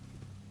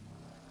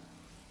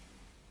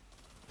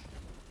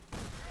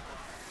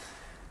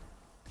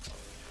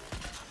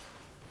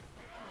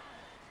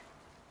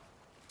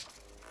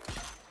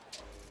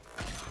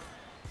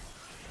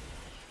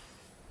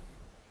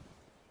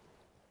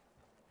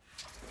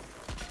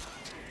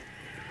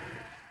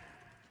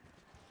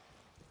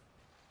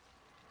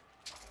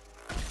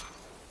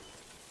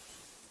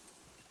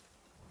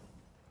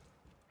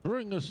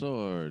 Bring a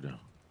sword.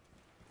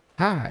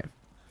 Hive,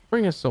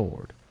 bring a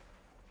sword.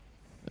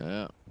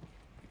 Yeah.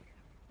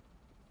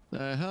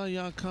 The hell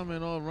y'all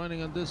coming all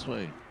running on this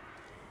way?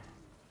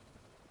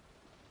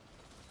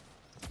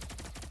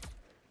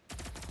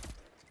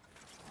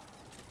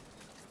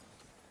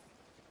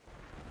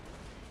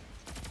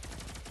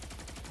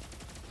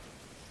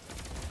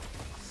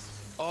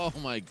 Oh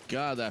my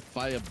god, that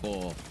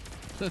fireball.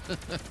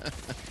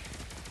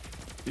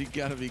 You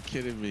gotta be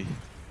kidding me.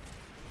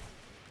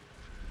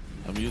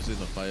 I'm using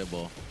the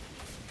fireball.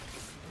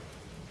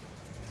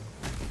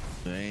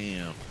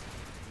 Damn.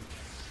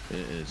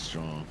 It is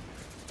strong.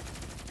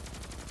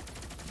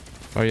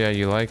 Oh yeah,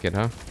 you like it,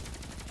 huh?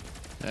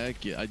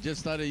 Heck yeah. I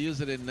just started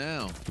using it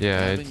now. Yeah,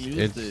 I haven't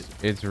used it.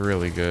 it's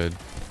really good.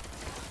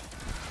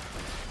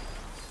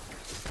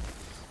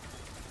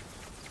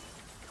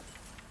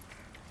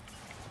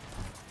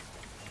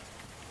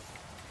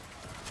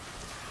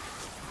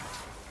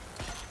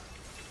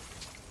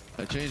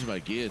 I changed my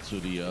gear to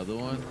the other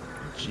one.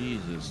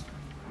 Jesus.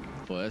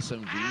 For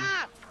SMG,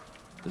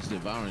 it's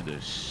devouring the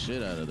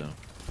shit out of them.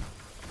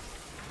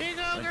 Big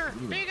ogre!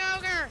 Like, Big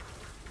ogre!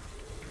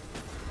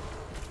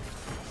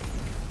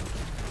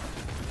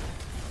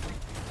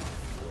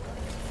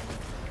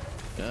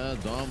 Yeah,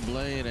 Dawn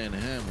Blade and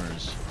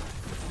hammers.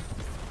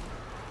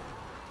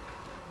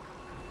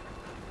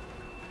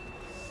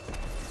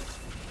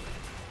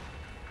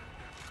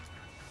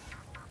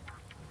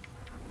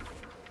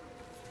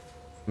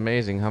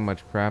 Amazing how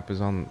much crap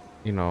is on,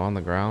 on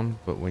the ground,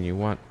 but when you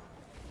want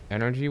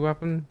energy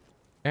weapon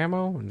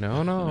ammo,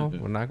 no,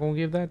 we're not gonna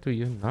give that to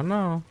you.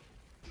 No,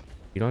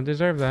 you don't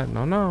deserve that.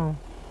 No.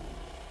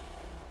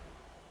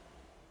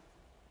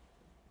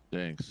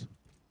 Thanks.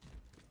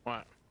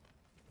 What?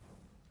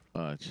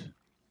 Watch.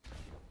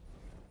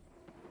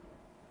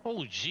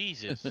 Oh,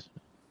 Jesus.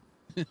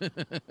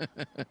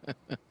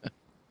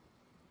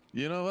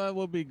 You know what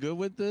would be good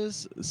with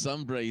this?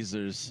 Some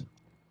brazers.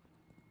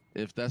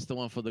 If that's the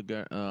one for the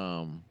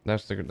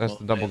That's the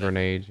double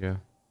grenade, yeah.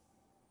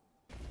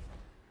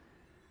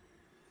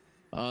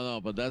 Oh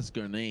no, but that's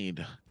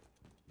grenade.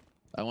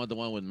 I want the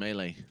one with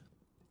melee.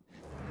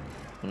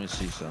 Let me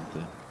see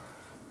something.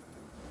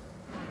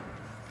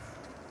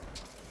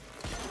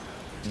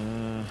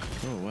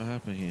 Oh, what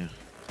happened here?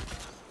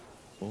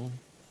 Oh.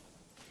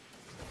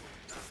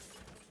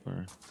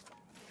 Where?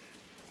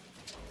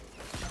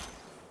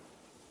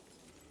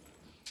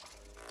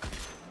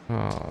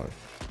 Oh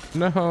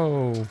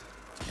no!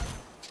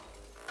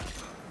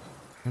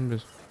 I'm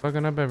just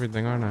fucking up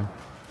everything, aren't I?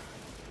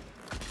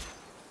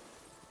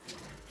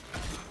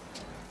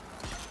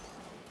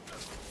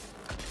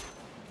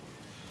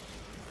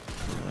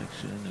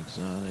 Collection,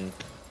 exotic,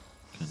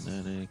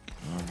 kinetic,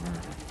 armor.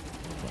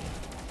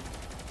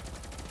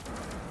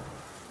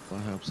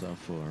 What helps out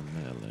for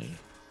melee?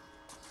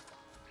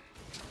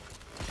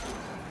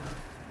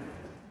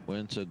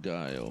 Winter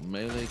Guile.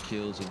 Melee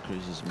kills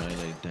increases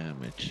melee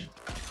damage.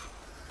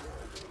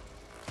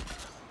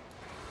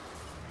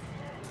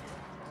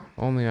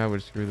 Only I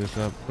would screw this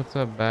up. What's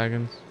up,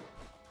 Baggins?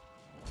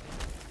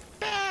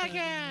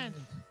 Baggins!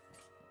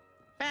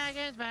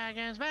 Baggins,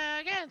 Baggins,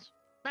 Baggins!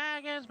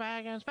 Baggins,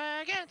 Baggins,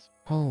 Baggins!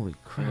 Holy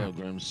Hello, crap.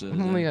 Grim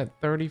I'm only Citizen.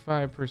 at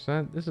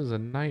 35%. This is a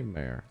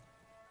nightmare.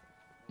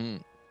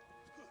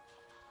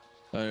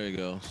 There you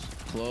go.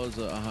 Close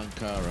the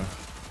Ahankara.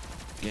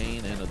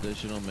 Gain an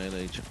additional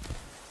melee.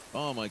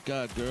 Oh my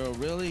god, girl.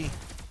 Really?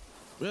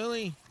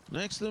 Really?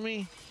 Next to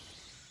me?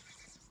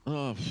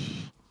 Oh,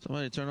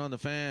 somebody turn on the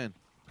fan.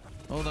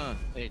 Hold on.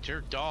 Hey, it's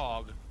your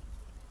dog.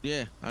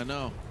 Yeah, I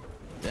know.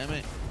 Damn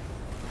it.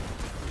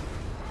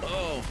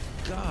 Oh,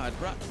 God.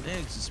 Rotten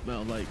eggs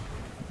smell like.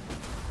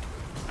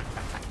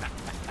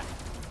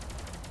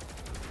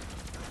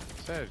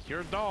 Says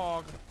your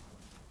dog.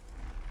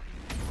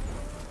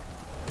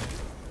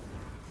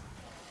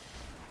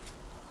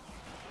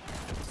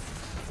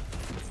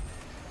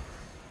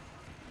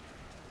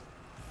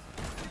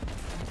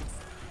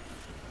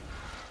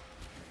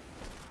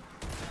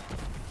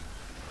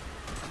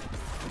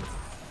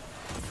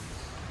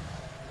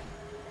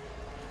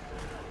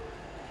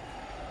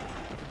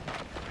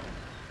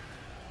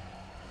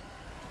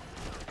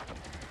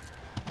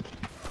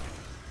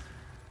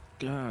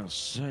 God's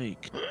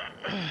sake.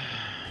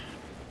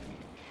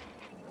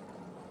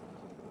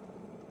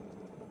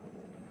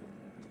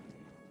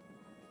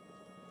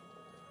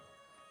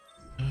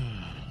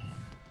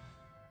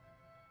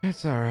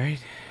 It's all right.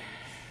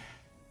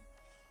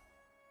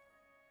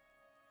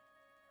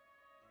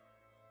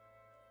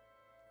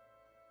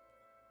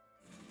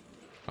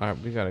 All right,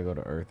 we gotta go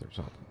to Earth or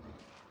something.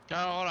 Oh,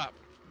 hold up.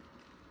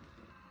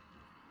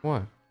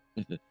 What?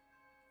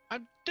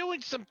 I'm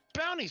doing some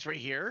bounties right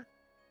here.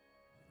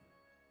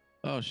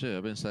 Oh shit,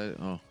 I've been inside.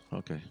 Oh,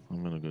 okay.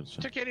 I'm gonna go.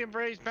 Titanium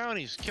Braze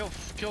bounties. Kill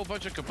a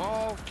bunch of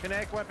Cabal,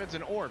 kinetic weapons,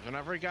 and orbs. And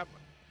I've already got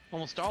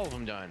almost all of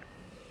them done.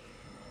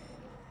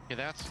 Okay,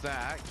 that's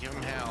that. Give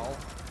them hell.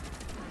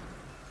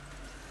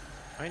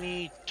 I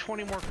need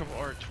 20 more Cabal,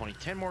 or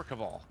 10 more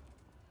Cabal.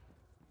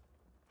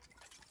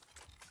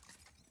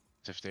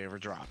 If they ever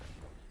drop.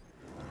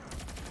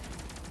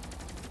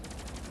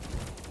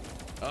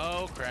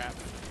 Oh crap.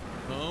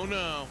 Oh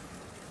no.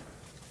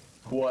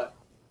 What?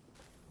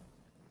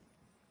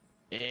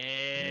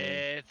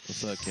 It's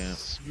What's that, Cam?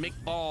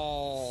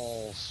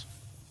 McBalls.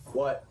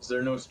 What? Is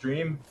there no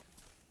stream?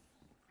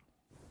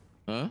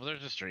 Huh? Well,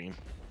 there's a stream.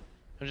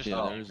 I'm just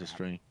Yeah, there's a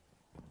string.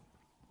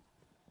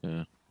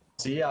 Yeah.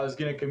 See, I was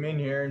gonna come in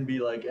here and be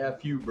like,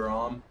 F you,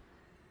 Brom.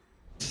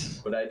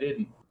 But I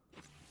didn't.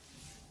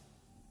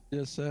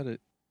 Just said it.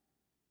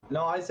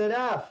 No, I said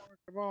F.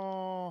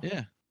 Cabal.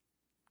 Yeah.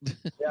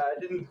 Yeah,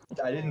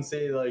 I didn't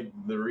say like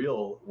the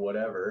real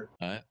whatever.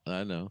 I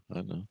know.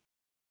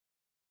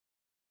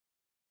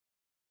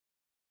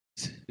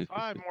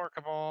 5 more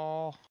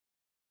Cabal.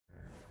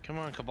 Come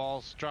on,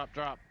 Cabals. Drop.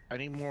 I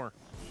need more.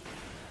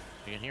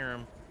 You can hear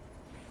them.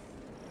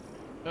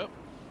 Oh.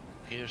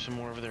 Okay, there's some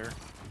more over there.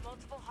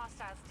 Multiple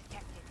hostiles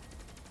detected.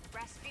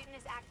 Rasputin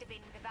is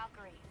activating the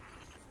Valkyrie.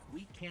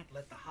 We can't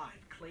let the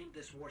Hive claim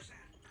this warsat.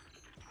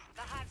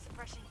 The Hive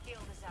suppression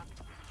field is up.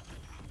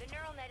 The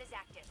neural net is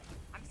active.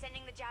 I'm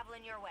sending the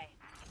Javelin your way.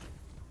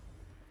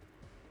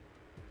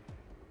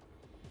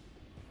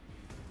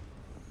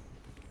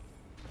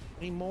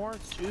 Any more?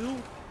 2?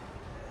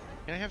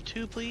 Can I have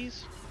 2,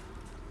 please?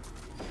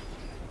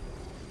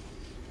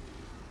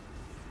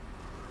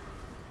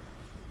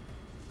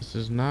 This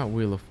is not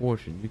Wheel of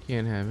Fortune. You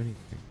can't have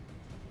anything.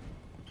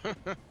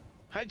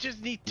 I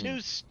just need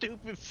 2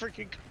 stupid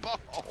freaking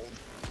Cabals.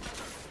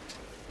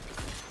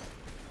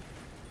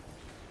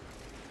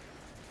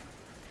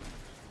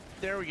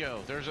 There we go.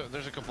 There's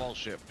a Cabal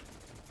ship.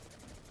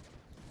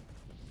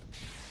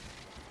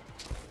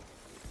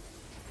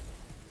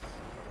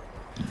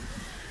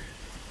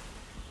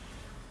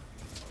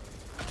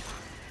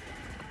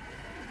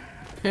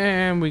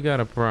 And we got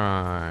a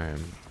prime.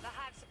 The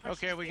Hive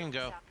suppression Okay, we can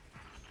field is go. up.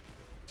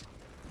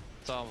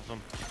 It's all of them.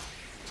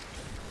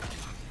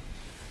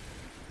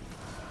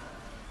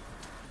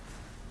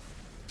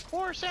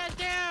 Warsat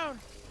down!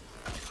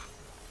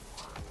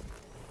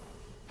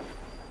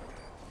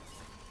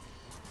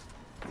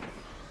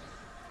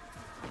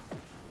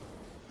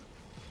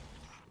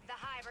 The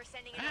Hive are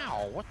sending it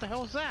Ow, over. what the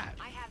hell is that?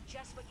 I have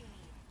just what you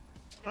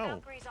need. The Oh.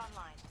 Valkyrie's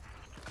online.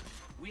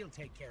 We'll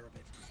take care of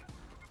it.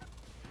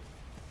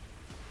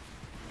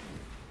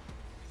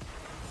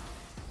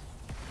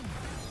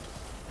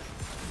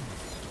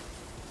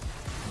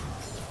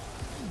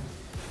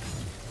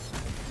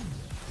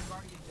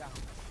 Guardian down.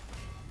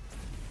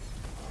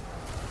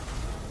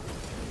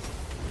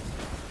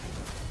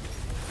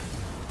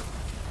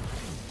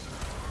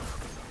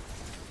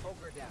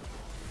 Poker down.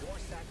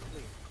 Warsat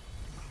clear.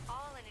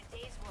 All in a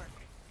day's work.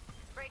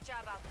 Great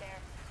job out there.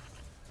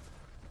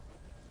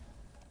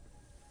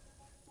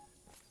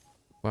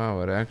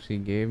 Wow, it actually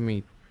gave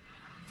me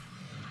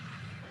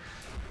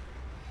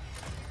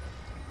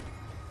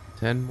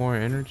 10 more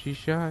energy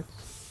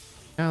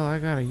shots. Hell, I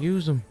gotta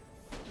use them.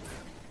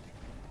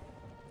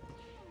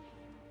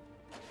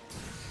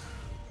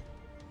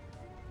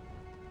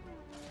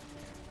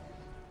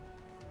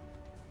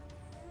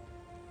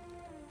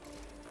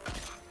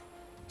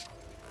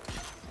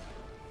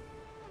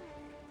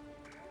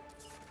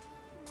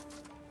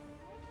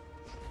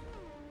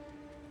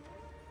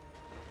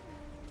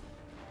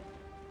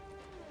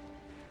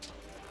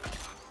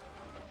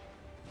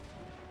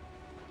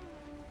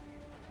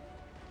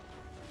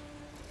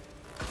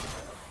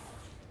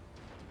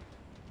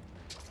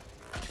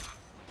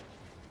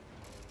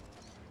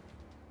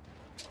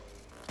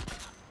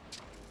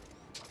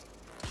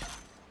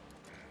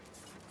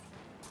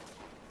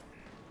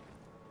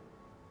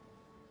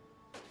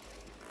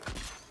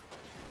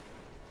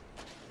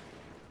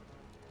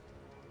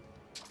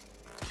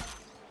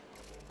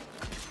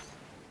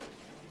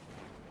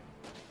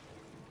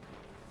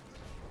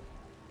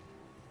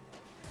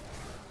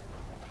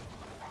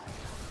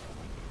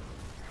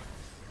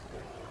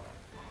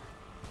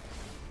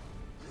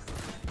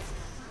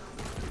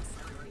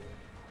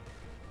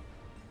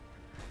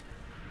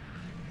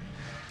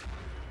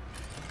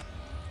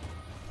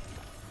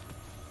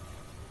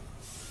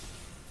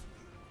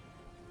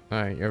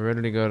 Alright, you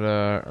ready to go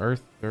to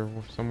Earth or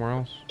somewhere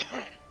else?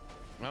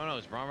 No,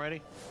 is Brom ready?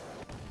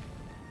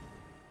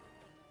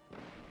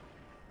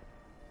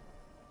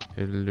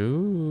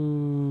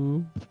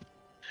 Hello.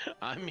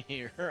 I'm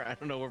here. I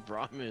don't know where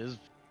Brahm is.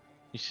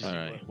 You should All see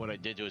right. what I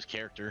did to his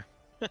character.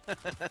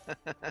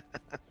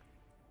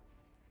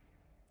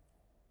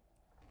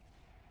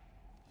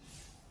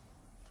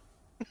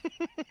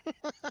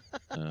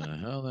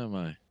 Hell am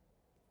I?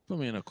 Put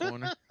me in a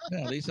corner.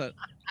 Yeah, at least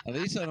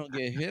I don't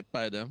get hit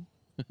by them.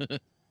 I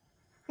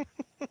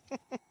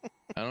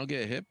don't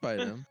get hit by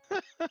them.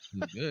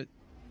 It's good.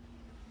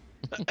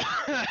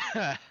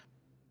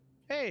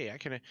 Hey, I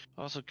can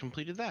also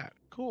completed that.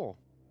 Cool.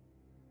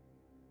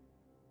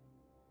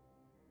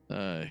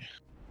 Uh,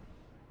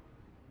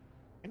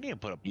 I need to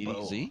put a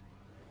bow. easy.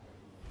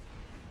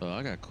 Oh,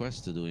 I got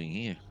quests to doing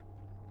here.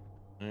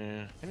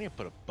 Yeah, I need to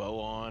put a bow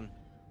on.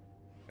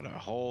 Got a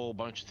whole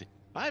bunch of things.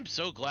 I'm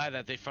so glad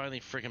that they finally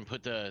freaking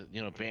put the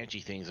banshee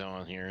things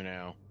on here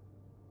now.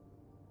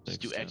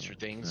 Just do extra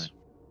things.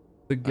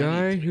 The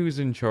guy to- who's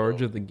in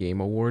charge of the Game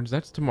Awards,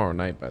 that's tomorrow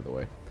night, by the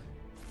way.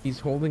 He's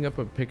holding up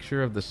a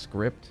picture of the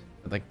script,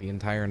 like the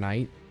entire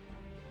night.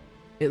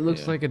 It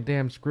looks Yeah. like a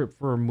damn script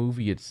for a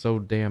movie. It's so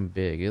damn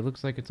big. It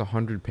looks like it's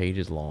 100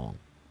 pages long.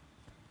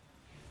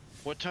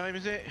 What time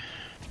is it?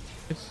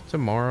 It's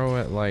tomorrow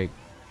at like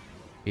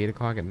 8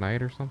 o'clock at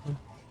night or something.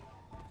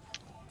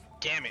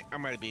 Damn it! I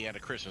might be at a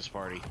Christmas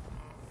party.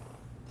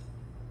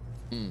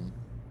 Hmm.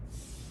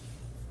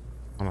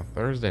 On a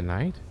Thursday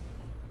night?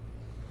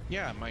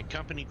 Yeah, my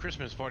company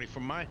Christmas party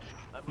for my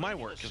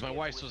work, because my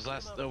wife's was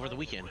last over the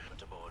weekend.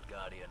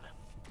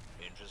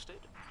 Interested?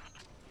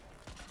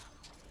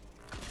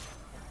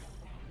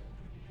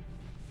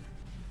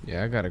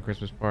 Yeah, I got a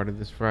Christmas party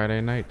this Friday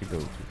night to go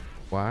to.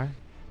 Why?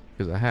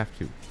 Because I have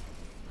to.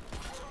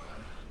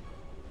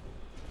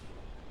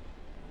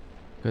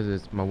 Because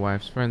it's my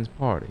wife's friend's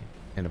party.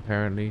 And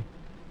apparently,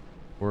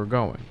 we're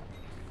going.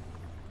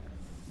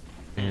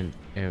 And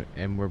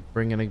we're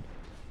bringing a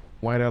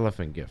white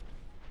elephant gift.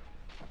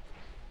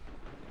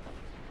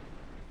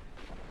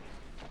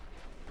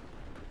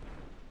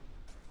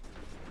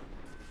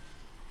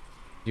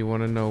 You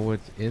want to know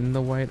what's in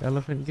the white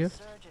elephant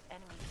gift?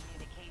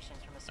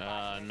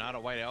 Not a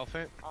white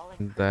elephant?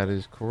 That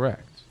is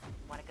correct.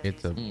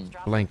 It's a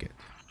blanket.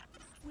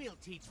 We'll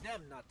teach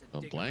them not to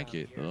A dig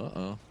blanket. around here.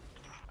 Uh-oh.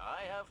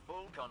 I have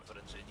full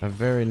confidence in A you.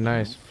 very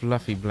nice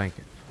fluffy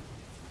blanket.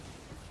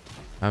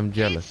 I'm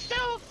jealous.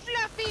 So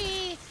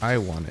fluffy! I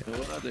want it. And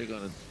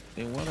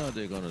what are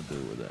they gonna do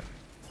with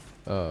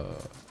that?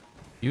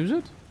 Use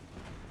it?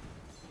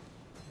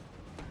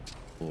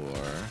 Or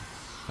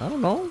I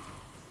don't know.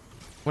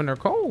 When they're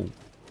cold.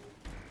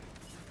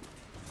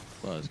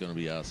 well, it's gonna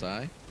be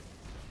outside.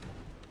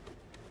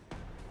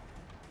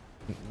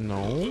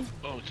 No.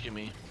 Oh, excuse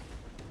me.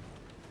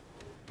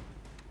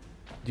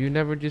 Do you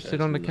never just sit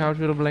That's on the what couch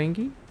with a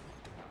blankie?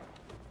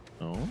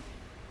 No.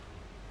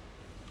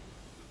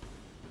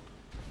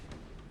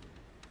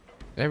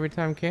 Every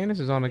time Candace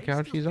is on the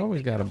couch, she's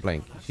always got a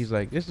blanket. She's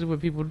like, this is what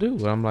people do.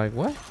 And I'm like,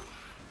 what?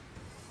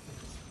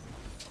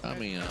 I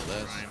mean,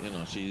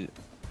 that's she.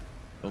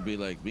 It'll be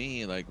like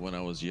me. Like when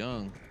I was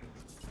young,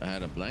 I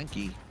had a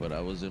blankie, but I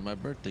was in my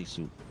birthday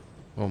suit.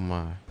 Oh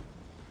my.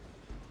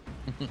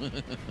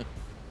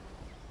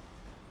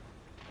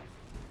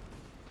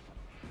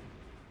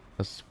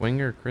 A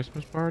swinger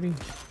Christmas party?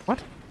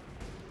 What?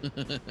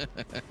 The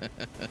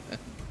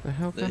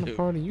hell kind of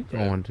party you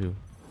going to?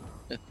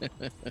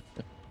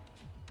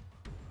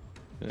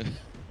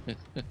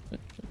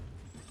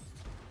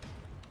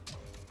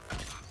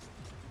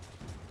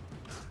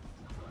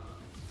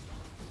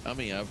 I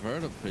mean, I've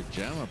heard of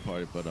pajama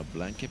party, but a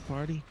blanket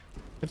party?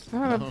 It's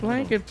not a No.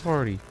 blanket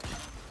party.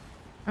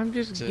 I'm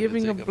just Said to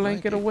giving a take a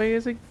blanket blanket. away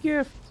as a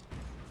gift.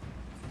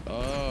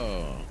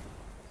 Oh.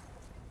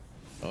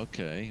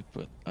 Okay,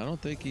 but I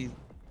don't think he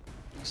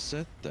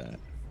said that.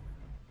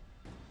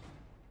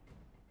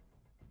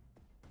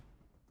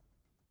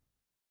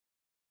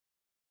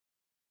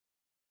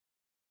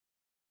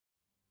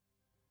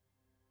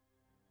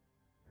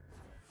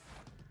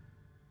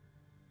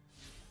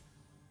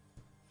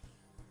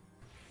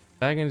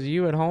 Baggins,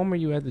 you at home or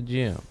you at the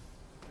gym?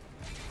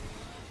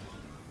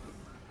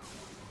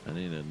 I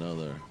need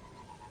another.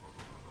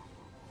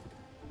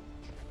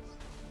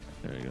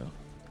 There you go.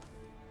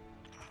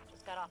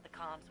 Just got off the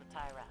comms with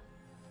Tyra.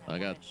 I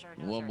got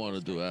one more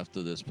to do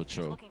after this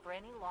patrol. Looking for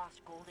any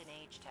lost golden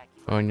age tech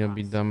you Oh, and you'll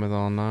be across. done with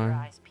all Keep your 9?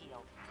 eyes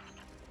peeled.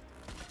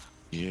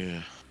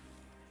 Yeah.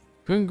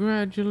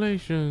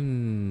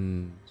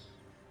 Congratulations.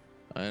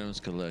 Items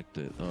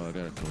collected. Oh, I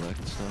gotta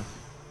collect stuff.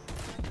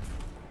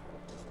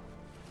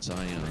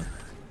 Scion.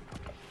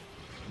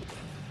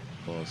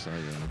 Oh,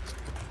 Scion.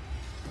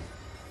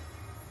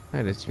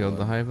 I just killed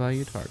the high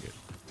value target.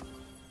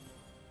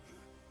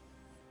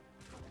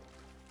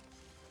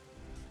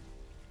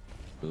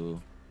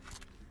 Cool.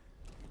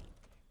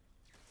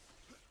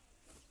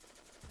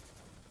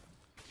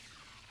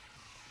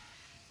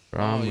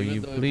 Ron, will even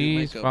you though if you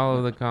please make up-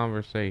 follow the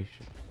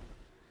conversation?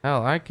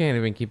 Hell, I can't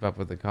even keep up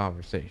with the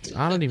conversation.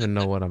 I don't even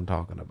know what I'm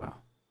talking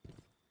about.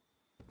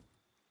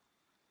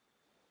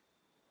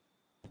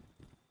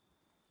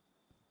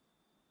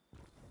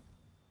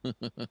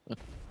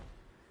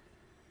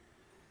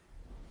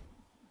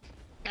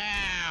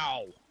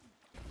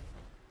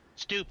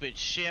 stupid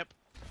ship.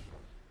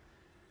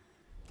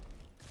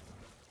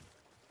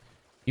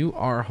 You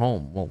are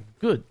home. Well,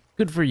 good.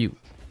 Good for you.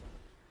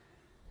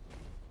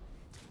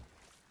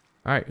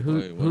 All right, Wait,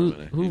 wait a minute.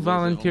 He who was at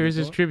volunteers home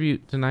his before?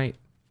 tribute tonight?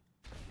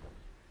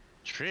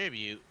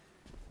 Tribute.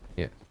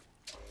 Yeah.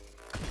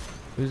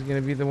 Who's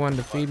gonna be the one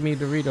to feed me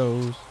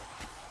Doritos?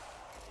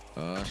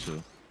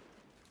 Sure.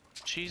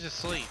 She's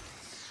asleep.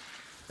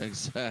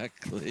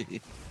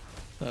 Exactly.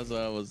 That's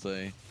what I was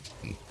saying.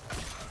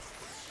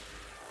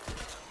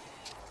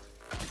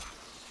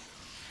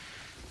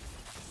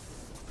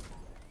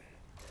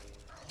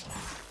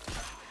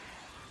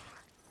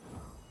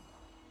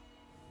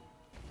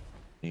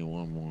 Need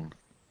one more.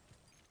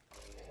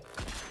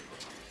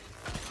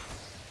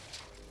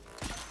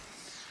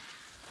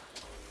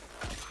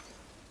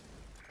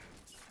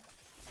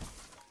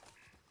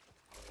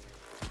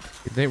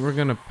 You think we're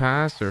gonna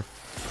pass or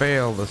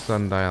fail the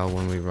sundial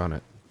when we run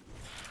it?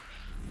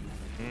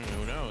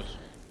 Who knows?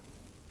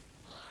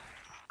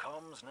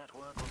 Comms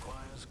network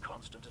requires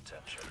constant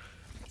attention.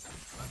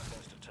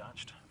 Manifest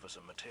attached for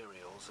some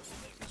materials that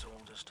will make this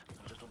all just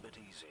a little bit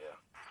easier.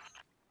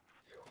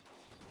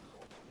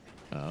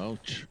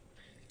 Ouch.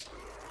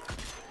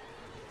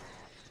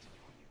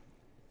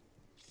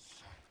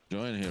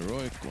 Join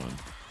heroic one.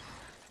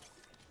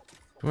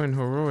 Join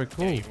heroic.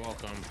 Yeah, Oh, you're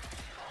welcome.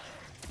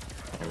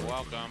 You're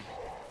welcome.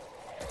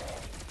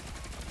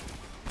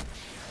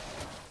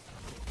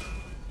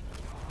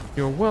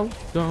 you're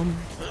welcome.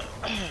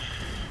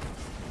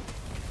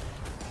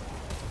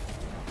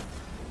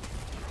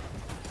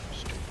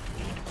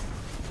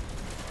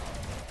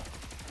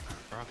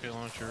 Rocket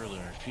launcher,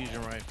 lunar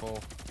fusion rifle,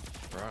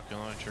 rocket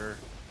launcher,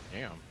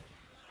 damn,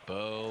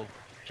 bow,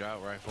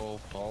 shot rifle,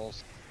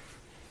 pulse.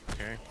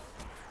 Okay.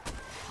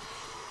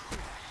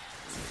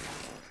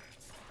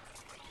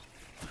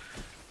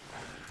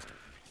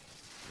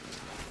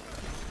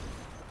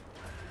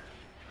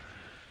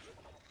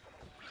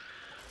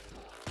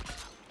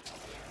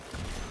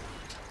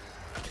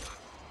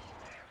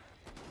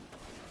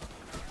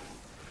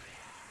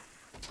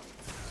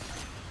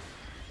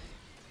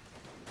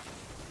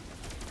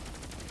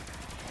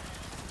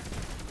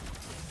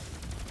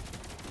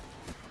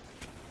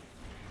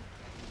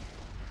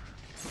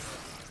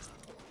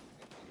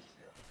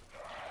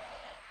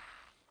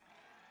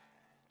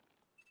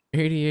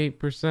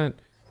 %.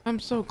 I'm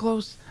so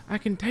close. I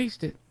can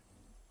taste it.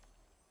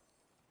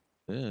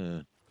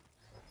 Yeah.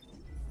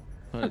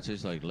 Probably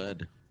tastes like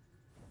lead.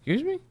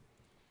 Excuse me?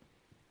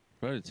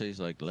 Probably tastes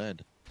like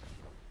lead.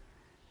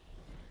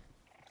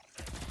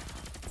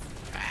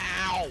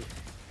 Ow!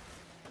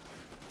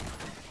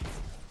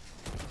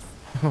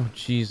 Oh,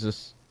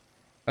 Jesus.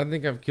 I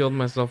think I've killed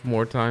myself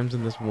more times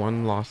in this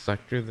one lost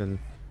sector than...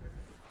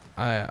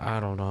 I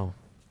don't know.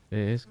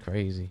 It's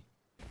crazy.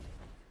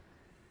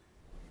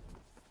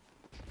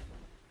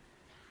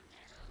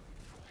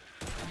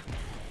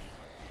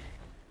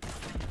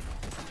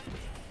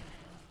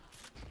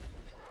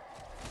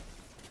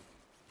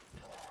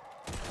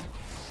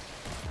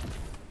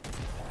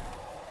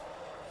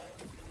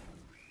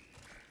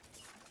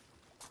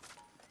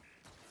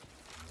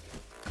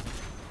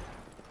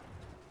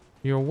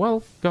 You're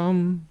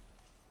welcome.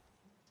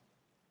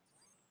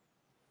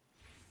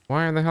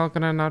 Why in the hell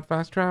can I not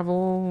fast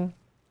travel?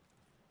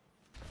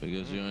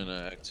 Because you're in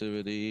an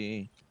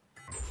activity.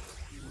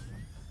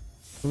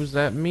 Who's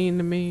that mean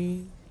to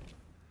me?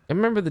 I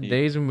remember the You-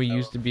 days when we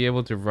used to be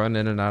able to run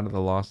in and out of the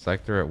lost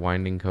sector at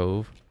Winding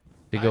Cove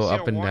to I go still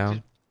up and want down,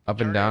 to up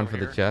and turn down over for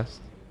the here.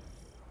 chest.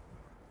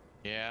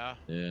 Yeah.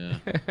 Yeah.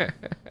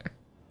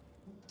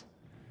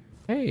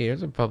 Hey,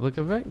 there's a public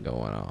event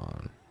going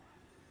on.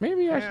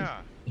 Maybe I Yeah.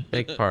 should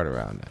take part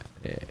around that.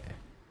 Yeah.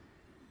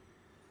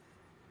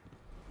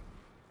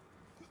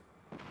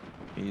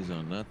 These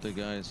are not the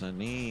guys I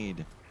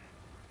need.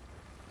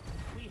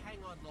 We hang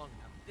on long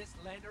enough. This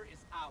lander is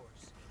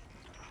ours.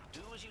 Do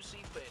as you see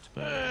fit.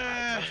 But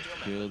I trust your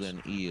killed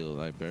methods. an eel.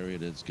 I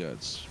buried its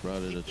guts.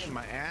 Sprouted a Getting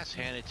my ass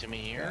handed to me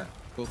here.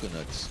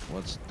 coconuts.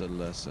 What's the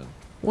lesson?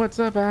 What's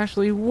up,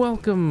 Ashley?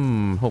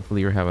 Welcome.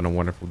 Hopefully you're having a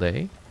wonderful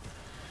day.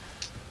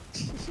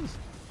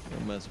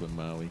 Don't mess with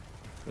Maui.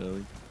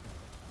 Really?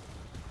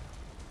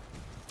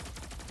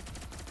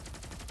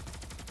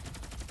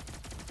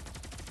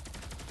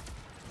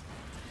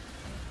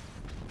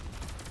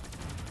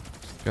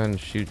 Gun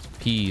shoots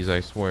peas, I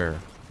swear.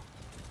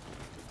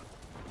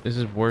 This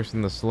is worse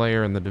than the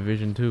Slayer in the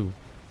Division 2.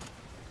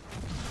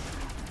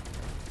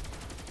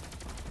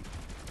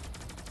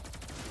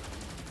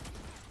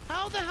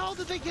 How the hell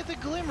did they get the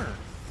glimmer?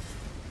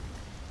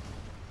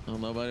 Oh,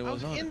 nobody I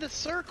was was on in it. the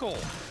circle.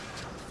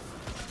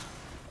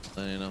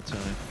 That ain't no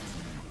telling.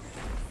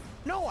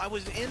 No, I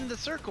was in the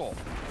circle.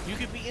 You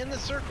could be in the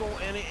circle,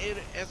 and it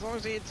as long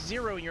as it's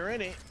 0 and you're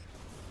in it,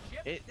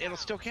 it'll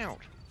still count.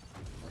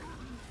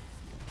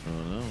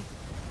 Oh no.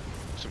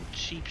 Some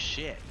cheap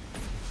shit.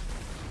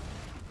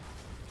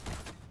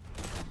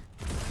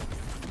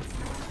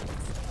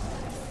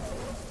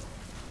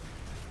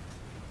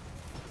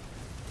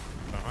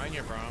 Behind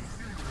you, Brom.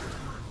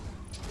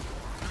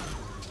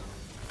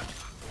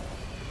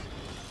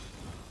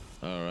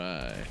 All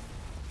right.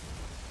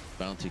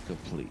 Bounty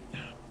complete.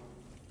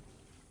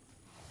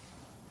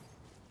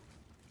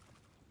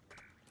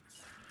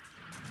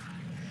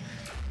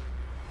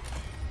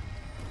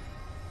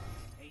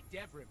 Hey,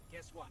 Devrim,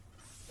 guess what?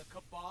 The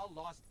Cabal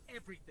lost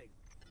everything.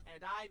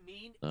 And I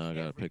mean Now I gotta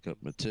everything. pick up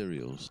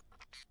materials.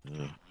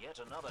 Yeah. Yet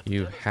another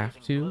You have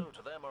devastating to? blow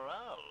to their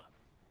morale.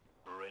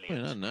 Wait,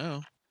 Brilliant. not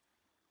now.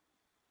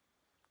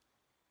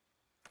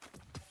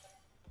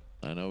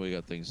 I know we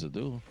got things to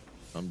do.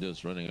 I'm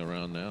just running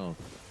around now.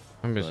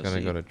 I'm just Let's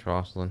gonna see. go to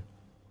Trosslin.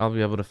 I'll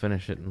be able to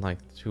finish it in like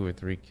 2 or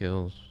 3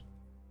 kills.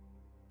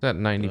 It's at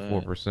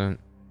 94%.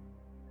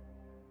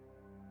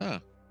 Huh.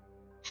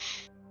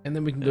 And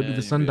then we can go do Yeah, the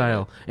you'll be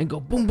Sundial and go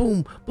boom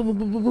boom boom boom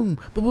boom boom boom boom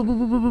boom boom boom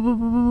boom boom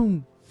boom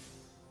boom.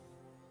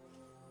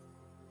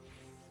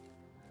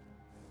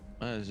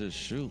 Might as just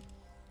shoot.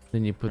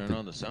 Then you put Turn the,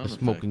 on the the sound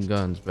smoking effect.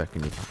 guns back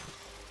in your pocket.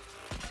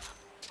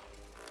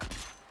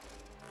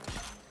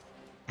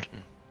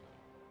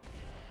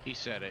 He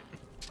said it.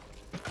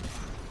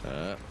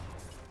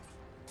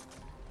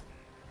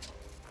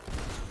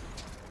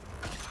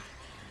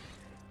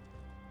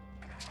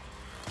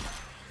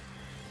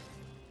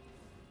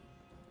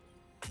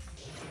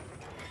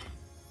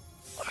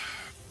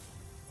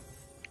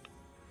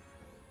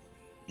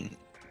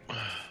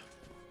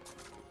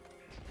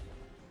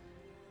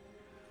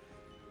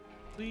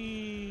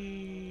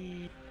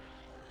 Whee!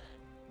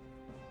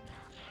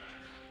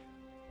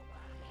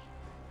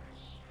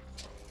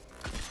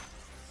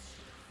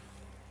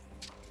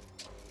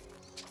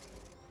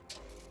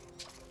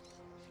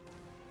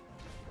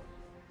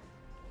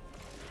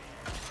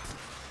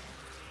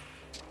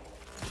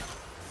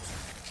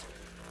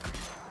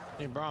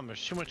 Hey, Brom,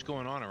 there's too much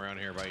going on around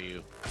here by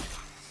you.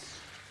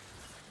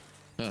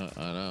 I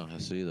know. I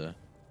see that.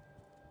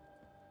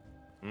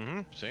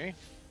 Mm-hmm. See?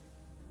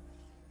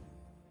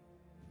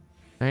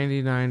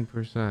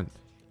 99%.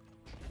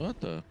 What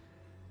the?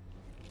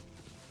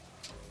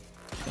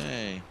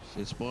 Hey,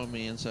 she spawned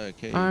me inside a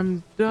cave.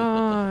 I'm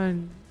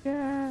done.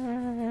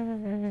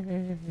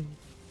 Yay.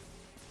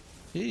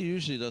 He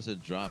usually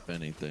doesn't drop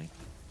anything.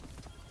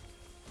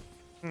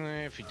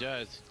 If he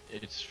does,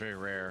 it's very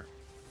rare.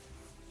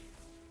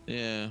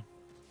 Yeah.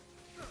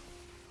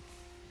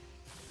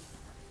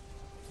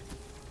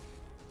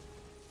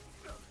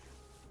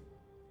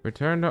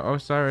 Return to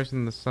Osiris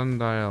in the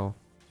Sundial.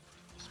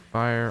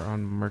 Spire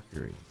on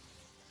Mercury.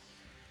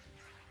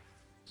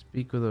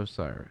 Speak with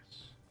Osiris.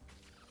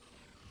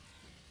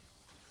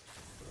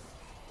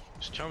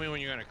 Just tell me when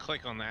you're gonna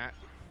click on that.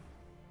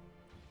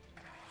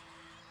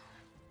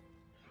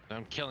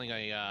 I'm killing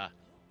a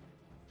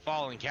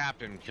fallen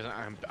captain because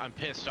I'm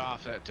pissed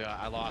off that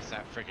I lost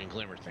that freaking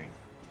glimmer thing.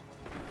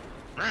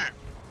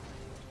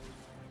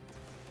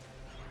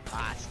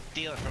 Ah,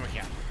 steal it from a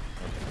captain.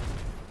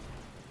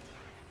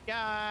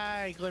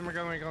 Yay! Glimmer,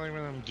 glimmer,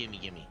 glimmer, gimme,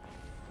 gimme.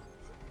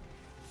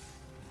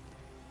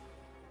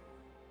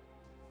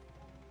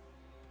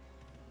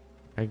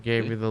 I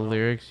gave you the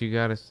lyrics, you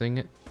gotta sing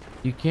it.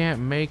 You can't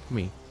make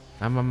me.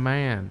 I'm a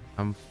man.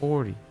 I'm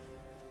 40.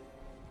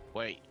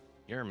 Wait,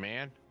 you're a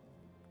man?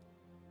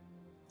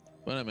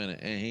 Wait a minute.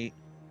 And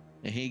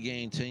he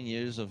gained 10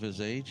 years of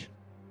his age?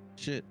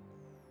 Shit.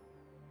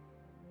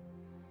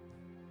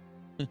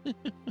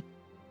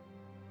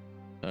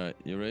 Alright,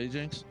 you ready,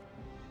 Jinx?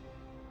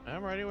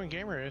 I'm ready when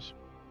Gamer is.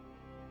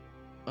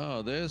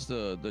 Oh, there's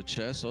the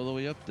chest all the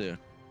way up there.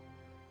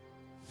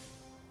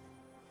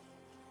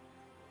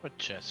 What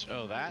chest?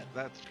 Oh,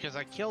 that's because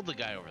I killed the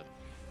guy over there.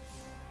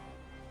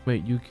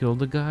 Wait, you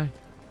killed a guy?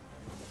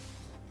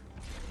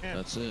 Yeah.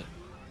 That's it.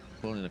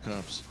 Pulling the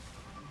cops.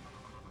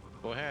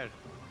 Go ahead.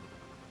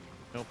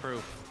 No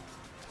proof.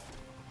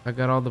 I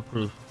got all the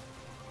proof.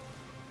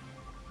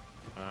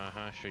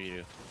 Uh-huh, sure you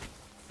do.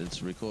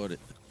 It's recorded.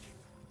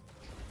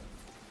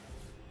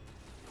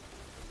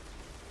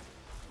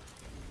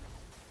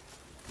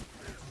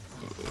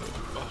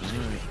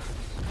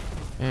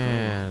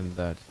 And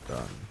that's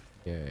done.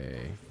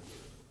 Yay.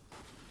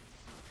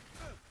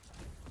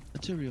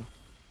 Material.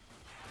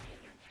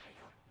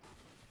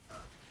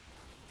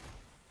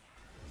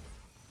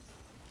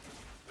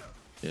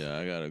 Yeah,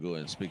 I gotta go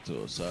and speak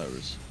to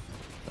Osiris.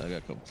 I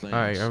got complaints.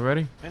 Alright, you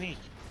ready? I need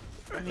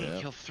to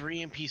kill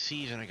 3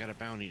 NPCs and I got a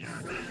bounty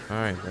down.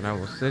 Alright, then I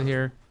will sit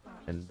here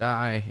and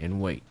die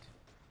and wait.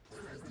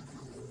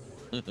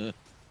 Well,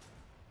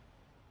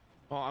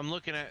 I'm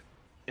looking at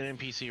an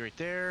NPC right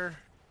there.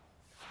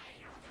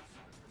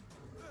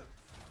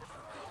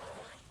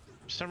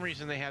 For some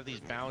reason they have these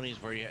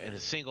bounties where you in a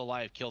single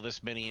life kill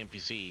this many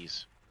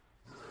NPCs.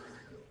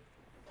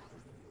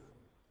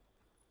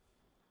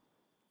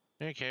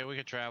 Okay, we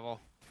could travel.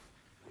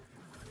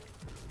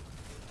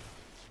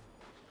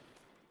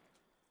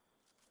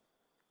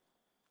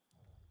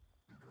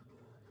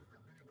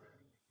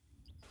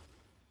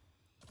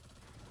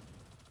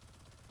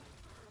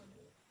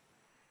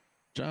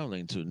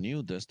 Traveling to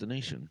new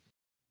destination.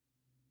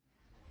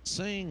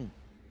 Sing.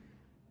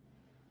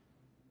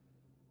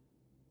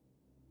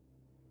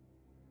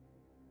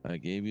 I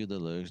gave you the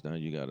lyrics, now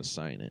you gotta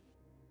sign it.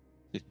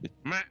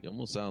 Meh. You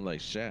almost sound like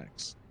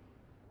Shax.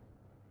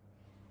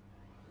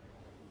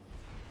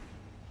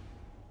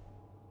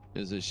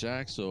 Is it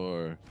Shacks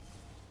or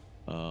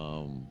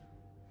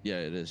yeah,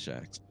 it is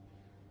Shacks.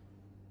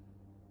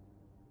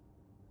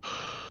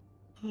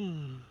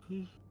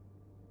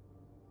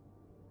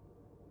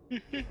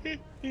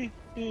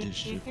 This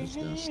ship is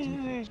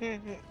dusty.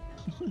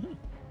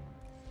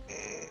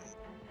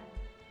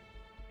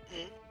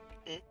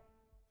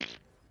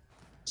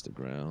 It's the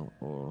ground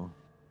or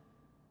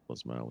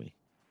what's Maui?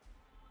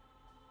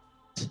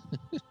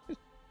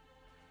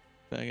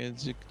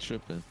 Baggage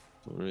tripping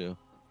for real.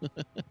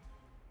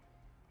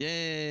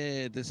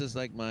 Yeah, this is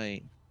like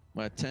my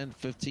 10th,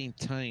 15th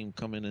time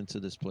coming into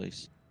this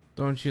place.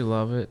 Don't you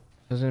love it?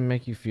 Doesn't it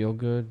make you feel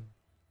good?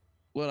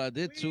 Well, I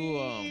did two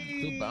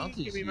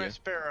bounties Give me here. my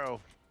sparrow.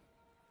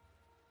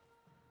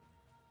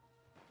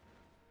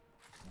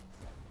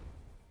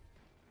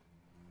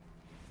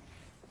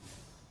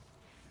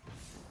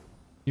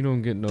 You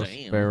don't get no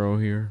Damn. sparrow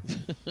here.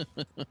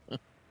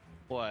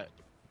 What?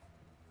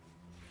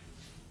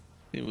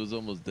 He was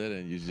almost dead,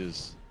 and you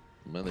just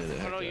meleeed the Oh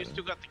heck no, out you of him.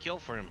 still got the kill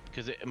for him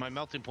because my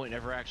melting point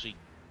never actually.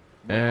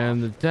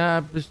 And the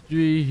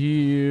tapestry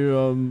here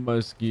on my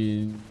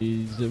skin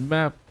is a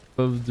map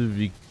of the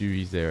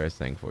victories. There, I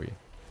sang for you.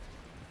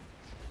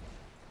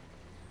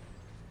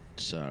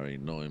 Sorry,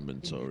 no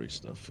inventory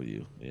stuff for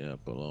you. Yeah,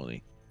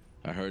 baloney.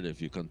 I heard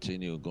if you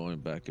continue going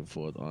back and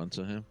forth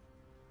onto him,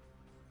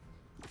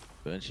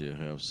 eventually you'll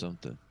have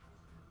something.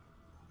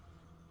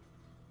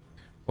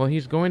 Well,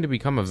 he's going to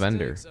become a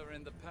vendor. Mistakes are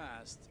in the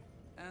past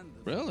and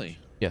the Really?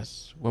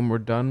 Yes, when we're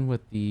done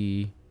with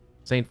the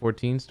Saint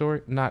 14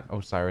 story. Not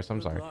Osiris, I'm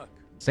Good sorry. luck.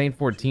 Saint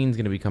 14 is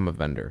going to become a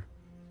vendor.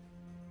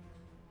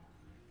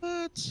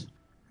 What?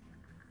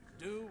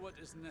 Do what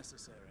is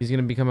necessary. He's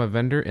going to become a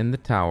vendor in the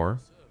tower.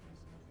 Service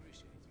is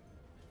appreciated.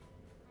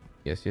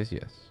 Yes, yes,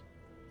 yes.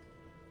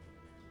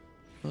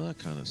 Well, that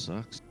kind of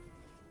sucks.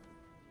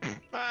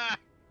 Ah!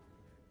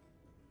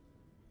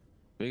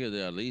 Figure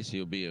that at least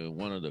he'll be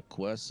one of the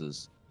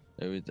quests.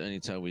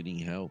 Anytime we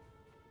need help,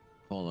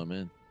 call him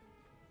in.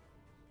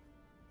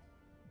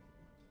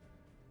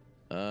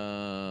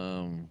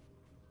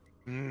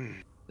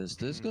 Is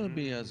this gonna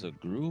be as a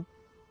group,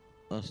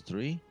 us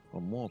three,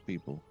 or more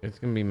people? It's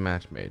going to be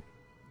match made.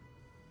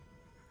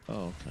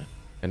 Oh, okay.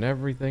 And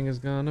everything is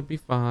going to be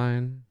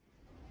fine.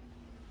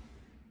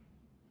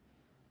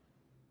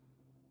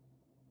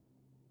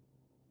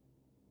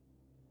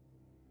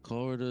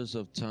 Corridors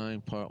of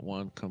Time Part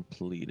 1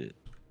 completed.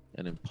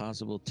 An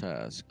impossible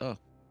task. Oh,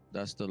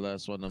 that's the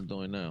last one I'm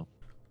doing now.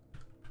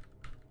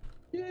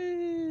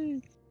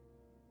 Yay!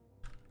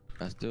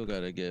 I still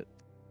gotta get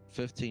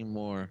 15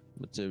 more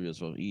materials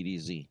from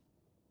EDZ.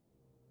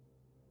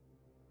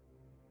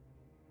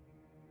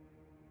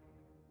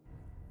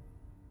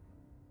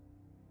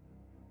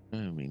 I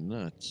mean,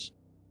 nuts.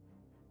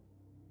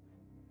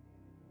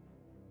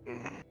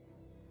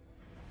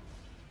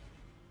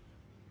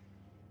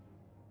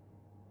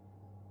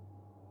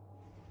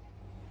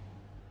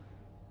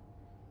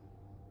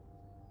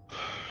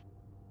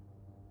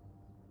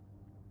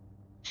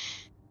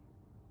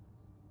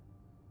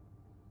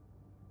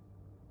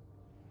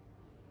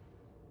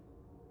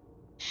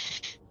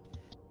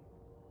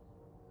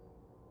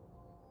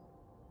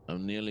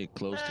 I'm nearly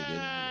close to getting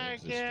the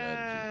exit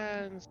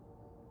strategy.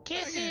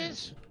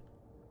 Kisses.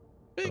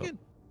 Bacon.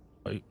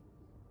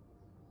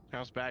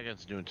 How's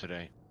Baggins doing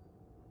today?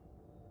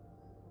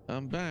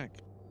 I'm back.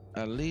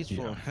 At least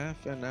for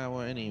half an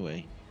hour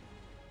anyway.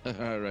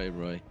 All right,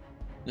 Roy.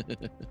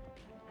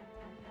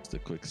 It's the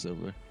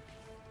Quicksilver.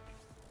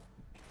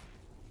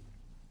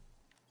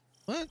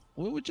 What?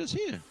 We were just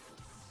here.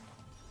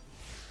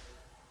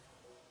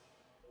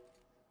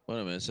 Wait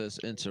a minute. It says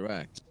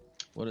interact.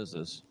 What is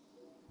this?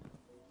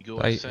 You go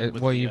ascend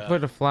with Well, the, you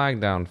put a flag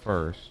down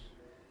first.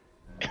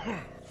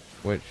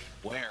 Which?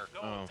 Where?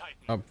 Oh.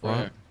 Up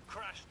front.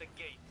 Crash the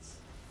gates.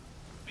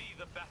 Be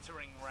the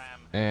battering ram.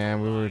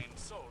 And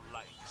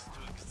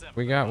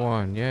we got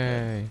one.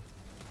 Yay.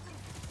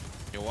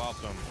 You're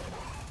welcome.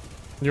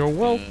 You're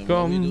What we do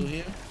welcome.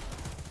 here?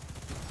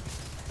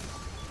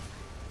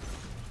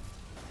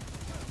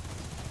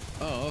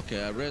 Oh,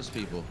 okay. I res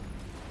people.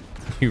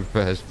 You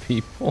res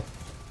people.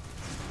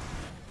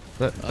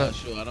 Sure.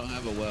 I don't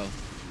have a well.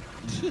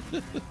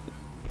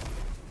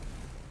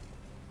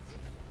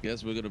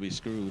 Guess we're gonna be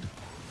screwed.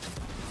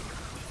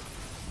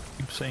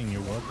 Keep saying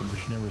you're welcome, but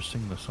you never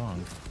sing the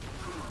song.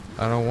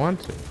 I don't want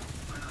to.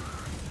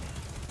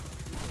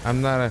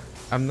 I'm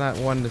not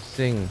one to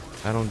sing.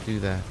 I don't do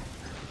that.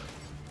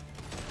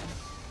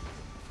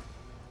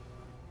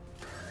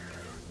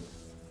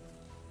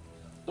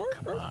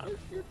 Come on.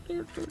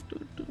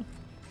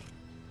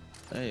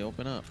 Hey,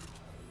 open up.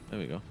 There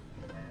we go.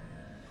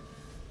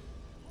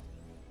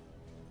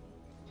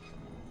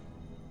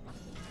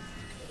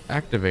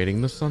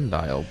 Activating the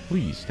sundial.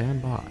 Please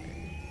stand by.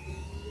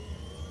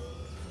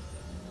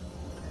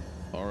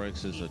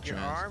 Oryx is a Your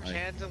arms,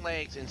 hands, and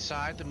legs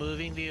inside the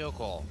moving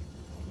vehicle.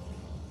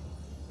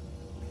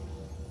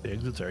 The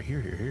exits are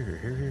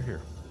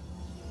here.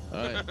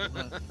 All right, come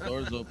on.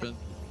 Doors open.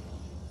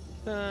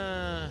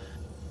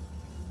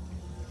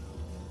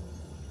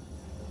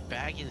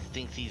 Baggins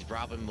thinks he's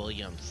Robin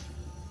Williams.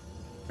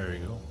 There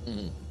you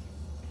go.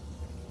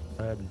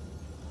 Bad.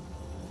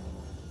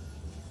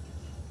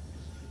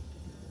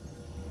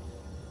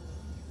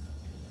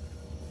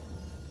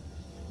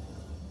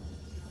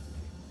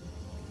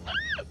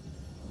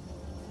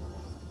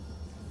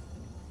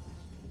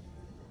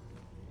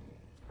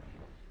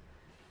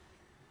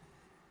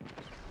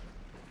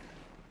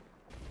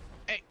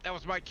 Hey, that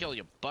was my kill,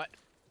 you butt.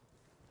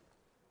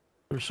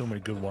 There's so many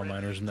good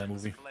one-liners in that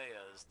movie.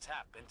 Players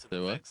tap into Say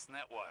the what? Vex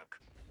network.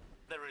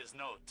 There is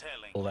no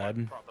telling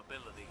Aladdin. what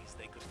probabilities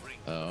they could bring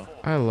Oh. to the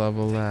fore. I love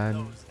Take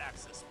Aladdin. those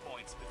access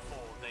points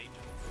before they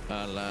do.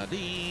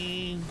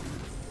 Aladdin.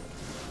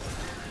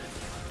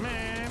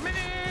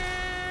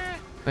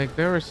 Like,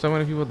 there were so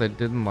many people that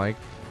didn't like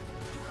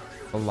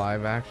the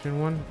live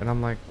action one, and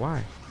I'm like,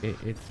 why?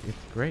 It's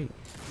great.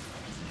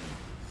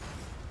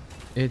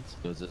 It's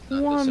 'Cause it's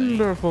not the same.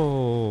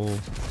 wonderful.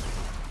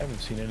 I haven't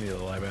seen any of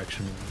the live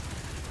action movies.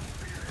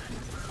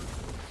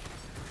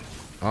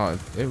 Oh,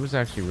 it was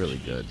actually really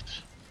good.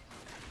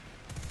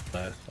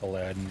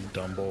 Aladdin,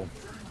 Dumbo,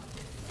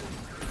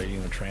 Lady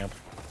and the Tramp.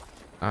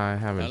 I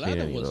haven't seen Aladdin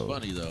any of was those.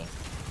 funny though.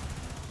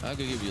 I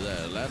could give you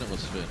that. Aladdin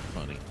was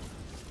funny.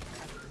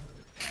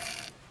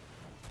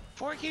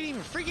 Before I can't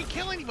even freaking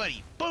kill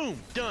anybody.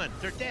 Boom, done.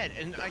 They're dead,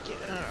 and I can't.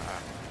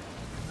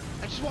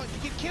 I just want to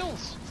get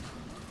kills.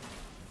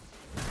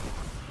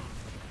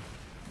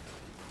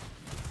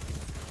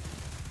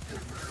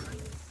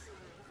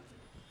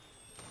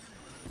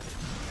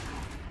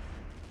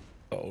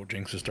 Uh oh,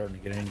 Jinx is starting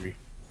to get angry.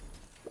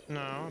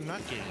 No, I'm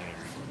not getting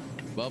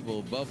angry.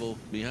 Bubble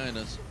behind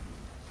us.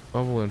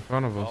 Bubble in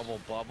front of us.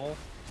 Bubble.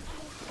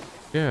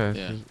 Yeah,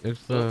 Yeah.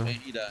 it's Oh, the and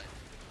he died.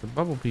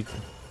 bubble people.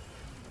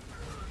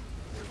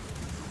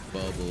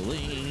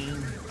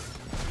 Bubbling.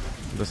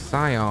 The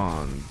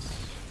Scions.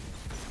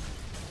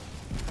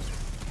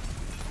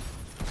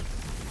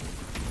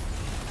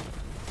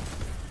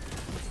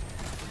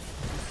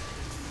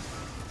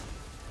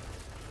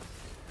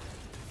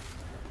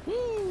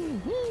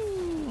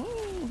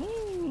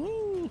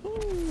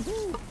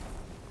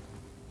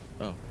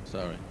 Oh,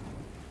 sorry.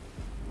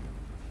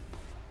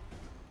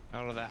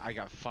 Out of that, I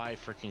got 5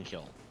 freaking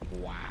kills.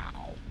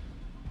 Wow.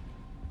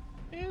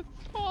 It's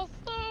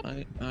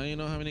awesome. I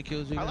know how many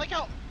kills you I got? like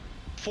how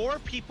 4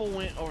 people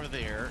went over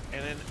there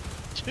and then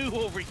 2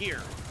 over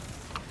here.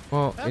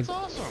 Well, That's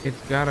awesome. It's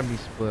gotta be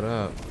split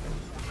up.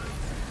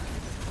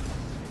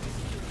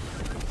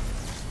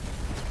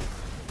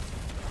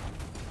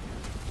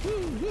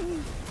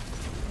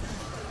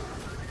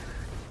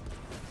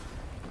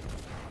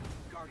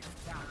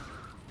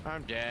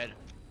 I'm dead.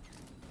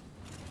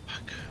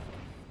 Fuck.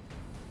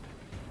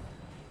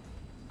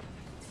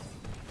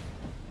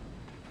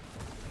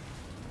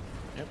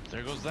 Yep,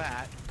 there goes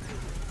that.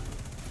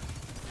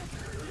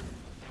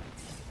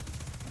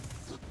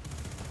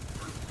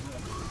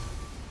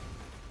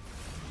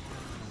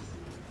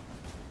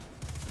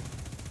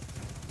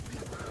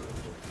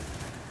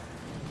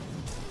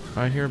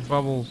 I hear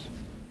bubbles.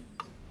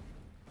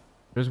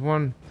 There's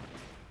one.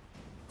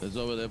 It's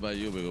over there by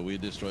you because we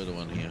destroyed the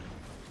one here.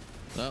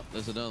 Oh,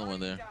 there's another one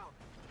there.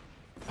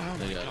 Oh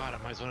They my got it. god, I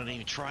might as well not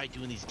even try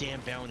doing these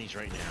damn bounties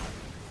right now.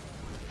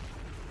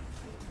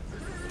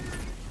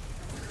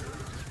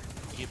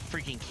 Get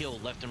freaking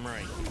killed left and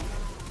right.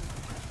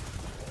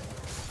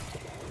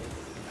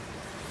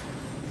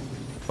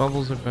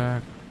 Bubbles are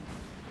back.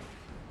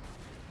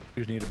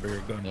 You just need a bigger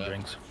gun, Yeah.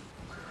 Jinx.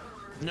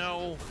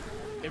 No,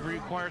 it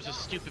requires a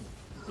stupid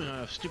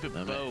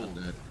I'm bow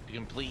dead. to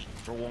complete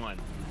for one.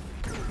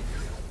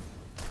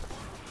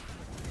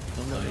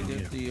 Somebody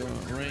get the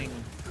ring.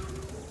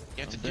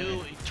 You have to I'm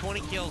do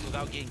 20 kills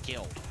without getting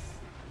killed.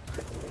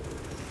 That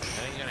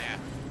ain't gonna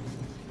happen.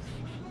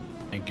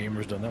 And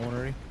Gamer's done that one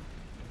already?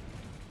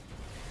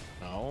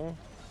 No.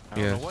 I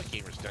don't Yes. know what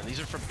Gamer's done. These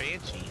are from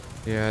Banshee.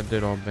 Yeah, I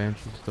did all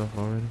Banshee stuff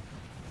already.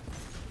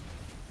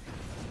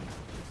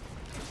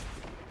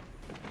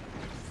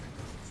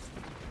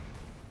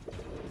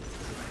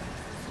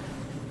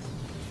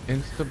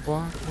 Insta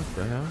block? What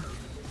the hell?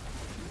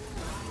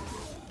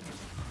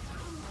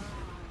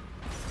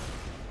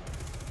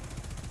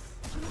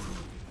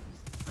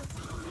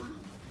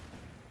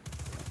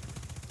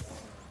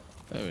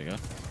 There we go.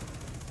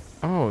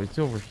 Oh, it's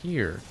over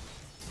here.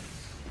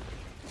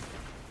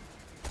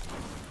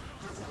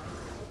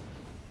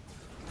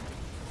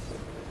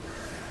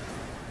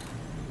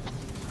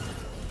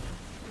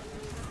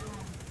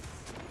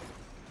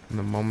 And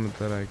the moment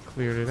that I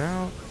cleared it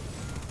out,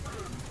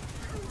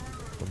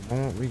 the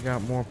moment we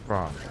got more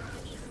problems.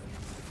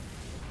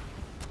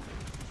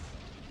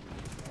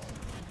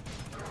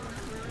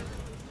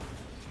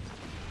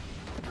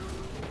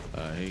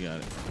 He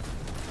got it.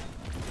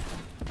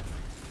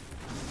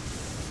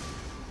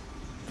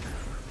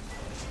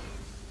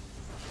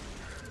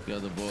 The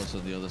other boss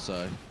on the other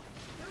side.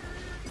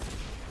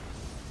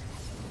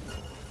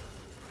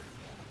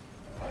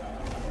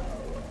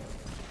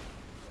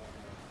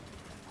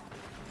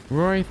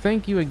 Roy,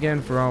 thank you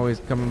again for always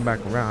coming back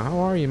around. How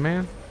are you,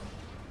 man?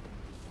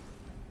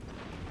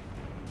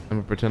 I'm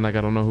gonna pretend like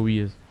I don't know who he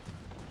is.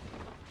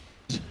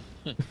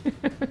 Okay.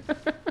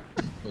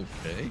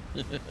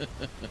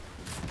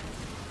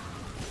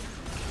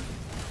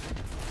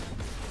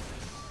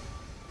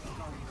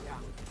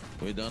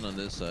 We done on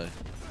this side.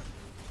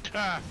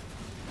 Ah,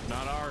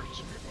 not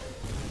ours.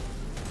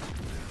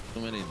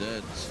 Too many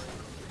deads.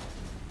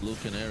 Blue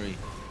canary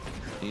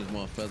needs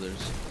more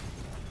feathers.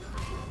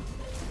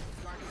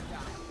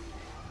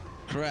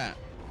 Crap.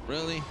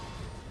 Really?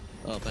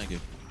 Oh, thank you.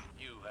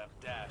 You have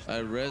dashed.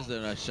 I rezzed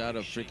and I shot a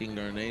freaking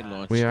grenade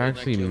launcher. We and I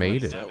actually killed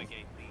made it. myself.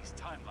 Navigate these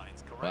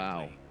timelines correctly.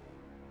 Wow.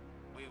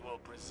 We will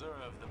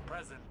preserve the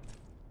present.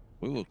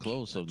 We were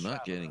close the of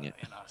not getting it.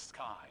 traveler in our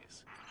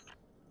skies.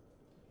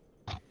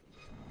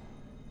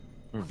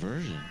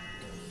 Reversion?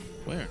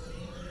 Where?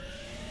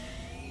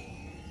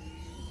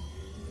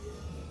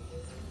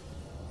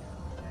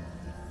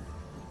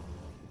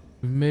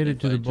 We made it If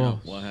to I the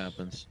jump, boss. what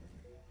happens?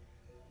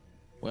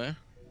 Where?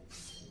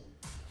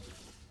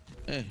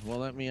 Hey, well,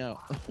 let me out.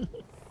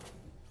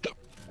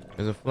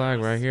 There's a flag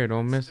right here.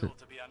 Don't miss it. Still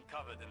to be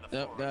uncovered in the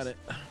Yep, got it.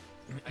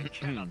 I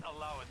cannot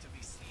allow it to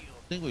be sealed.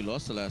 I think we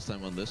lost the last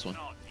time on this one.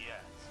 Not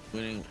yet. We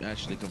didn't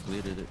actually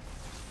completed it.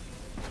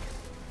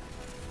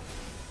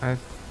 I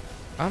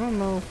don't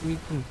know if we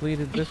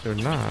completed this or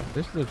not.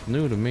 This looks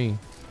new to me.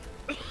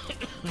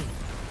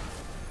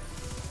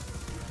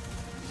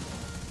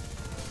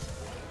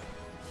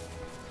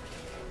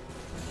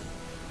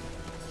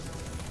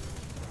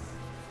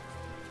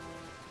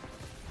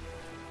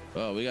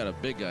 Oh, we got a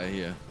big guy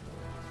here.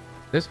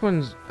 This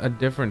one's a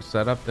different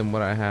setup than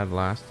what I had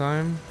last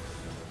time.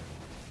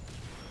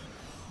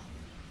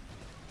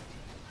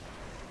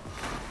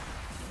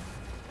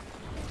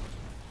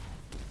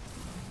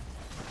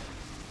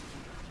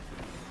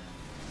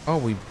 Oh,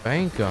 we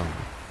bank them.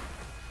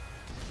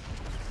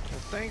 Well,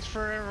 thanks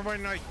for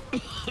everybody not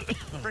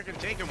freaking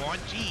taking one.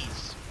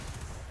 Jeez.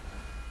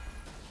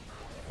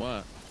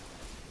 What?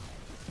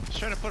 Just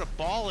trying to put a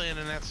ball in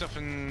and that stuff,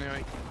 and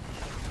like,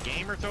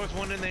 Gamer throws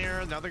one in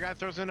there, another guy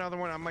throws another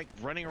one. I'm like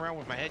running around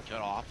with my head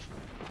cut off.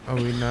 Are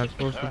we not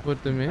supposed to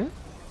put them in?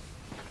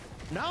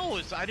 No,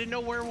 I didn't know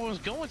where everyone was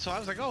going, so I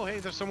was like, oh, hey,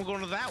 there's someone going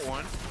to that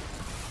one.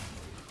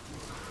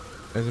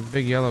 There's a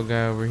big yellow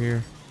guy over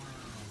here.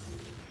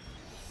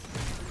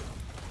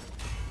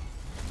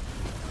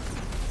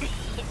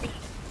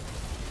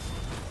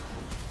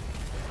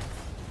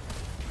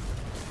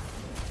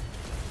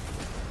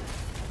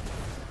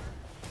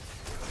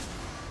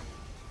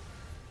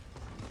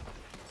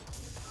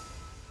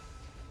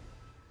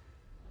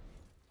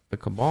 The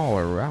Cabal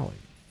are rallying.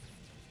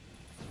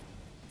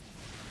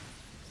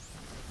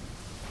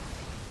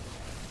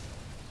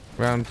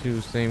 Round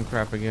 2, same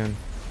crap again.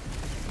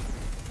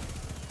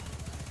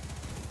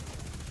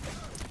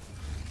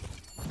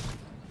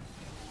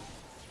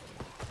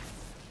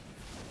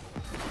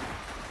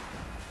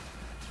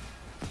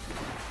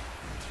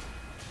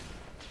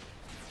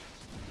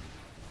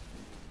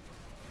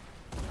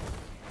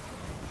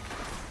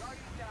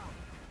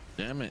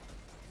 Damn it.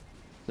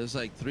 There's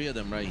like 3 of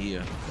them right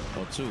here.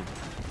 Or 2.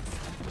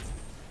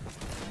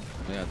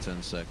 I got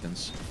 10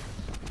 seconds.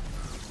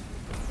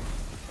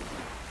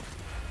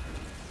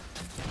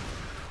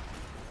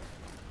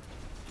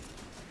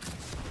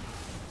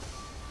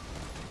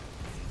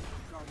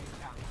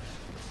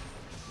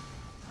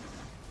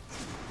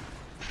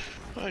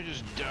 I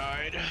just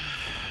died.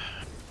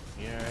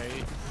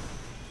 Yay.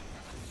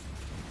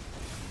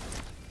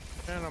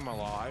 And I'm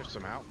alive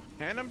somehow.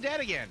 And I'm dead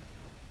again.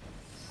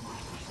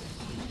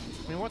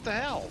 I mean, what the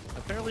hell? I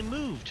barely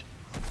moved.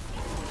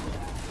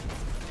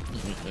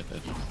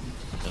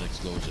 An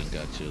explosion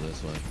got you, that's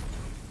why.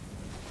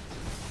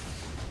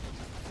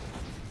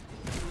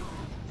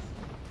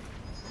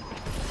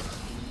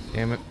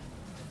 Damn it.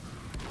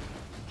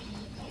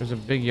 There's a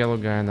big yellow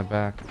guy in the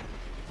back.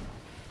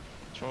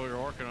 That's what we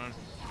were working on.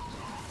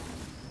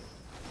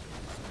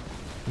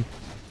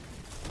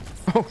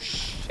 Oh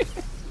shit!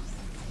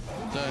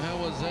 What the hell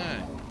was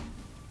that?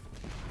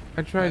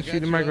 I tried got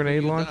shooting you my after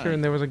grenade you launcher died.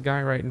 and there was a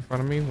guy right in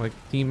front of me, like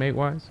teammate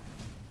wise.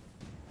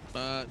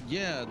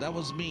 Yeah, that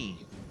was me.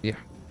 Yeah.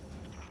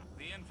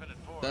 The infinite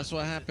force That's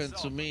what is happened to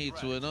itself me a to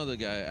threat. another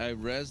guy. I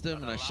rezzed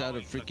him and I shot a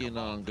Allowing the freaking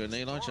Cabal to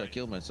grenade launcher. I destroy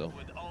killed myself.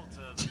 would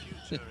alter the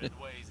future in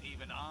ways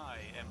even I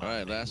am Alright,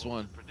 unable last to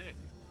one. predict.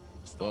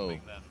 Whoa.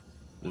 Stopping them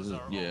This was is,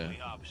 our yeah.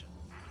 only option.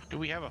 Do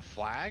we have a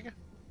flag?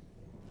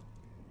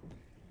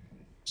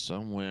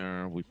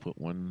 Somewhere we put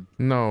one.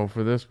 No,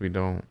 for this we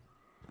don't.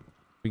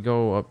 We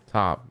go up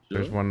top.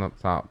 There's Sure. one up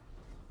top.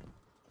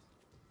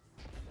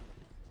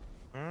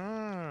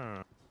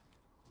 Ah.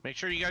 Make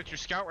sure you got your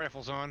scout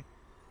rifles on.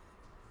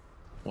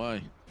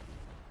 Why?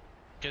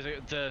 Because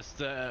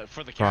the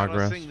for the Progress.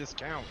 catalyst thing, this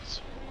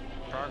counts.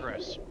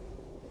 Progress.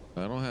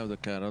 I don't have the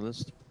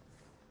catalyst.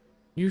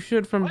 You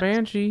should from What?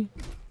 Banshee.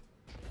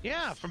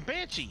 Yeah, from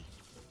Banshee.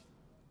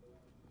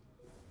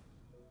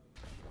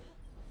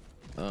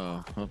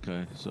 Oh,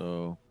 okay.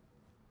 So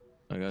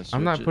I got.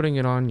 I'm not putting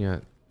it on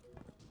yet.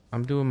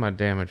 I'm doing my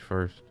damage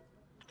first.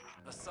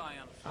 The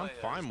Scion I'm flares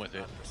fine with do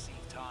it. not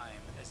perceive time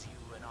as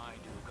you and I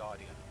do,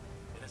 Guardian.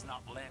 It is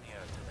not linear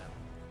to them.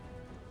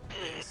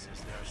 This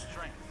is their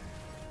strength,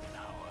 and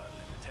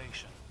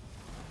reputation.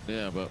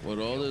 Yeah, but with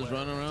all this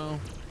running around,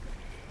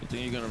 you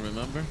think you're gonna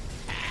remember?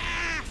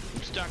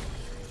 I'm stuck.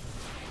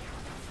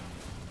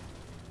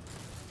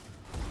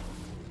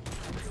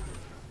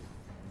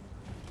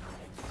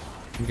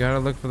 You gotta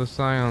look for the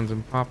scions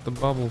and pop the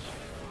bubbles.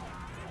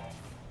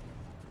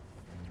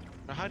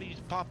 Now, how do you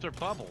pop their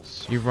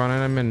bubbles? You run at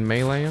them and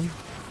melee them?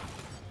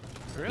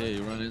 Really? Yeah,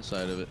 you run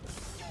inside of it.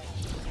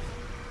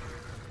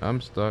 I'm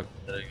stuck.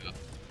 There you go.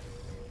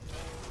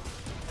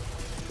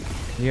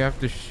 You have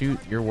to shoot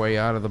your way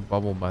out of the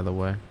bubble, by the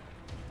way.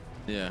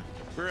 Yeah.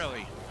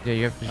 Really? Yeah,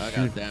 you have to I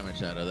shoot. got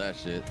damage out of that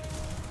shit.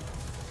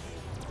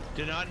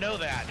 Did not know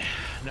that.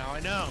 Now I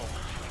know.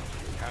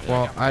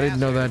 Well, I didn't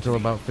know that until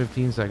about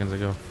 15 seconds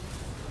ago.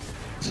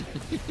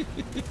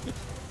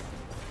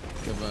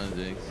 Come on,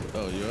 Jinx.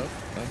 Oh, you up?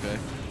 Okay.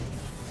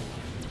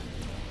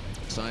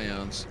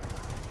 Scions.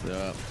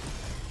 They're up.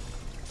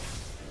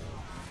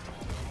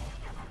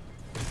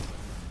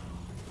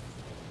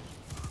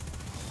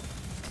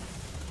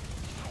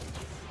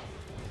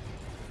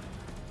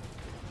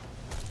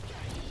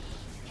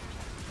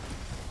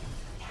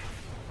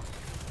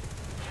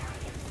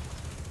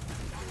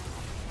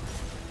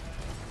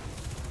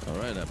 All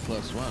right, at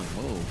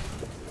 +1. Move.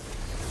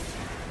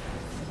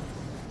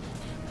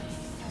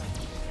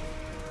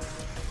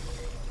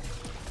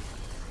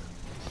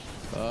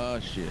 Oh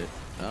shit!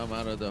 I'm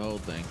out of the whole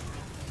thing.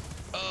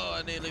 Oh,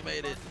 I nearly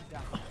made it.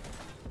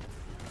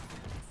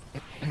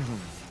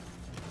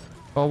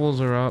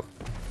 Bubbles are up.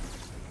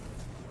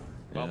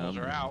 Bubbles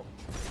Yeah, are out.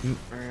 Mm.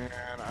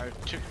 And I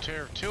took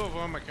care of 2 of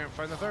them. I can't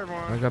find the 3rd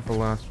I one. got the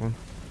last one.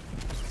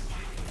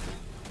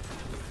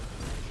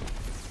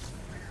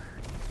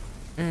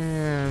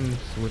 And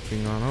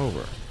switching on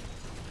over.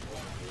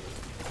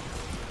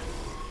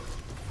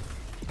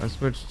 I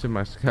switched to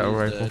my scout He's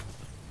rifle. dead.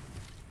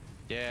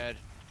 Dead.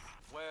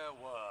 Where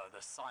were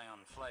the Scion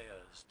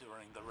Flayers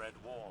during the Red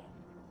War?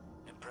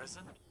 In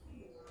prison?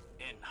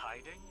 In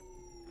hiding?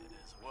 It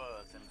is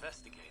worth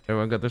investigating.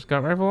 Everyone got their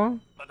scout rifle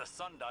on? But the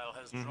Sundial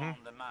has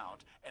drawn them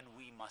out, and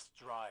we must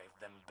drive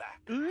them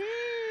back.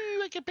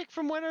 Ooh, I can pick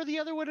from one or the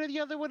other, one or the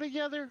other, one or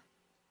the other.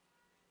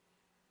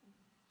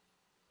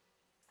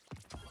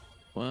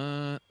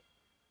 What?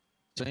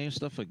 Same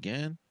stuff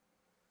again?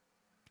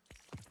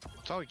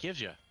 That's all it gives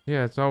you.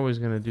 Yeah, it's always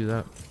gonna do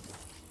that.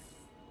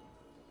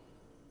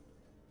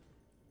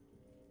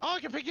 Oh, I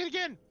can pick it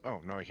again. Oh,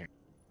 no, I can't.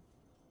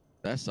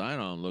 That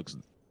sign-on looks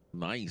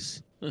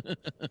nice. But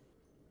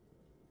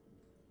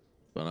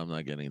I'm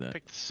not getting that.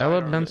 Pick the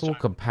sidearm this Elemental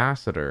time.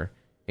 capacitor.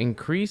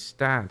 Increase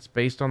stats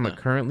based on the Huh.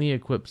 currently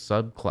equipped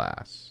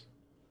subclass.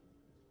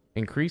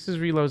 Increases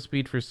reload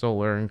speed for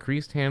solar,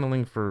 increased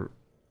handling for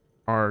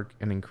arc,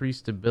 and increased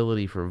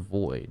stability for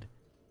void.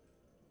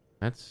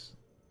 That's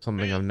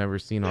something I've never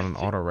seen on an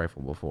auto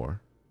rifle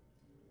before.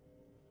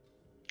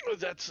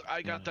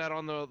 I got that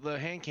on the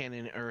hand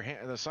cannon or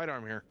the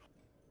sidearm here.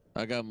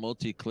 I got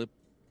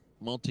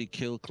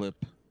multi-kill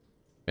clip.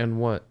 And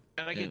what?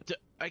 And I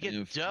get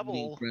and double.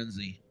 Feeding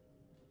frenzy.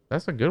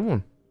 That's a good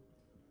one.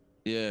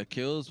 Yeah,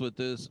 kills with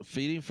this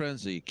feeding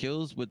frenzy.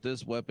 Kills with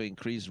this weapon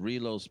increase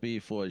reload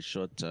speed for a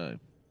short time.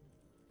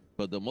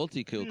 But the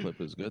multi-kill clip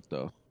is good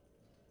though.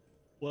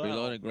 Wow.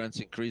 Reloading grants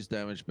increased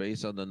damage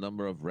based on the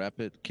number of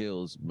rapid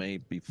kills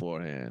made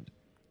beforehand.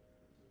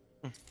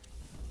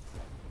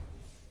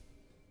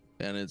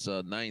 And it's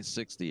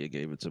 960. It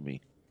gave it to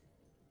me.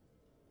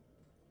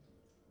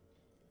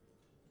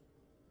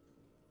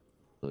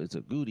 So it's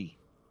a goodie.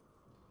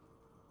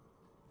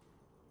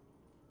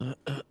 So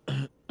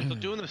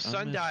doing the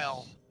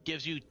sundial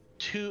gives you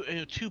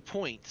 2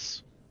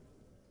 points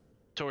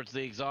towards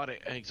the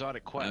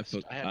exotic quest.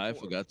 I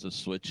forgot to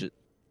switch it.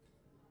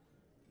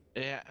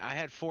 Yeah, I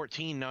had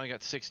 14. Now I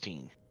got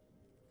 16.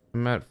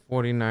 I'm at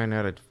 49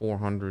 out of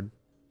 400.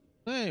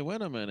 Hey,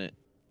 wait a minute.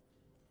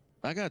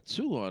 I got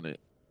 2 on it,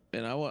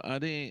 and I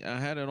didn't. I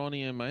had it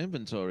only in my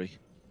inventory.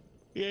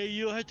 Yeah,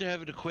 you don't have to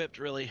have it equipped,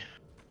 really.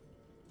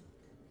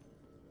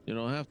 You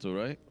don't have to,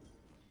 right?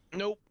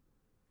 Nope.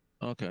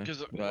 Okay.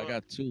 Because Well, I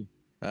got 2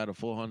 out of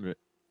 400.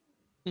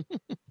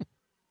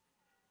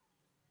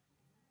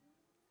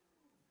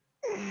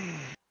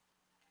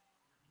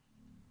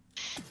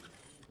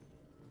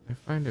 I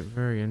find it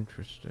very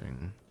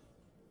interesting.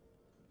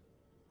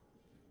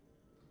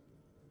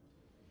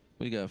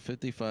 We got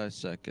 55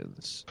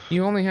 seconds.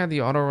 You only had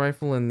the auto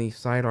rifle and the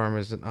sidearm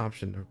as an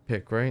option to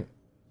pick, right?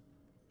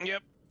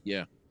 Yep.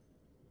 Yeah.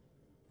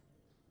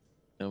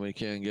 And we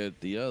can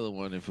get the other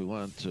one if we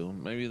want to.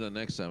 Maybe the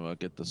next time I'll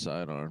get the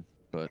sidearm,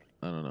 but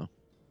I don't know.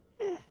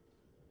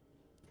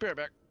 Be right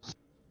back.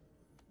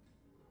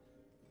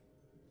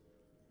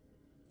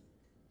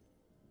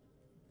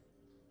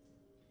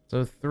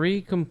 So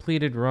 3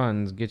 completed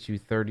runs get you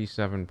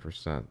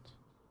 37%.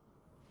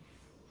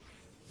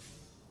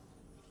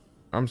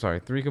 I'm sorry,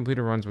 3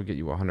 completed runs would get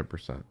you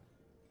 100%.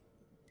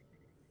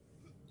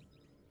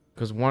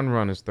 Because 1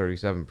 run is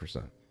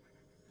 37%.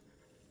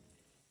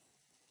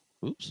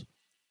 Oops.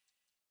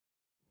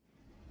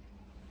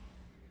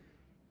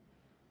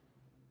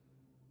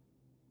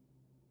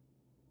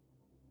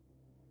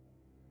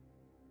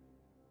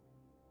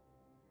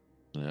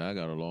 Yeah, I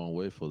got a long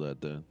way for that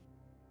then.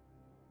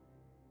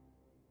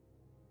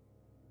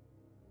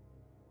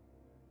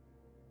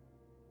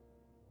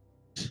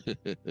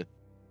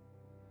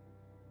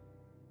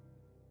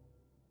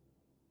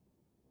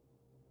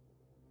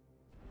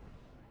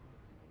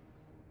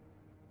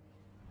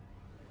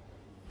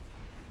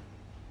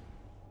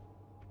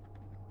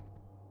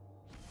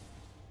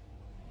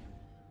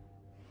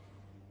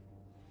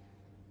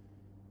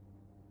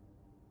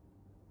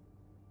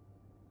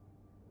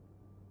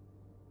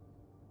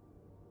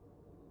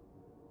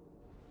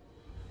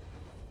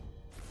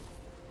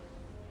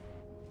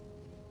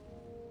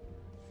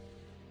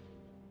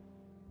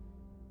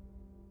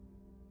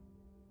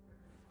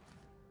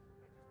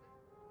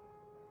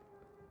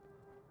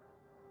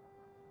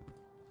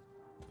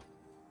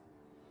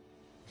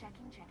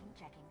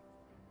 Checking.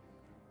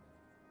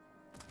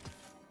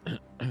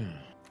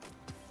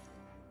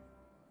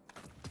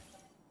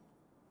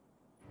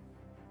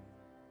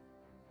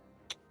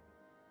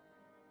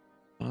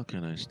 How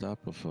can I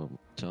stop her from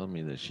telling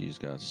me that she's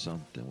got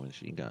something when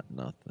she got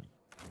nothing?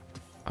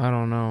 I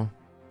don't know.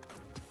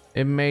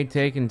 It may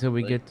take until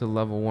we get to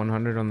level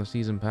 100 on the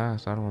season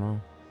pass. I don't know.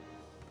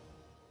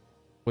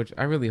 Which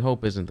I really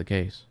hope isn't the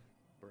case.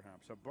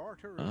 Perhaps a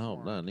barter I is hope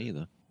not warranted.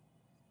 either.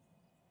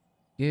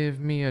 Give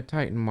me a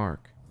Titan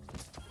mark.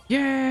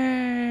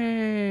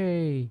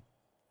 Yay!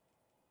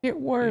 It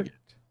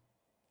worked.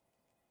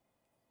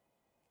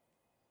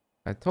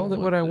 I told it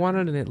what I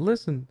wanted and it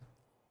listened.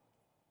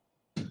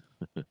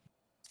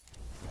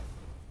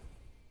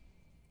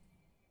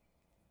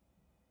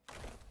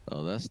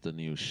 Oh, that's the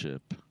new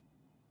ship.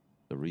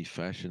 The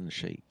refashioned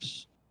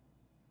shapes.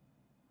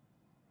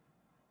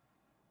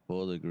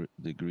 4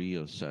 degree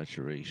of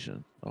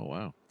saturation. Oh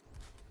wow.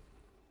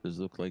 Does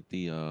look like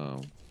the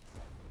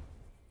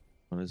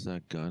what is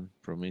that gun?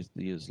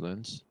 Prometheus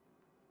lens?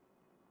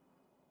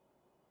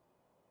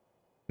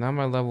 Now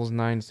my level's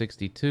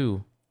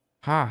 962.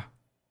 Ha!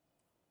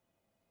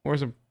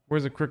 Where's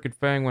a crooked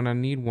fang when I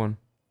need one?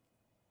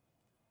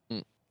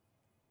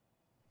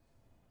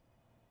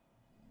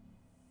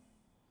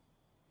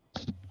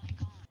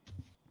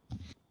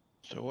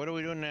 So what are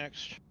we doing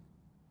next?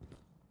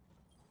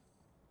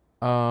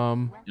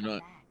 You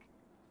know,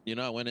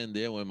 I went in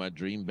there with my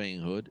Dream Bane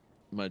hood,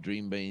 my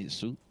Dream Bane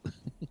suit.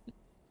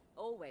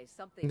 Always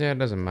something. Yeah, it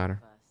doesn't matter.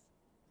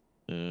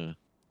 Yeah.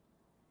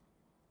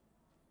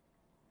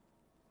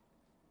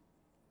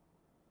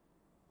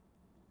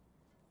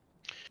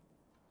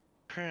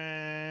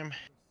 Prime.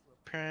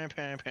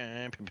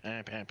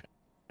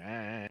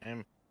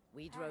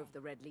 We drove the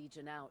Red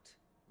Legion out.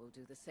 We'll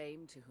do the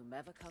same to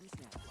whomever comes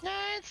next.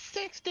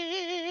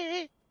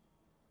 960.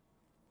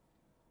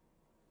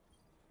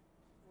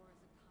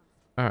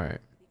 All right.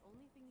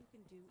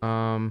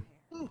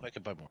 Ooh, I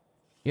could buy more.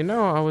 You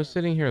know, I was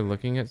sitting here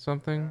looking at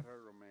something.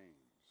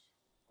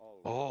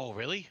 Oh,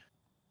 really?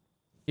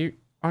 You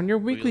on your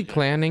weekly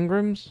clan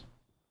Ingrams,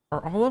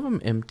 are all of them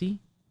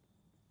empty?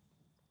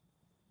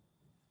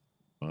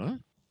 What?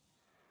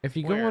 If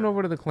you go on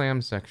over to the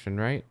clan section,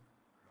 right?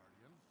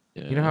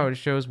 Yeah. You know how it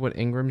shows what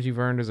Ingrams you've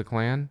earned as a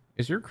clan?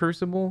 Is your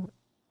Crucible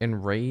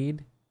and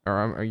Raid, or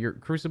are your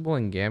Crucible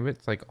and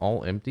Gambits like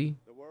all empty?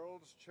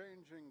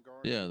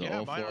 Yeah, the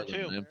all mine four are of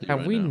them too. empty Have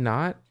right we now.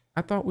 not?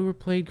 I thought we were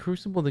played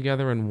Crucible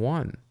together in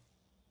one.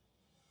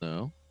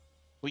 No.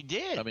 We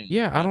did. I mean,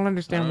 Yeah, I don't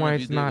understand know why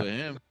if it's you did not. with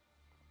him.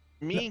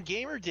 Me and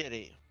Gamer did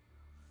it.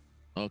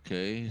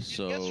 Okay,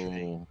 so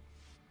yesterday.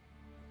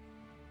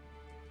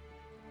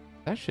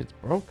 That shit's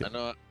broken. I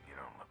know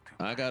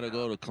I gotta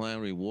go to Clan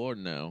Reward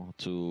now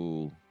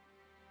to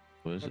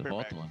where's it?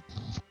 Hawthorne.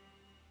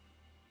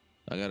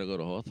 I gotta go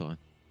to Hawthorne.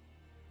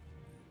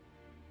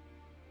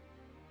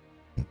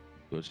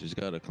 But she's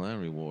got a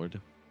Clan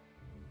Reward.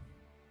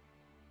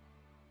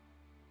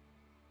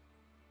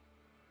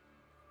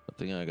 I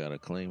think I gotta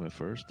claim it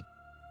first.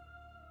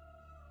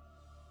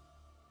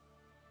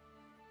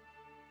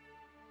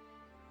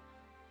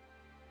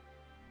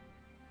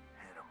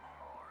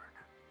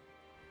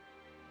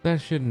 That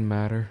shouldn't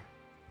matter.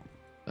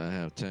 I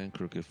have 10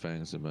 crooked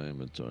fangs in my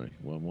inventory.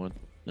 One.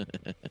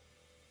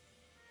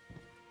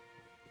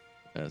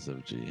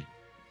 SFG.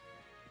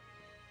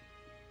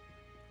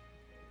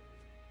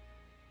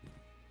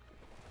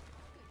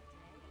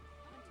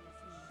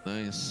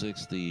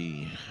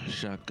 .960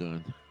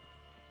 shotgun.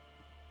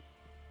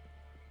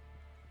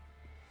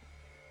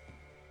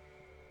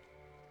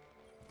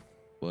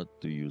 What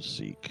do you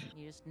seek?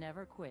 You just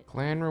never quit.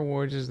 Clan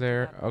Rewards is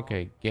there.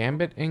 Okay,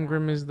 Gambit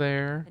Ingram is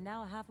there. And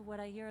now half of what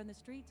I hear in the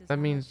streets is That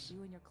how means much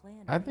you and your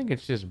clan I do. think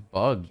it's just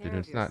bugged Take and care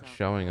of it's not yourself,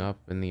 showing up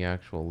in the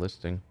actual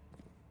listing.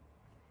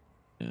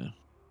 Yeah.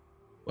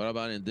 What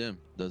about in dim?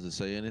 Does it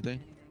say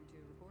anything?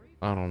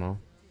 I don't know.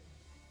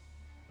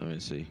 Let me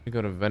see. You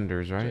go to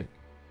vendors, right?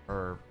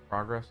 Or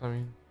progress, I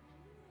mean.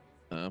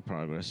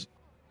 Progress.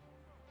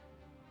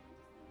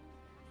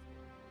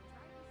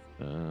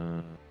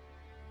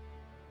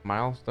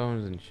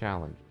 Milestones and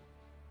challenges.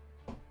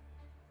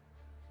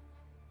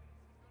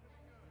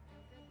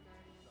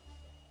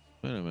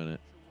 Wait a minute.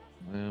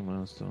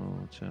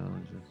 Milestone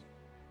challenges.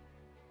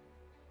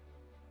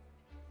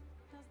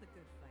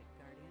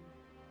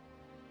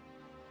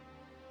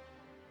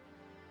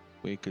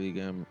 Weekly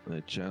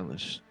Gambler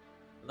challenge.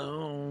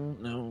 No,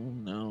 no,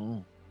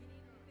 no.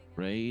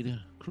 Raid,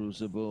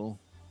 Crucible.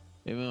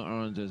 Even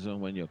orange is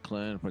when your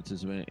clan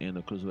participating in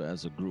the Crucible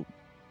as a group.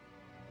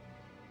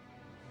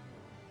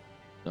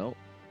 No.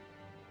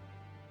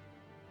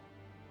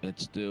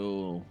 It's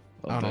still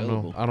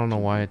available. I don't know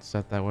why it's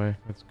set that way.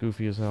 It's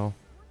goofy as hell.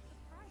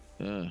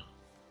 Yeah.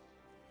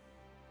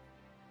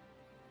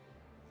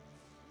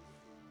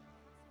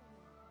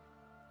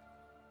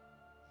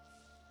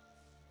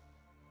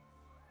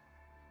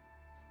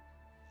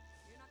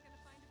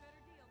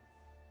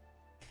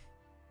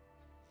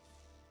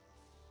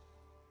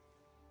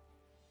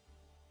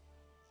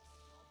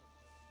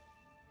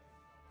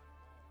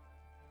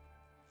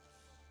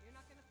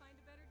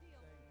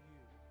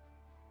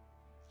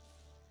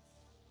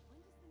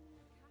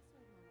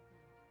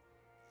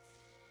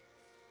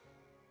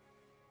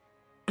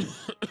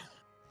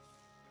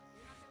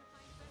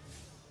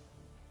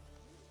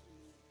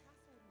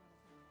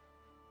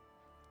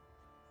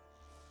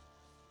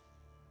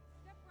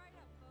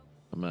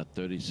 I'm at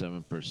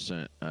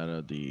 37% out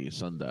of the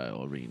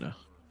Sundial arena.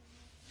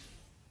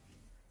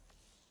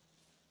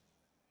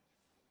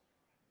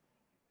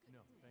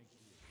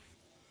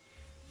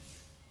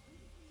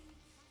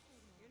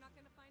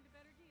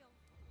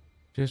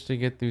 Just to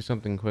get through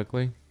something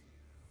quickly.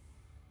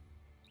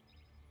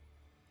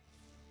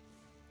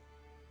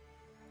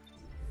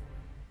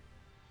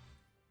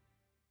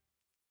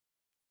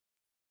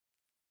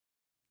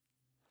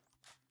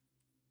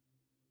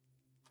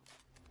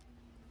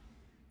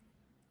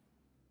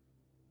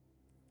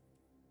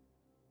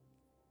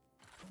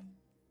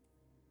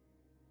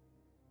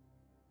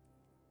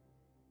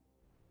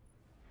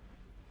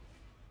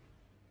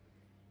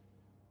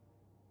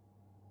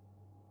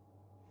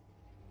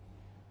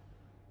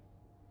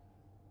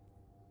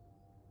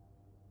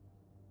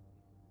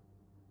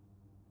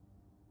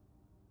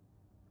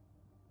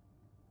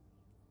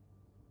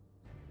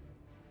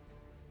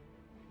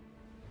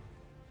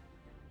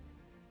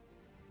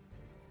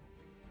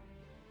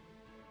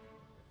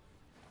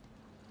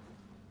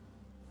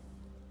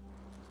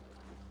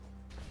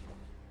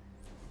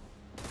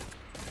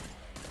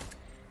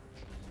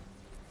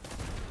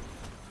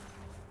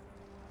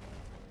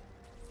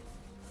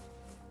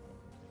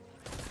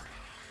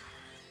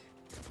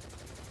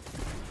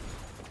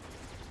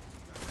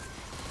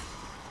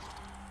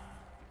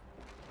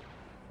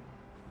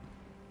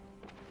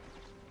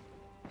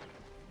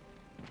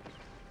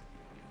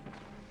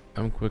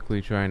 I'm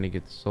quickly trying to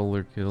get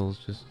solar kills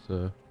just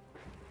to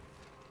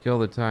kill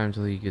the time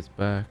till he gets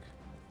back.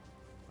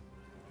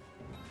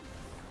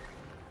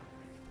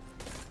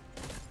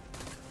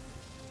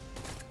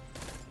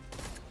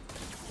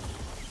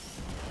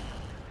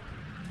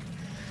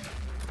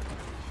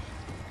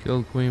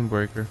 Killed Queen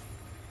Breaker.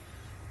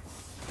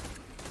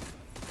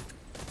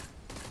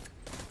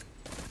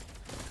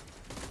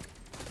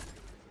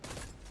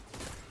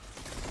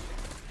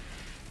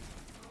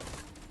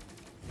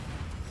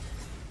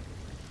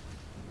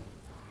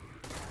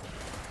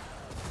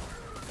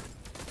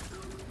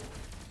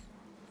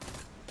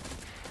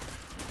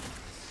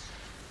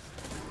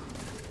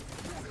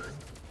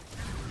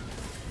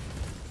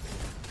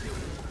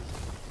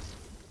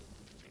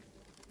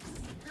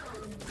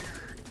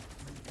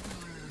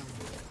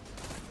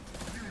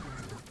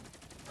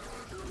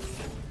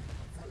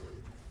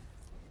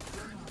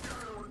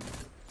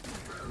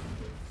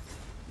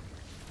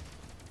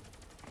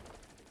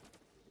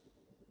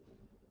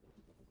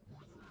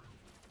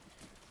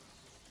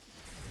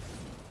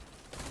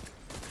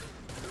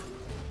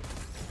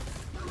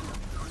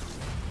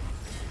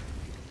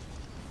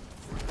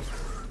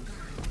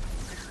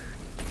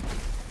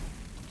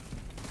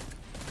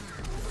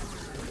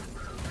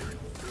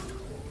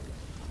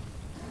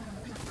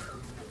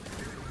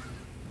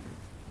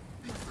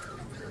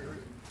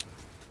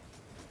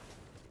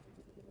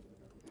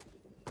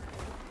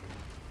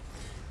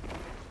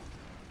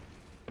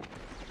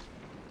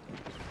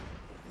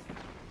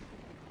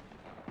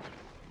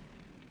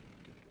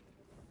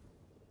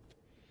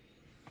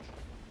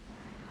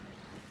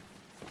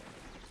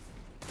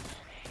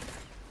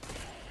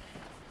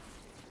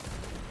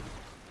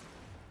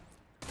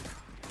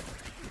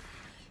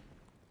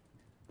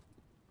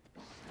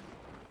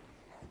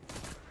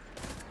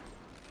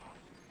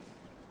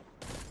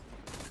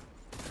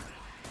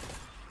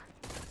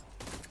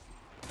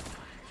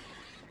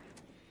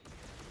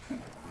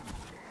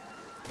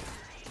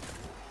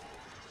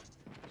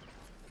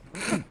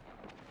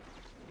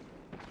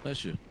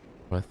 Bless you.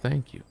 Well,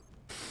 thank you.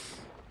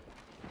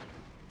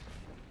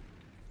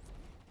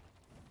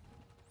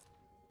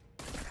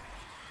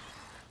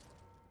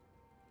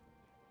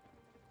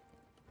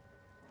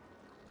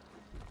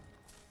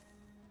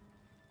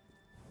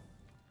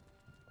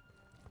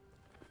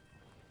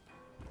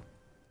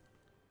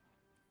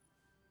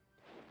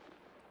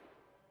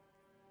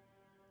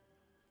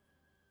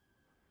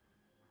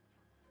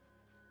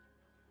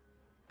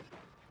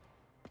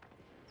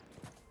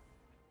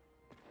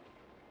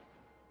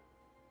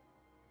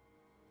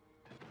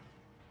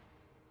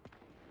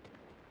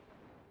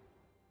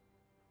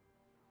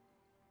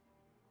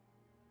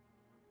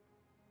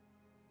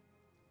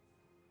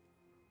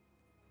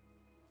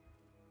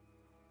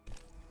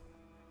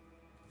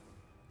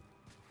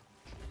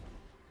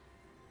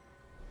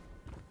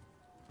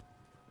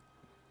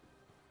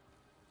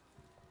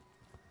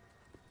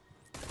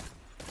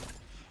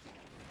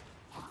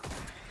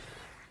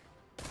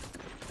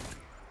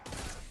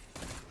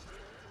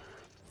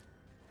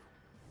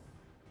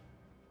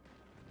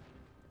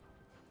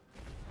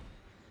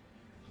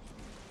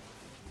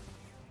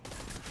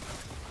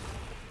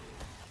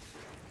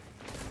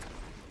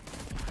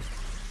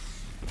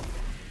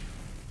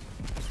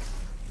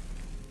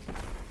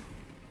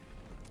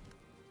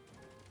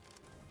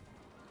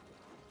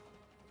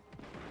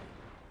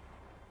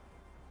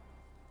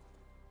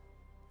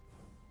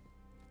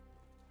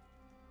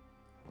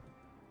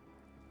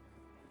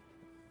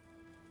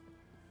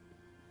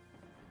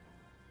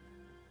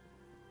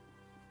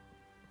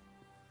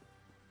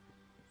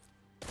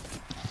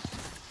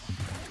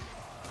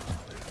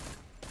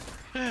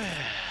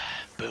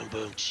 Boom,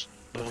 boom, ch,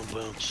 boom,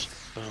 boom, ch,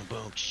 boom,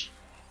 boom, ch.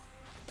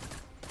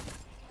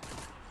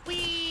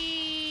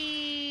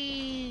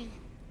 Wee!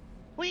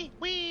 Wee,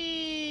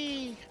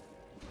 wee!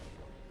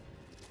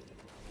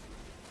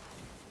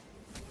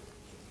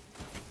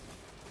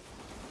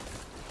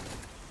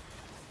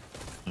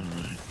 All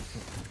right.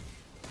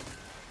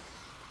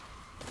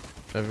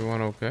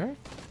 Everyone okay?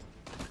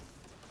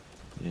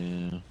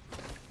 Yeah.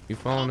 You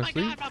falling Oh my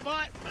asleep? god, my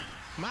butt!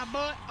 My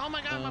butt! Oh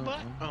my god, my butt!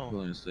 I'm Oh.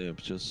 going to say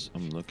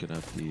I'm looking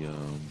at the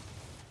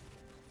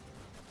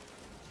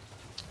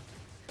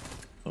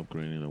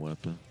upgrading the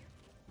weapon.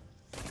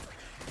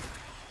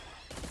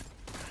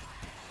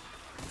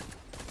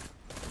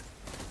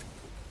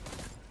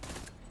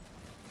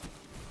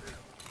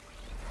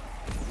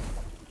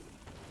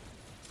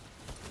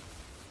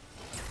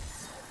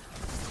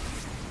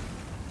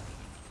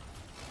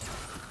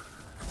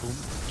 Boom,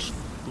 ch,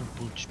 boom,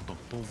 boom, ch, boom,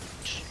 boom,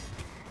 ch.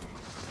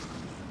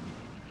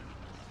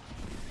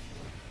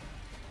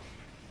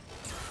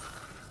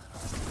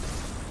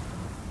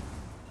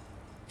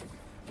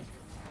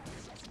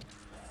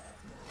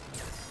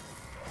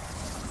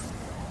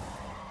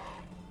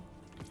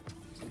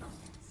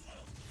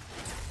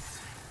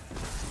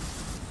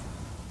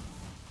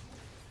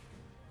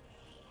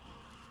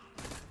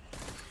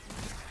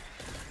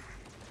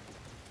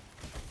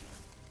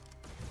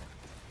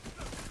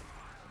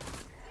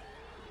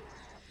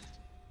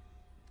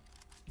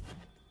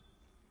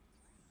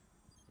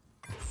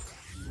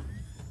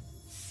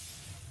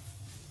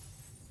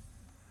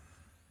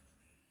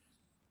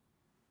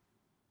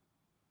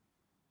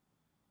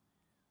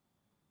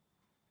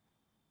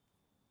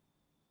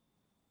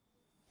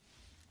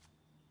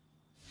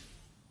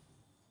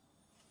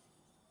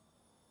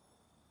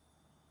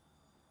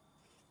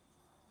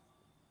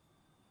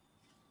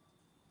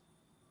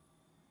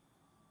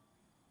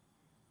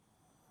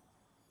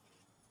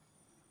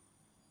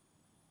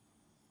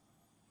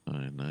 All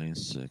right,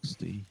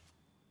 960.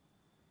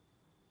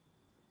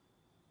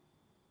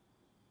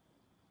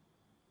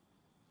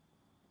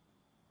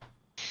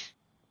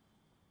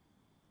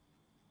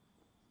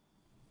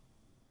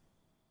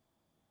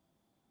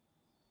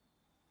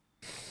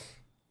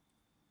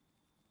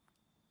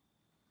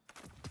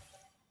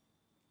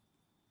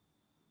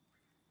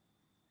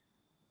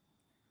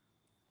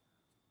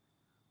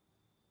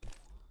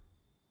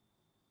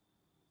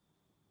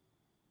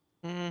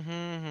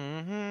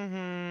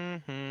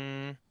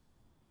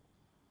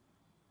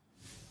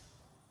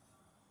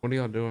 What are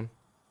y'all doing?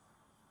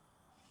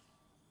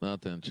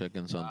 Nothing.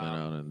 Checking something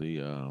out in the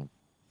Can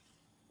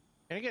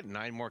I get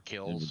 9 more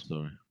kills?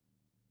 inventory.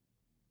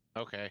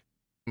 Okay.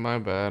 My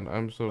bad.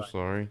 I'm so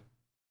sorry.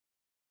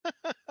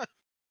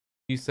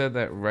 You said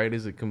that right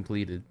as it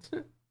completed.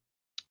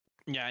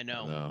 Yeah, I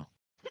know. No.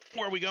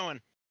 Where are we going?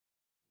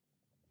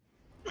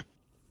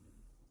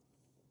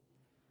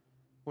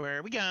 Where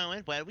are we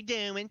going? What are we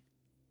doing?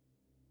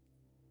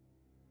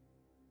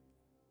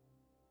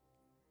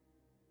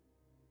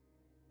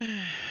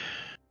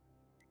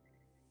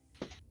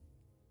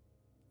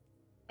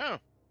 Oh.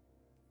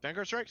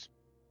 Vanguard strikes?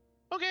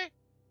 Okay.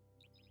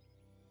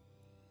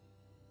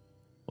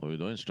 Are we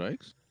doing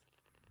strikes?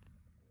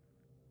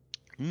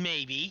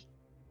 Maybe.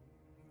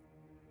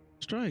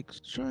 Strike,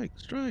 strike,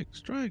 strike,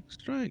 strike,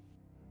 strike.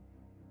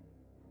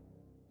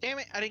 Damn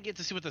it, I didn't get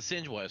to see what the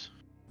singe was.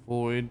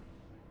 Void.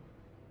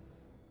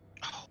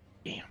 Oh,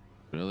 damn.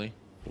 Really?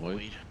 Void?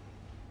 Wait.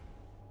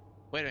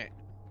 Wait a minute.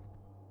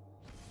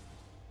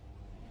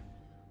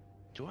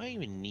 Do I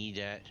even need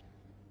that?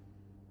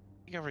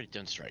 I think I've already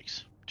done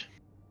strikes.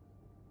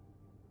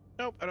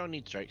 Nope, I don't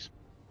need strikes.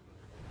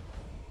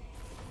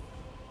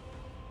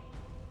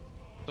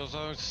 So as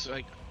long as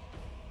like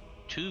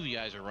 2 of you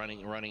guys are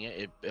running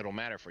it, it'll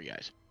matter for you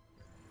guys.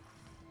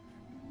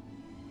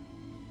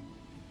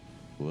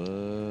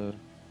 What?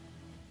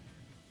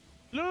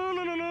 La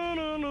la la la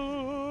la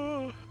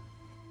la.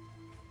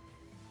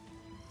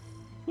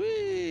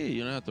 Whee!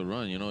 You don't have to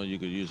run. You know you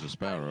could use a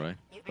sparrow, right?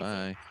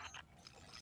 Bye.